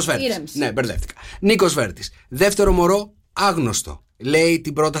 συγγνώμη, Νίκος Βέρτης. Ναι, μπερδεύτηκα. Νίκος Βέρτης. Δεύτερο μωρό, άγνωστο. Λέει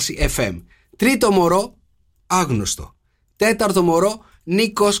την πρόταση FM. Τρίτο μωρό, άγνωστο. Τέταρτο μωρό,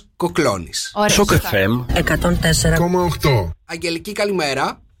 Νίκος Κοκλώνης. Sok FM 104,8. Αγγελική,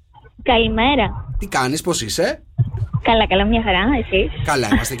 καλημέρα. Καλημέρα. Τι κάνεις, πώς είσαι? Καλά, μια χαρά, εσείς? Καλά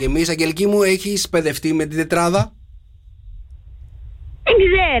είμαστε κι εμείς. Αγγελική μου, έχεις παιδευτεί με την τετράδα? Δεν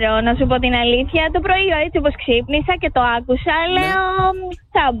ξέρω, να σου πω την αλήθεια. Το πρωί έτσι όπως ξύπνησα και το άκουσα, λέω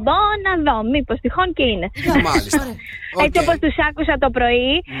θα μπω να δω, μήπως τυχόν και είναι. Μάλιστα. Έτσι όπως τους άκουσα το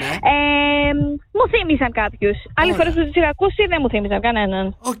πρωί, μου θύμισαν κάποιους. Άλλη φορές που τους είχα ακούσει δεν μου θύμισαν κανέναν.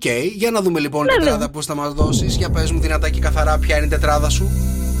 Οκ, για να δούμε λοιπόν την τετράδα που θα μας δώσεις. Για πες μου δυνατά και καθαρά ποια είναι η τετράδα σου.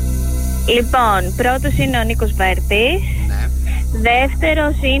 Λοιπόν, πρώτος είναι ο Νίκος Βέρτης.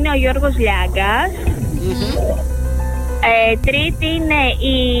 Δεύτερος είναι ο Γιώργος Λιάγκας. Τρίτη είναι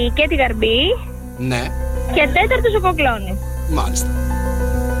η Κέτη Γαρμπή. Ναι. Και τέταρτος ο Κοκλώνης. Μάλιστα.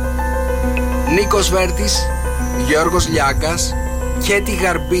 Νίκος Βέρτης, Γιώργος Λιάγκας, Κέτη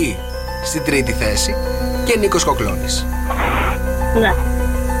Γαρμπή στην τρίτη θέση και Νίκος Κοκλώνης. Ναι.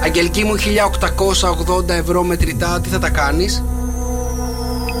 Αγγελική μου, 1880 ευρώ μετρητά, τι θα τα κάνεις?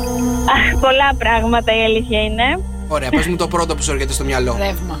 Πολλά πράγματα, η αλήθεια είναι. Ωραία, πες μου το πρώτο που σου έρχεται στο μυαλό.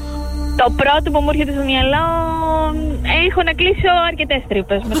 Ρεύμα. Το πρώτο που μου έρχεται στο μυαλό, έχω να κλείσω αρκετές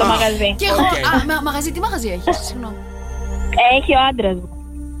τρύπες με το μαγαζί. Και εγώ, μαγαζί, τι μαγαζί έχεις, συγγνώμη? Έχει ο άντρας μου.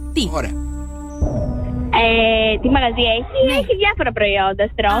 Τι? Ωραία. Τι μαγαζί έχει? Ναι. Έχει διάφορα προϊόντα,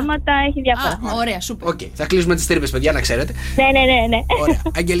 στρώματα, έχει διάφορα. Ωραία, σούπερ. Οκ, θα κλείσουμε τις τρύπες, παιδιά, να ξέρετε. Ναι. Ωραία.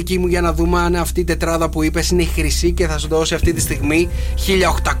 Αγγελική μου, για να δούμε αν αυτή η τετράδα που είπες είναι χρυσή και θα σου δώσει αυτή τη στιγμή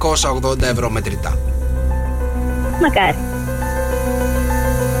 1.880 ευρώ μετρητά. Μακάρι.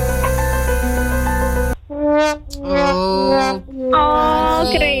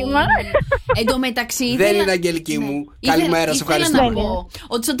 Κρίμα. Εν τω μεταξύ. Δεν είναι Αγγελική μου. Καλημέρα, σε ευχαριστώ. Ήθελα να πω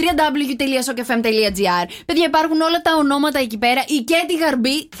ότι στο www.sokfm.gr, παιδιά, υπάρχουν όλα τα ονόματα εκεί πέρα. Η Κέτι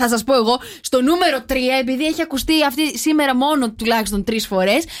Γαρμπή, θα σας πω εγώ, στο νούμερο 3, επειδή έχει ακουστεί αυτή σήμερα μόνο τουλάχιστον 3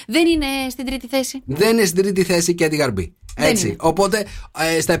 φορές, δεν είναι στην τρίτη θέση. Δεν είναι στην τρίτη θέση η Κέτι Γαρμπή. Έτσι. Οπότε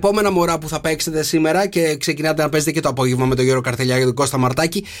στα επόμενα μωρά που θα παίξετε σήμερα και ξεκινάτε να παίζετε και το απόγευμα με τον Γιώργο Καρτελιά και τον Κώστα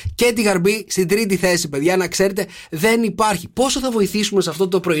Μαρτάκη, και τη Γαρμπή στην τρίτη θέση, παιδιά, να ξέρετε, δεν υπάρχει. Πόσο θα βοηθήσουμε σε αυτό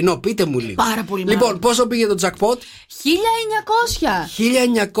το πρωινό, πείτε μου λίγο. Πάρα πολύ. Λοιπόν, πόσο πήγε το jackpot? 1900.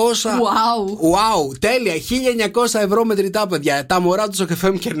 Wow, τέλεια. 1.900 ευρώ μετρητά, παιδιά. Τα μωρά του Sok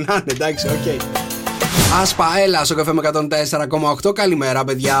FM κερνάνε, εντάξει, οκ. Άσπα, έλα, Sok FM 104,8. Καλημέρα,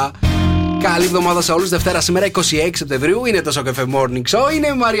 παιδιά. Καλή εβδομάδα σε όλους. Δευτέρα σήμερα 26 Σεπτεμβρίου. Είναι το Sok FM Morning Show. Είναι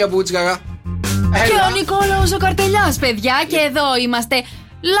η Μαρία Μπούτσικα. Και ο Νικόλαος ο Καρτελιάς, παιδιά. Και εδώ είμαστε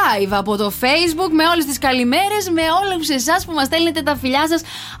live από το Facebook με όλες τις καλημέρες, με όλους εσάς που μας στέλνετε τα φιλιά σας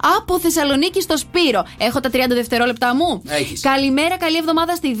από Θεσσαλονίκη στο Σπύρο. Έχω τα 30 δευτερόλεπτά μου. Έχεις. Καλημέρα, καλή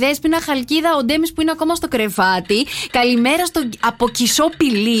εβδομάδα στη Δέσποινα, Χαλκίδα, ο Ντέμις που είναι ακόμα στο κρεβάτι. Καλημέρα από Κισό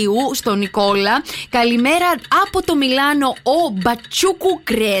Πηλίου, στον Νικόλα. Καλημέρα από το Μιλάνο, ο Μπατσούκου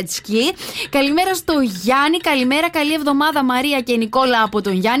Κρέτσκι. Καλημέρα στο Γιάννη. Καλημέρα, καλή εβδομάδα Μαρία και Νικόλα από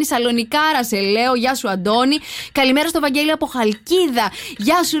τον Γιάννη. Σαλονικάρα σε λέω, γεια σου Αντώνη. Καλημέρα στο Βαγγέλη από Χαλκίδα.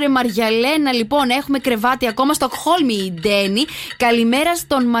 Γεια σου ρε Μαριαλένα, λοιπόν, έχουμε κρεβάτι ακόμα στο Χόλμη η Ντένι. Καλημέρα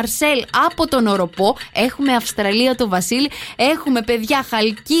στον Μαρσέλ από τον Οροπό. Έχουμε Αυστραλία το Βασίλη. Έχουμε παιδιά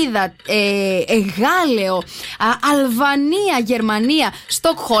Χαλκίδα, Εγάλεο, Αλβανία, Γερμανία,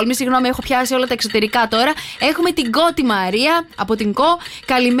 Στοκχόλμη. Συγγνώμη, έχω πιάσει όλα τα εξωτερικά τώρα. Έχουμε την Κώτη Μαρία από την ΚΟ.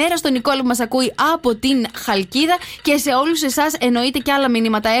 Καλημέρα στον Νικόλα που μας ακούει από την Χαλκίδα. Και σε όλους εσάς, εννοείται και άλλα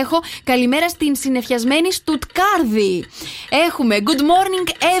μηνύματα έχω. Καλημέρα στην συνεφιασμένη Στουτκάρδη. Έχουμε good morning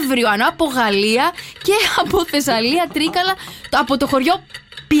everyone από Γαλλία και από Θεσσαλία, Τρίκαλα, από το χωριό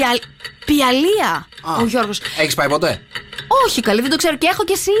Πιαλία. Ο Γιώργος. Έχεις πάει ποτέ? Όχι, καλή, δεν το ξέρω. Και έχω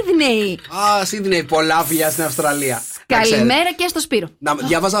και Σίδνεϊ. Σίδνεϊ, πολλά φιλιά στην Αυστραλία. Καλημέρα και στο Σπύρο.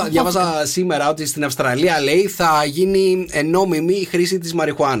 Διάβαζα σήμερα ότι στην Αυστραλία, λέει, θα γίνει νόμιμη η χρήση της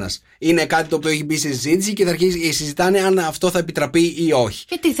μαριχουάνας. Είναι κάτι το οποίο έχει μπει στη συζήτηση και θα αρχίσει, συζητάνε αν αυτό θα επιτραπεί ή όχι.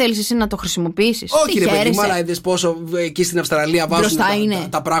 Και τι θέλεις εσύ να το χρησιμοποιήσεις? Όχι, ρε παιδί μου, αλλά είδες πόσο εκεί στην Αυστραλία βάζουν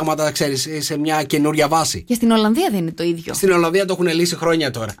τα πράγματα, ξέρεις, σε μια καινούρια βάση. Και στην Ολλανδία δεν είναι το ίδιο? Στην Ολλανδία το έχουν λύσει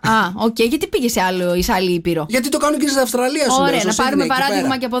χρόνια τώρα. Οκ, γιατί πήγε σε άλλη ήπειρο? Γιατί το κάνουν και στην Αυστραλία, σου Ωραία, να πάρουμε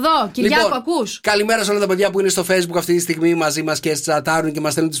παράδειγμα και από εδώ. Κυριάκο, λοιπόν, ακούς? Καλημέρα σε όλα τα παιδιά που είναι στο Facebook αυτή τη στιγμή μαζί μας και τσατάρουν και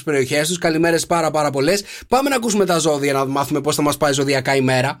μας στέλνουν τις περιοχές τους. Καλημέρες πάρα πολλές. Πάμε να ακούσουμε τα ζώδια, να μάθουμε πώς θα μας πάει ζωδιακά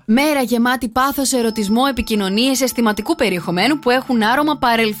ημέρα. Μέρα γεμάτη πάθος, ερωτισμό, επικοινωνίες αισθηματικού περιεχομένου που έχουν άρωμα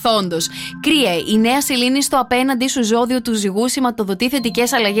παρελθόντος. Κρύε, η νέα σελήνη στο απέναντι σου ζώδιο του ζυγού σηματοδοτεί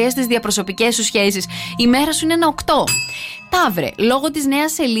θετικές αλλαγές στις διαπροσωπικές σου σχέσεις. Η μέρα σου είναι ένα 8. Ταύρε, λόγω της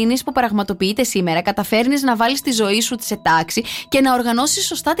νέας σελήνης που πραγματοποιείται σήμερα, καταφέρνεις να βάλεις τη ζωή σου σε τάξη και να οργανώσεις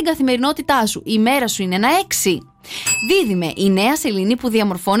σωστά την καθημερινότητά σου. Η μέρα σου είναι ένα 6. Δίδυμε, η νέα σελήνη που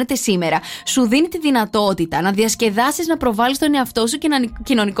διαμορφώνεται σήμερα σου δίνει τη δυνατότητα να διασκεδάσεις, να προβάλλεις τον εαυτό σου και να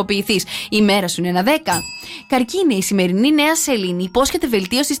κοινωνικοποιηθείς. Η μέρα σου είναι ένα 10. Καρκίνη, η σημερινή νέα σελήνη υπόσχεται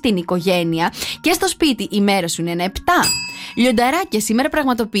βελτίωση στην οικογένεια και στο σπίτι. Η μέρα σου είναι ένα 7. Λιονταράκια, σήμερα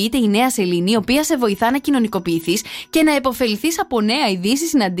πραγματοποιείται η νέα σελήνη, η οποία σε βοηθά να κοινωνικοποιηθείς και να επωφεληθείς από νέα ειδήσεις,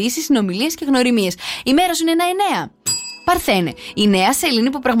 συναντήσεις, συνομιλίες και γνωριμίες. Η μέρα σου είναι ένα 9. Παρθένε, η νέα σελήνη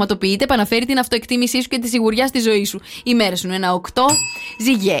που πραγματοποιείται επαναφέρει την αυτοεκτίμησή σου και τη σιγουριά στη ζωή σου. Η μέρα σου είναι ένα 8.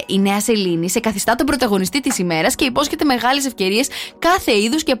 Ζυγέ, η νέα σελήνη σε καθιστά τον πρωταγωνιστή της ημέρας και υπόσχεται μεγάλες ευκαιρίες κάθε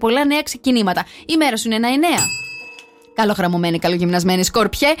είδους και πολλά νέα ξεκινήματα. Η μέρα σου είναι ένα 9. Καλογραμμωμένη, καλογυμνασμένη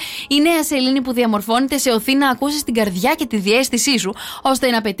Σκορπιέ, η νέα σελήνη που διαμορφώνεται σε οθεί να ακούσεις την καρδιά και τη διαίσθησή σου, ώστε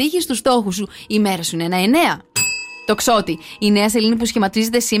να πετύχεις τους στόχους σου. Η μέρα σου είναι ένα 9. Τοξότη, η νέα σελήνη που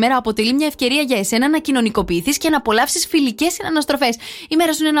σχηματίζεται σήμερα αποτελεί μια ευκαιρία για εσένα να κοινωνικοποιηθείς και να απολαύσεις φιλικές συναναστροφές. Η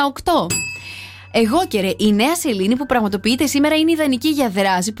μέρα σου είναι ένα 8. Εγώκερε, η νέα σελήνη που πραγματοποιείται σήμερα είναι ιδανική για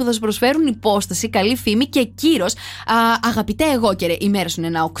δράση που θα σου προσφέρουν υπόσταση, καλή φήμη και κύρος. Αγαπητέ εγώκερε, η μέρα σου είναι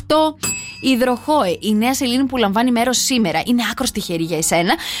ένα 8. Υδροχόε, η νέα σελήνη που λαμβάνει μέρος σήμερα είναι άκρος τυχερή για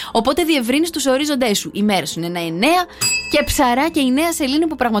εσένα, οπότε διευρύνεις τους ορίζοντές σου. Η μέρα σου είναι ένα 9. Και ψαράκια, η νέα σελήνη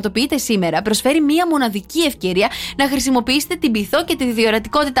που πραγματοποιείται σήμερα προσφέρει μία μοναδική ευκαιρία να χρησιμοποιήσετε την πειθό και τη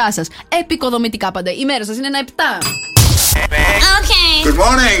διορατικότητά σας. Επικοδομητικά πάντα. Η μέρα σας είναι ένα 7. Okay. Good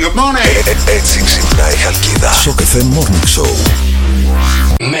morning, good morning. Έτσι ξυπνάει η Χαλκίδα. Sok FM Morning Show.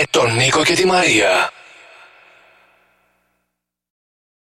 Με τον Νίκο και τη Μαρία.